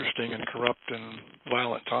extraordinarily interesting and corrupt and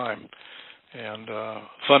violent time, and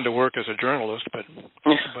fun to work as a journalist, but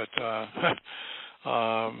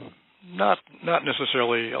not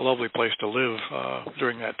necessarily a lovely place to live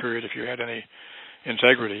during that period if you had any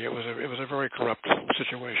integrity. It was a very corrupt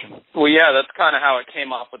situation. Well, yeah, that's kind of how it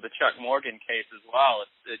came up with the Chuck Morgan case as well.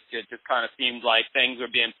 It just kind of seemed like things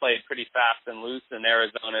were being played pretty fast and loose in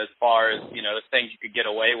Arizona as far as the things you could get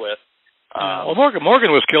away with. Well,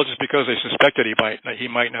 Morgan was killed just because they suspected he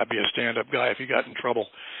might not be a stand-up guy if he got in trouble.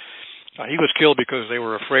 He was killed because they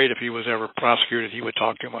were afraid if he was ever prosecuted, he would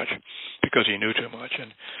talk too much because he knew too much,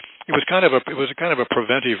 and it was kind of a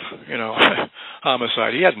preventive,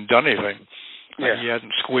 homicide. He hadn't done anything. Yeah. He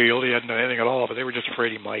hadn't squealed. He hadn't done anything at all, but they were just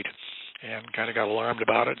afraid he might, and kind of got alarmed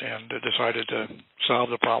about it and decided to solve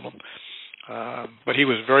the problem. But he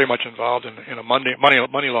was very much involved in a money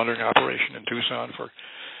laundering operation in Tucson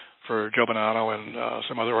for Joe Bonanno and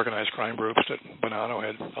some other organized crime groups that Bonanno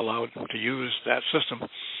had allowed to use that system.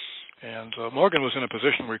 And Morgan was in a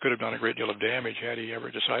position where he could have done a great deal of damage had he ever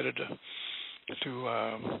decided to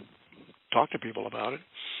talk to people about it.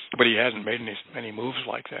 But he hadn't made any moves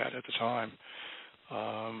like that at the time.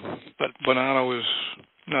 But Bonanno was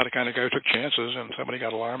not the kind of guy who took chances, and somebody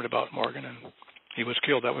got alarmed about Morgan, and he was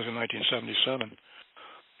killed. That was in 1977.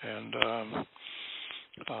 And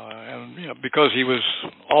because he was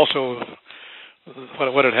also,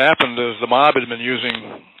 what had happened is the mob had been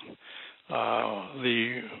using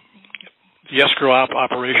the escrow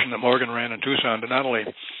operation that Morgan ran in Tucson to not only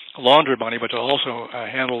launder money, but to also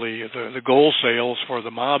handle the gold sales for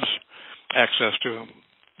the mob's access to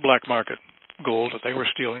black market gold that they were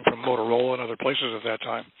stealing from Motorola and other places at that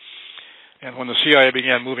time. And when the CIA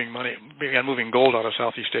began moving gold out of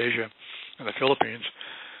Southeast Asia and the Philippines,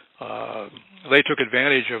 they took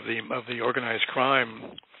advantage of the organized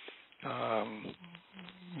crime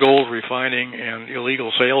gold refining and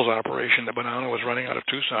illegal sales operation that Bonanno was running out of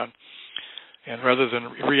Tucson. And rather than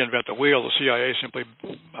reinvent the wheel, the CIA simply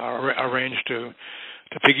arranged to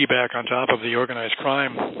piggyback on top of the organized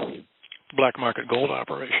crime black market gold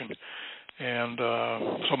operation. And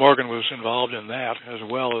so Morgan was involved in that as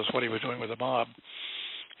well as what he was doing with the mob.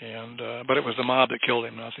 But it was the mob that killed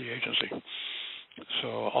him, not the agency. So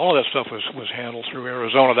all of that stuff was handled through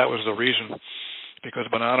Arizona. That was the reason, because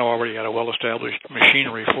Bonanno already had a well-established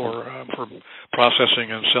machinery for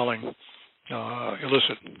processing and selling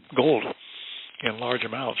illicit gold in large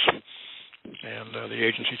amounts. And the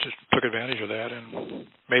agency just took advantage of that and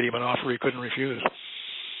made him an offer he couldn't refuse.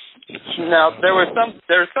 Now, there was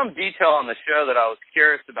some detail on the show that I was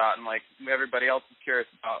curious about, and like everybody else was curious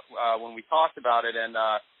about when we talked about it. And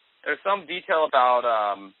there's some detail about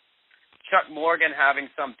Chuck Morgan having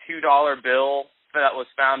some $2 bill that was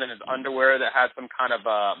found in his underwear that had some kind of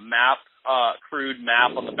map, crude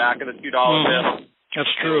map on the back of the $2 bill.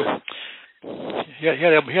 That's true. He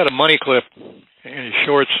had a money clip in his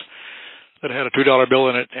shorts that had a $2 bill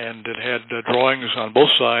in it, and it had drawings on both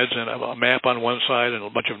sides and a map on one side and a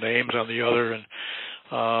bunch of names on the other, and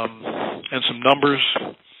some numbers.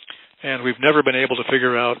 And we've never been able to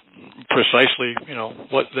figure out precisely,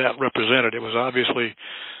 what that represented. It was obviously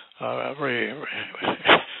very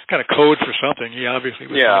kind of code for something. He obviously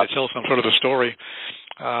was trying to tell some sort of a story.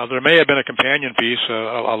 There may have been a companion piece,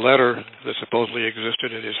 a letter that supposedly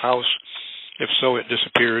existed at his house. If so, it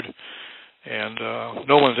disappeared. And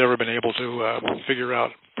no one's ever been able to figure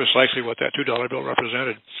out precisely what that $2 bill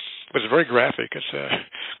represented. But it's very graphic. It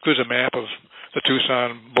includes a map of the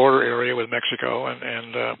Tucson border area with Mexico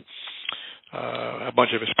and a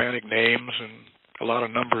bunch of Hispanic names and a lot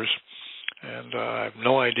of numbers. And I have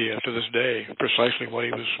no idea to this day precisely what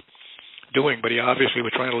he was doing, but he obviously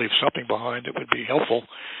was trying to leave something behind that would be helpful.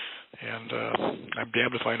 And I'm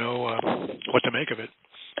damned if I know what to make of it.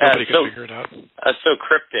 Nobody can figure it out. That's so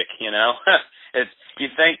cryptic, You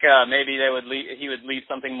think maybe he would leave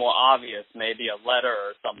something more obvious, maybe a letter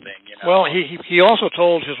or something, Well, he also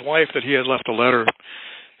told his wife that he had left a letter,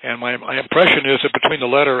 and my impression is that between the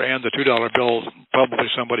letter and the $2 bill, probably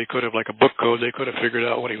somebody could have, like a book code, they could have figured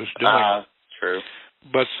out what he was doing. True.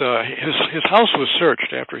 But his house was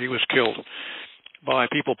searched after he was killed by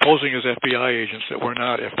people posing as FBI agents that were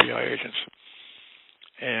not FBI agents.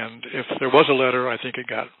 And if there was a letter, I think it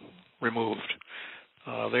got removed.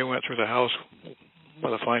 They went through the house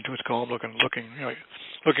with a fine-tooth comb, looking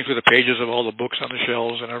through the pages of all the books on the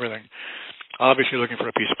shelves and everything, obviously looking for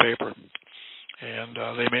a piece of paper. And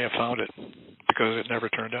they may have found it because it never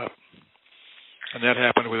turned up. And that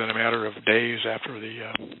happened within a matter of days after the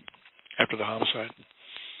homicide.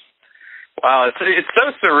 Wow, it's so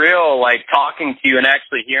surreal, like talking to you and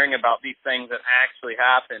actually hearing about these things that actually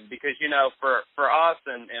happened. Because for us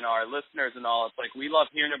and our listeners and all, it's like we love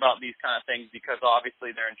hearing about these kind of things because obviously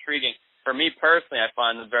they're intriguing. For me personally, I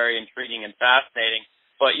find them very intriguing and fascinating.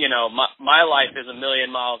 But my life is a million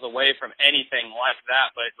miles away from anything like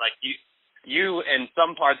that. But like you in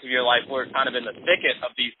some parts of your life were kind of in the thicket of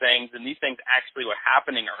these things, and these things actually were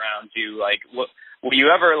happening around you. Like, were you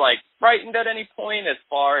ever frightened at any point as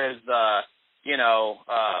far as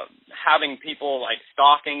having people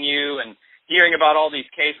stalking you and hearing about all these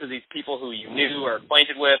cases, these people who you knew or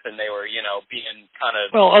acquainted with, and they were being kind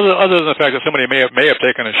of other than the fact that somebody may have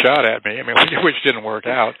taken a shot at me, which didn't work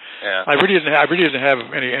out. Yeah. I really didn't have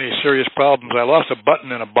any serious problems. I lost a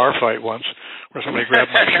button in a bar fight once where somebody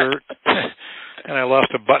grabbed my shirt and I lost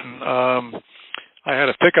a button. I had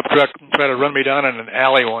a pickup truck try to run me down in an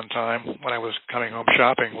alley one time when I was coming home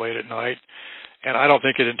shopping late at night, and I don't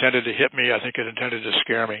think it intended to hit me. I think it intended to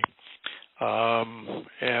scare me.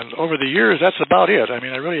 And over the years, that's about it. I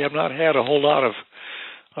really have not had a whole lot of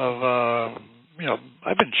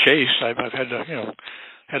I've been chased. I've had to,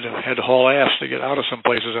 had to haul ass to get out of some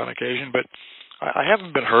places on occasion, but I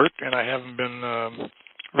haven't been hurt, and I haven't been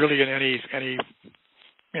really in any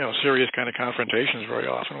serious kind of confrontations very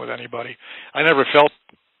often with anybody. I never felt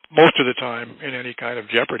most of the time in any kind of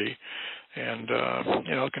jeopardy, and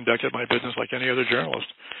conducted my business like any other journalist.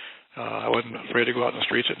 I wasn't afraid to go out in the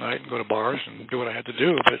streets at night and go to bars and do what I had to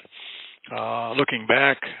do. But looking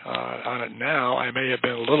back on it now, I may have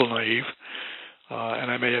been a little naive, and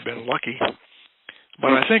I may have been lucky.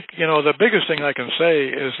 But I think, the biggest thing I can say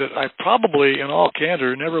is that I probably, in all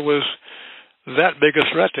candor, never was that big a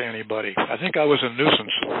threat to anybody. I think I was a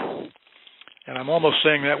nuisance. And I'm almost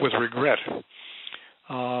saying that with regret.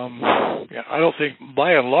 I don't think,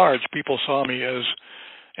 by and large, people saw me as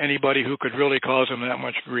anybody who could really cause them that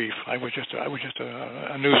much grief. I was just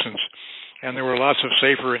a nuisance. And there were lots of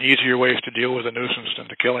safer and easier ways to deal with a nuisance than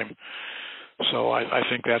to kill him. So I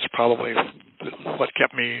think that's probably what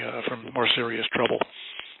kept me from more serious trouble.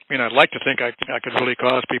 I'd like to think I could really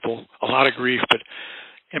cause people a lot of grief, but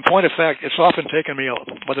in point of fact, it's often taken me,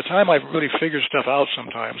 by the time I've really figured stuff out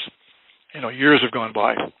sometimes, years have gone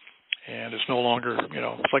by, and it's no longer,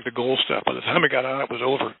 it's like the goal step. By the time I got on, it was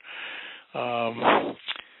over.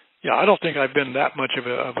 I don't think I've been that much of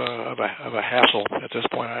a hassle at this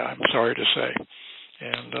point, I'm sorry to say.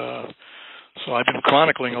 And so I've been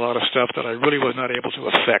chronicling a lot of stuff that I really was not able to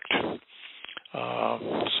affect.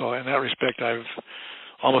 So in that respect, I've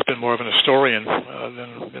almost been more of an historian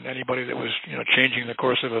than anybody that was, changing the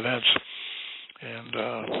course of events. And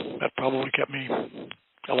that probably kept me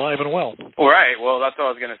alive and well. Right. Well, that's what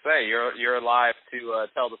I was going to say. You're alive to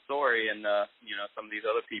tell the story, and some of these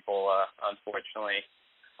other people unfortunately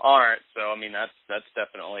aren't. So I mean, that's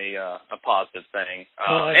definitely a positive thing.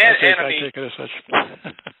 I take it as such.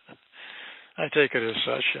 I take it as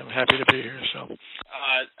such. I'm happy to be here. So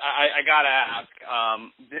I gotta ask,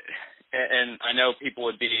 and I know people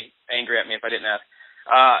would be angry at me if I didn't ask.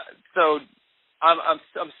 So I'm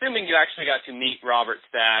assuming you actually got to meet Robert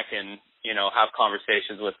Stack and have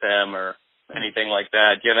conversations with them or anything like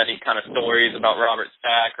that. Do you have any kind of stories about Robert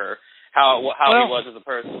Stack or how he was as a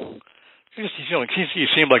person? He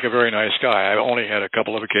seemed like a very nice guy. I only had a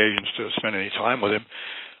couple of occasions to spend any time with him.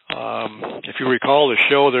 If you recall the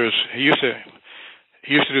show, he used to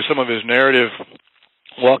do some of his narrative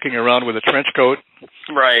walking around with a trench coat,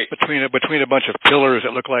 right, between a bunch of pillars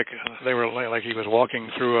that looked like they were like he was walking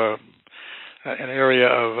through an area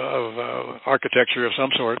of architecture of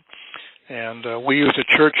some sort. And we used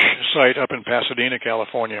a church site up in Pasadena,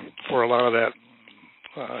 California, for a lot of that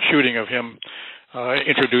shooting of him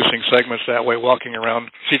introducing segments that way, walking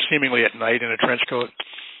around seemingly at night in a trench coat,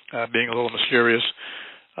 being a little mysterious.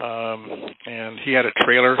 And he had a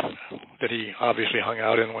trailer that he obviously hung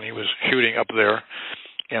out in when he was shooting up there.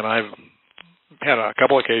 And I've had a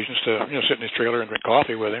couple occasions to sit in his trailer and drink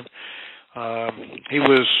coffee with him. He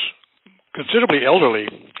was considerably elderly.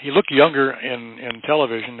 He looked younger in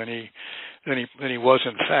television than he was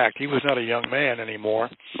in fact. He was not a young man anymore.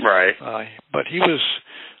 Right. But he was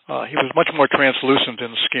much more translucent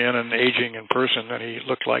in skin and aging in person than he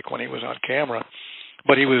looked like when he was on camera.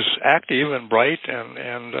 But he was active and bright and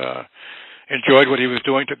enjoyed what he was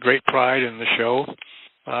doing, took great pride in the show,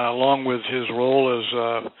 along with his role as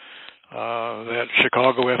that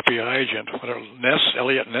Chicago FBI agent,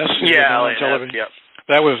 Elliot Ness. Yeah, Elliot Ness. Yep.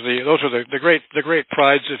 Those are the great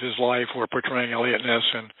prides of his life, were portraying Elliot Ness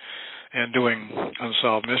and doing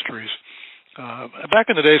Unsolved Mysteries. Back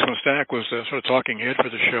in the days when Stack was the sort of talking head for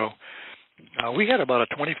the show, we had about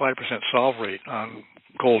a 25% solve rate on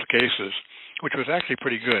cold cases, which was actually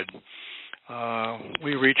pretty good.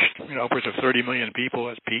 We reached upwards of 30 million people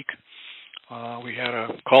at peak. We had a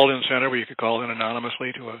call-in center where you could call in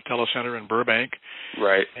anonymously to a telecenter in Burbank.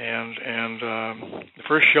 Right. And the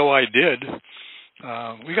first show I did,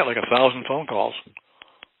 we got like 1,000 phone calls,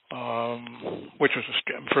 which was,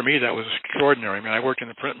 for me, that was extraordinary. I mean, I worked in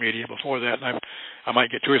the print media before that, and I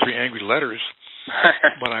might get 2 or 3 angry letters,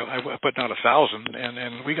 but I put down 1,000,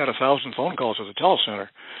 and we got 1,000 phone calls at the telecenter.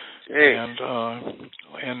 Jeez.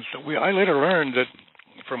 And I later learned that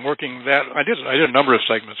from working that, I did a number of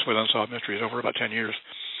segments with Unsolved Mysteries over about 10 years,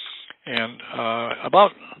 and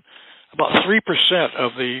about 3%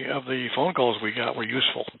 of the phone calls we got were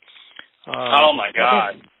useful. Oh my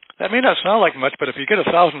God! That may not sound like much, but if you get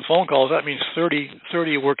 1,000 phone calls, that means 30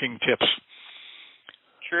 working tips.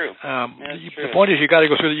 True. The point is, you got to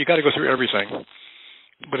go through everything.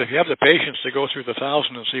 But if you have the patience to go through the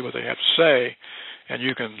 1,000 and see what they have to say, and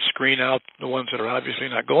you can screen out the ones that are obviously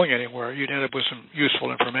not going anywhere, you'd end up with some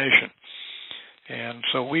useful information. And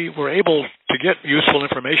so we were able to get useful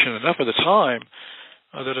information enough at the time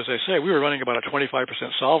that, as I say, we were running about a 25%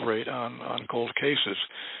 solve rate on cold cases.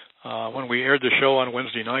 When we aired the show on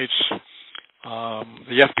Wednesday nights,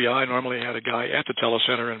 the FBI normally had a guy at the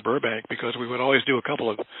telecenter in Burbank, because we would always do a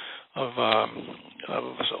couple of 1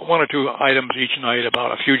 or 2 items each night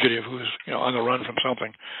about a fugitive who's on the run from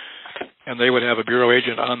something, and they would have a bureau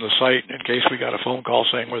agent on the site in case we got a phone call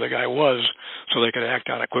saying where the guy was, so they could act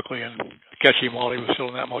on it quickly and catch him while he was still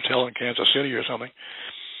in that motel in Kansas City or something.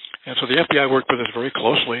 And so the FBI worked with us very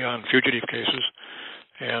closely on fugitive cases,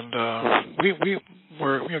 and we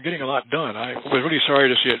were getting a lot done. I was really sorry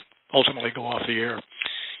to see it ultimately go off the air.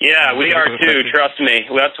 Yeah, we are too. Trust me.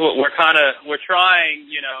 That's what we're trying.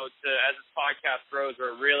 To, as this podcast grows,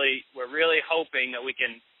 we're really hoping that we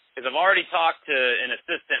can. Because I've already talked to an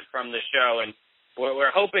assistant from the show, and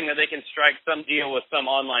we're hoping that they can strike some deal with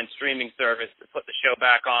some online streaming service to put the show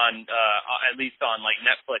back on, at least on like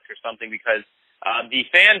Netflix or something, because the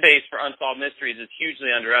fan base for Unsolved Mysteries is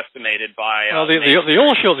hugely underestimated by. The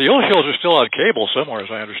old shows are still on cable somewhere,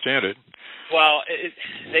 as I understand it. Well,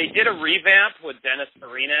 they did a revamp with Dennis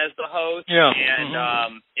Farina as the host,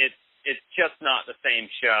 and it's just not the same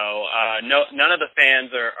show. None of the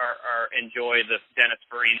fans are enjoy the Dennis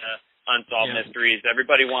Farina Unsolved Mysteries.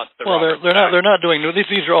 Everybody wants the. Well, they're not doing new.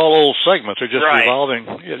 These are all old segments. They're just revolving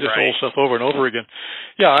old stuff over and over again.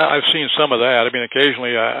 Yeah, I've seen some of that. I mean,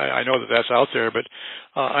 occasionally I know that's out there, but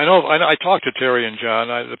I talked to Terry and John,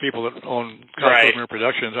 the people that own Cockburn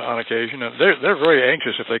Productions, on occasion, and they're very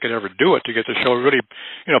anxious if they could ever do it to get the show really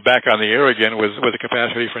back on the air again with the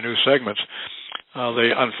capacity for new segments.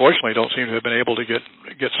 They unfortunately don't seem to have been able to get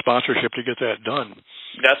get sponsorship to get that done.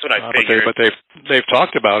 That's what I figured. But they've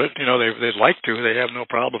talked about it. They'd like to. They have no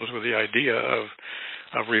problems with the idea of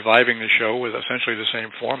reviving the show with essentially the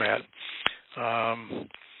same format.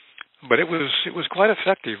 But it was quite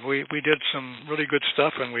effective. We did some really good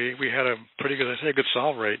stuff, and we had a pretty good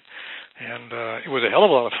solve rate, and it was a hell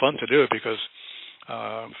of a lot of fun to do because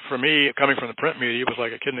for me, coming from the print media, it was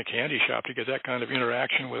like a kid in a candy shop to get that kind of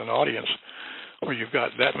interaction with an audience where you've got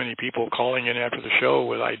that many people calling in after the show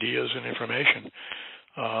with ideas and information.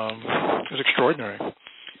 It was extraordinary.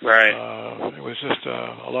 Right. It was just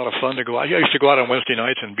a lot of fun to go out. I used to go out on Wednesday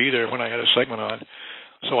nights and be there when I had a segment on,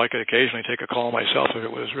 so I could occasionally take a call myself if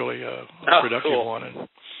it was really a productive one.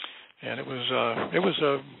 And it was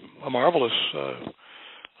a marvelous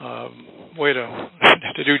way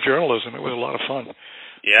to do journalism. It was a lot of fun.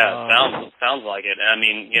 Yeah, sounds like it. I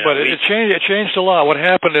mean, but it changed a lot. What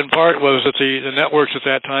happened in part was that the networks at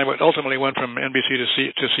that time, it ultimately went from NBC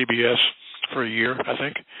to CBS for a year, I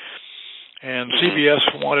think. And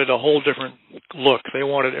CBS wanted a whole different look. They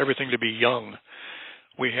wanted everything to be young.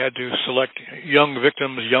 We had to select young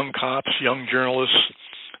victims, young cops, young journalists.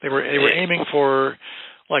 They were aiming for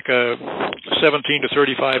like a 17 to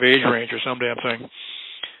 35 age range or some damn thing.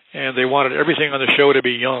 And they wanted everything on the show to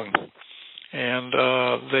be young. And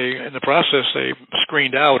in the process, they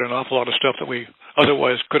screened out an awful lot of stuff that we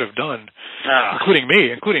otherwise could have done, including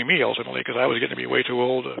me ultimately, because I was getting to be way too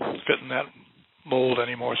old to fit in that mold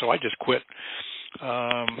anymore, so I just quit.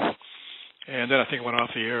 And then I think it went off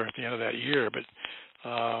the air at the end of that year. But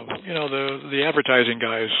the advertising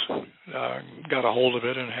guys got a hold of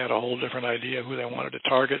it and had a whole different idea who they wanted to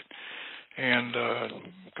target, and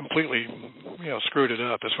completely screwed it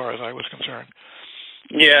up as far as I was concerned.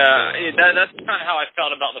 Yeah, that's kind of how I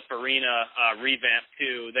felt about the Farina revamp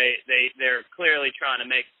too. They're clearly trying to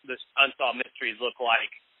make the Unsolved Mysteries look like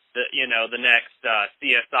the next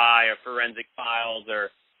CSI or Forensic Files,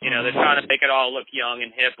 or they're trying to make it all look young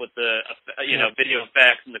and hip with the video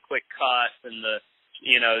effects and the quick cuts and the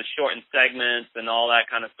shortened segments and all that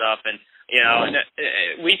kind of stuff. And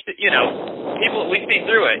we see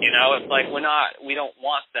through it. It's like we don't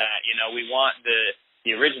want that. We want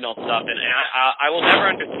the original stuff. And I will never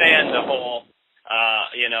understand the whole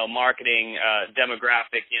marketing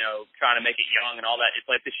demographic, trying to make it young and all that. It's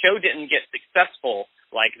like the show didn't get successful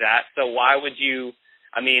like that, so why would you?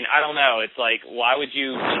 I mean, I don't know. It's like, why would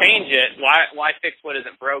you change it? Why fix what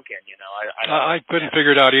isn't broken? I couldn't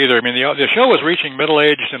figure it out either. I mean, the show was reaching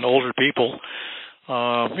middle-aged and older people.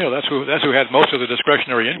 That's who had most of the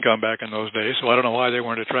discretionary income back in those days. So I don't know why they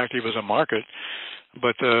weren't attractive as a market.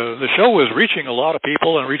 But the show was reaching a lot of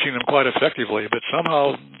people and reaching them quite effectively. But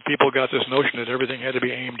somehow people got this notion that everything had to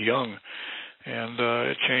be aimed young. And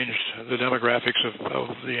it changed the demographics of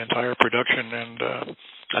the entire production, and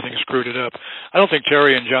I think screwed it up. I don't think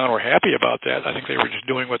Terry and John were happy about that. I think they were just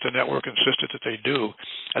doing what the network insisted that they do.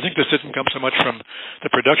 I think this didn't come so much from the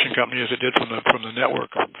production company as it did from the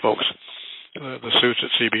network folks. The suits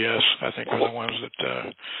at CBS, I think, were the ones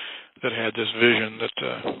that had this vision that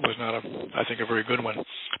was not, I think, a very good one.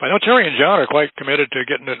 But I know Terry and John are quite committed to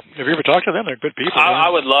getting it. Have you ever talked to them? They're good people.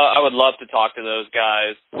 I would love to talk to those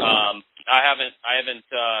guys. I haven't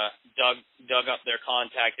dug up their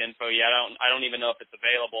contact info yet. I don't even know if it's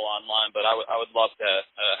available online, but I would love to.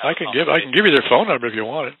 I can give you their phone number if you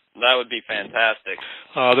want it. That would be fantastic.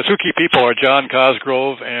 The two key people are John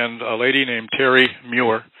Cosgrove and a lady named Terry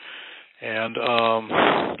Muir, and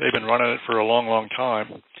they've been running it for a long, long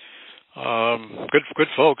time. Good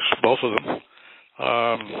folks, both of them.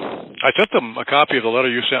 I sent them a copy of the letter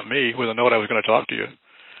you sent me with a note I was going to talk to you.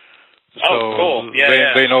 So cool.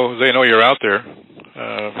 Yeah, they know you're out there.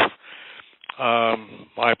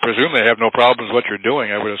 I presume they have no problems with what you're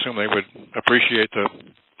doing. I would assume they would appreciate the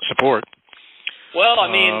support. Well,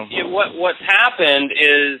 I mean, what's happened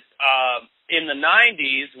is in the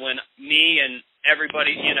 90s when me and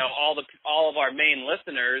everybody, all of our main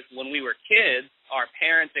listeners, when we were kids, our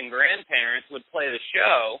parents and grandparents would play the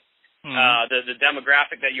show. The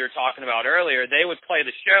demographic that you were talking about earlier, they would play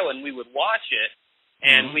the show and we would watch it.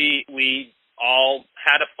 And we all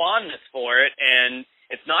had a fondness for it, and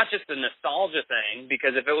it's not just a nostalgia thing,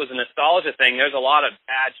 because if it was a nostalgia thing, there's a lot of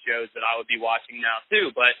bad shows that I would be watching now too.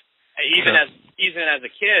 But even as a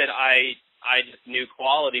kid, I just knew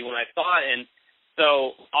quality when I saw it, and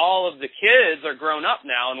so all of the kids are grown up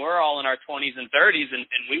now, and we're all in our 20s and 30s, and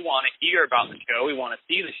we want to hear about the show, we want to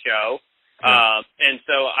see the show, and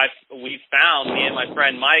so we found, me and my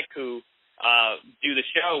friend Mike, who do the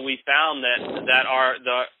show, we found that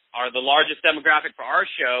the largest demographic for our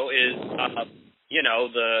show is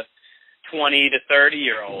the 20 to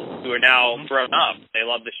 30-year-olds who are now grown up. They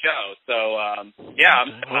love the show. So, I'm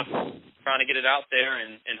trying to get it out there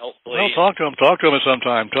and hopefully. Well, talk to them at some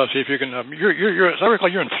time. See if you can. You're as I recall,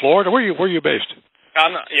 you're in Florida. Where are you based?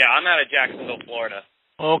 I'm out of Jacksonville, Florida.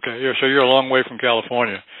 Okay, so you're a long way from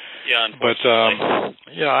California. Yeah, but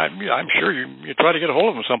I'm sure you try to get a hold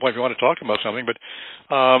of them at some point if you want to talk to them about something. But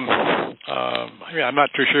I'm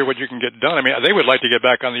not too sure what you can get done. I mean, they would like to get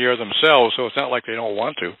back on the air themselves, so it's not like they don't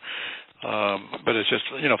want to. But it's just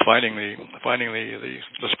finding the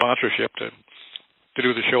sponsorship to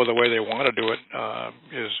do the show the way they want to do it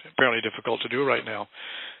is apparently difficult to do right now.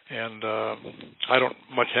 And I don't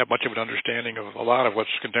have much of an understanding of a lot of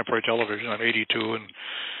what's contemporary television. I'm 82, and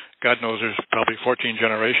God knows there's probably 14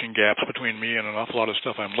 generation gaps between me and an awful lot of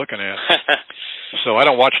stuff I'm looking at. So I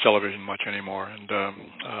don't watch television much anymore, and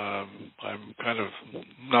I'm kind of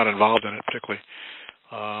not involved in it particularly.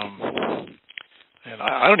 And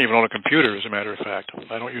I don't even own a computer, as a matter of fact.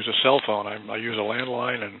 I don't use a cell phone. I use a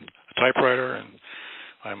landline and a typewriter, and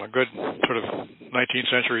I'm a good sort of 19th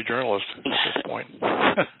century journalist at this point.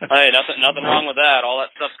 Hey, nothing wrong with that. All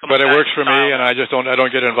that stuff comes. But it works for me, and I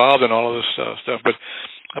don't get involved in all of this stuff. But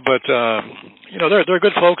they're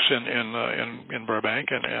good folks in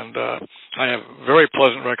Burbank, and I have very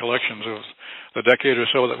pleasant recollections of the decade or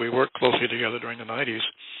so that we worked closely together during the 90s.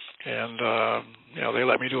 And they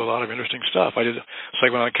let me do a lot of interesting stuff. I did a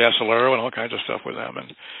segment on Casolaro and all kinds of stuff with them,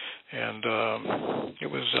 and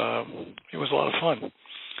it was a lot of fun.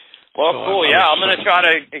 Well, so cool. I'm going to try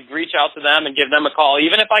to reach out to them and give them a call.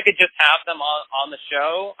 Even if I could just have them on the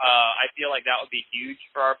show, I feel like that would be huge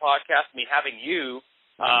for our podcast. I mean, having you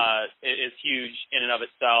is huge in and of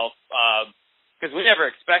itself, because we never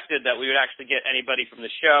expected that we would actually get anybody from the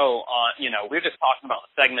show on. We were just talking about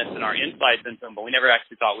the segments and our insights into them, but we never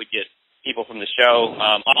actually thought we'd get people from the show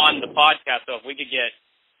on the podcast. So if we could get,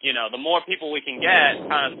 the more people we can get,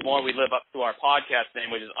 kind of the more we live up to our podcast name,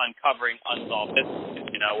 which is Uncovering Unsolved Mysteries.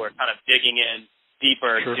 We're kind of digging in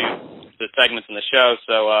deeper to the segments in the show.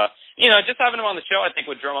 So, just having them on the show, I think,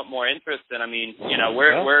 would drum up more interest. And I mean,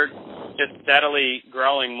 we're just steadily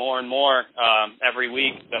growing more and more every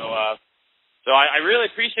week. So, I really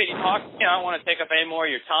appreciate you talking. I don't want to take up any more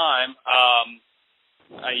of your time.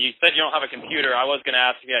 You said you don't have a computer. I was going to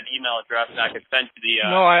ask if you had an email address, and I could send you the.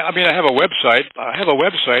 No, I mean I have a website. I have a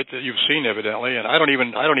website that you've seen evidently, and I don't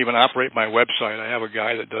even operate my website. I have a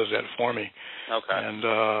guy that does that for me. Okay. And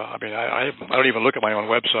I don't even look at my own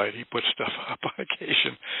website. He puts stuff up on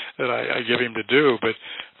occasion that I give him to do, but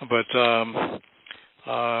no,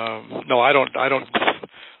 I don't.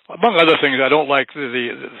 Among other things, I don't like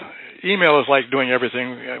the email is like doing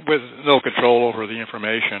everything with no control over the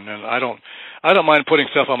information, and I don't mind putting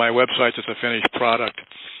stuff on my website as a finished product.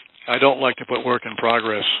 I don't like to put work in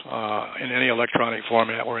progress in any electronic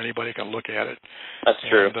format where anybody can look at it. That's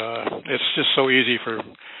true. And it's just so easy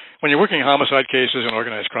when you're working homicide cases and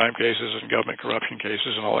organized crime cases and government corruption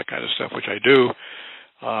cases and all that kind of stuff, which I do.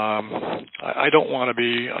 I don't want to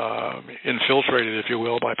be infiltrated, if you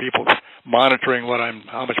will, by people monitoring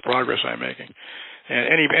how much progress I'm making. And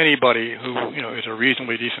anybody who is a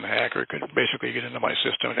reasonably decent hacker could basically get into my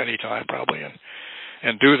system at any time, probably, and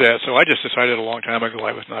do that. So I just decided a long time ago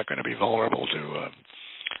I was not going to be vulnerable to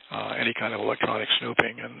any kind of electronic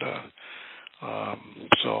snooping, and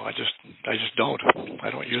so I just don't.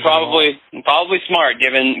 I don't use it. Probably smart,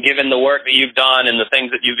 given the work that you've done and the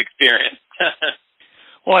things that you've experienced.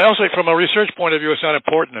 Well, I also, from a research point of view, it's not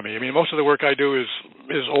important to me. I mean, most of the work I do is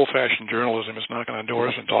old-fashioned journalism. It's knocking on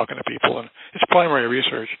doors and talking to people, and it's primary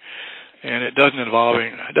research. And it doesn't involve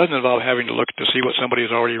having to look to see what somebody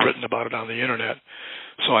has already written about it on the internet.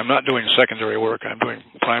 So I'm not doing secondary work. I'm doing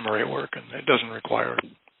primary work, and it doesn't require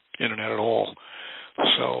internet at all.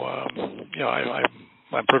 So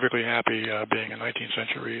I'm perfectly happy being a 19th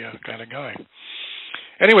century kind of guy.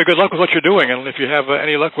 Anyway, good luck with what you're doing, and if you have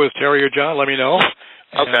any luck with Terry or John, let me know.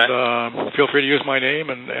 Okay. And feel free to use my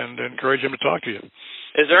name and encourage him to talk to you.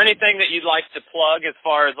 Is there anything that you'd like to plug as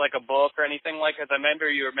far as like a book or anything like that? I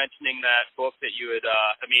remember you were mentioning that book that you would,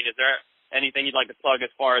 is there anything you'd like to plug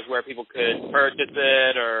as far as where people could purchase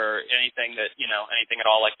it or anything anything at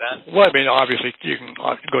all like that? Well, I mean, obviously you can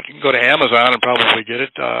go to Amazon and probably get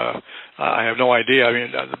it. I have no idea. I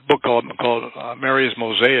mean, the book called Mary's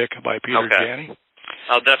Mosaic by Peter Janney.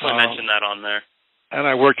 I'll definitely mention that on there. And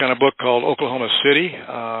I worked on a book called Oklahoma City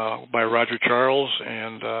by Roger Charles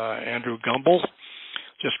and Andrew Gumbel,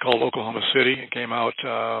 just called Oklahoma City. It came out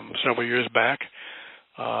several years back.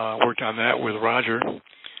 Worked on that with Roger.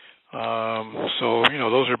 So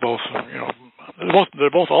those are both they're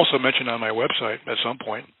both also mentioned on my website at some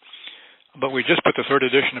point. But we just put the third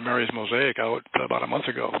edition of Mary's Mosaic out about a month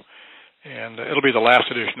ago, And it'll be the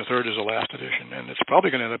last edition. The third is the last edition, and it's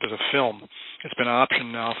probably going to end up as a film. It's been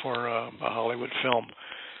optioned now for a Hollywood film.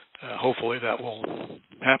 Hopefully that will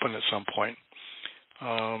happen at some point.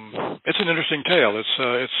 It's an interesting tale.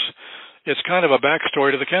 It's kind of a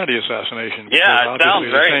backstory to the Kennedy assassination. Yeah, it sounds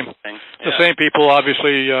very interesting. The same people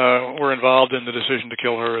obviously were involved in the decision to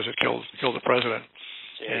kill her as it killed the president.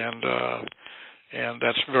 Jeez. And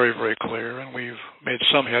that's very, very clear, and we've made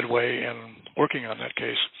some headway in working on that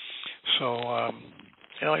case. So,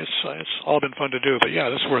 it's all been fun to do, but yeah,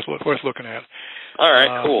 this is worth looking at. All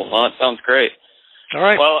right, cool. Well, that sounds great. All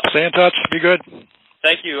right, well, stay in touch. Be good.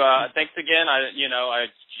 Thank you. Thanks again. I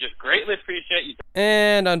just greatly appreciate you.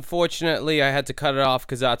 And unfortunately, I had to cut it off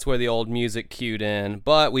because that's where the old music cued in.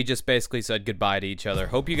 But we just basically said goodbye to each other.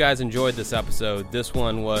 Hope you guys enjoyed this episode. This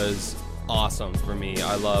one was awesome for me.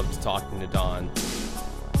 I loved talking to Don.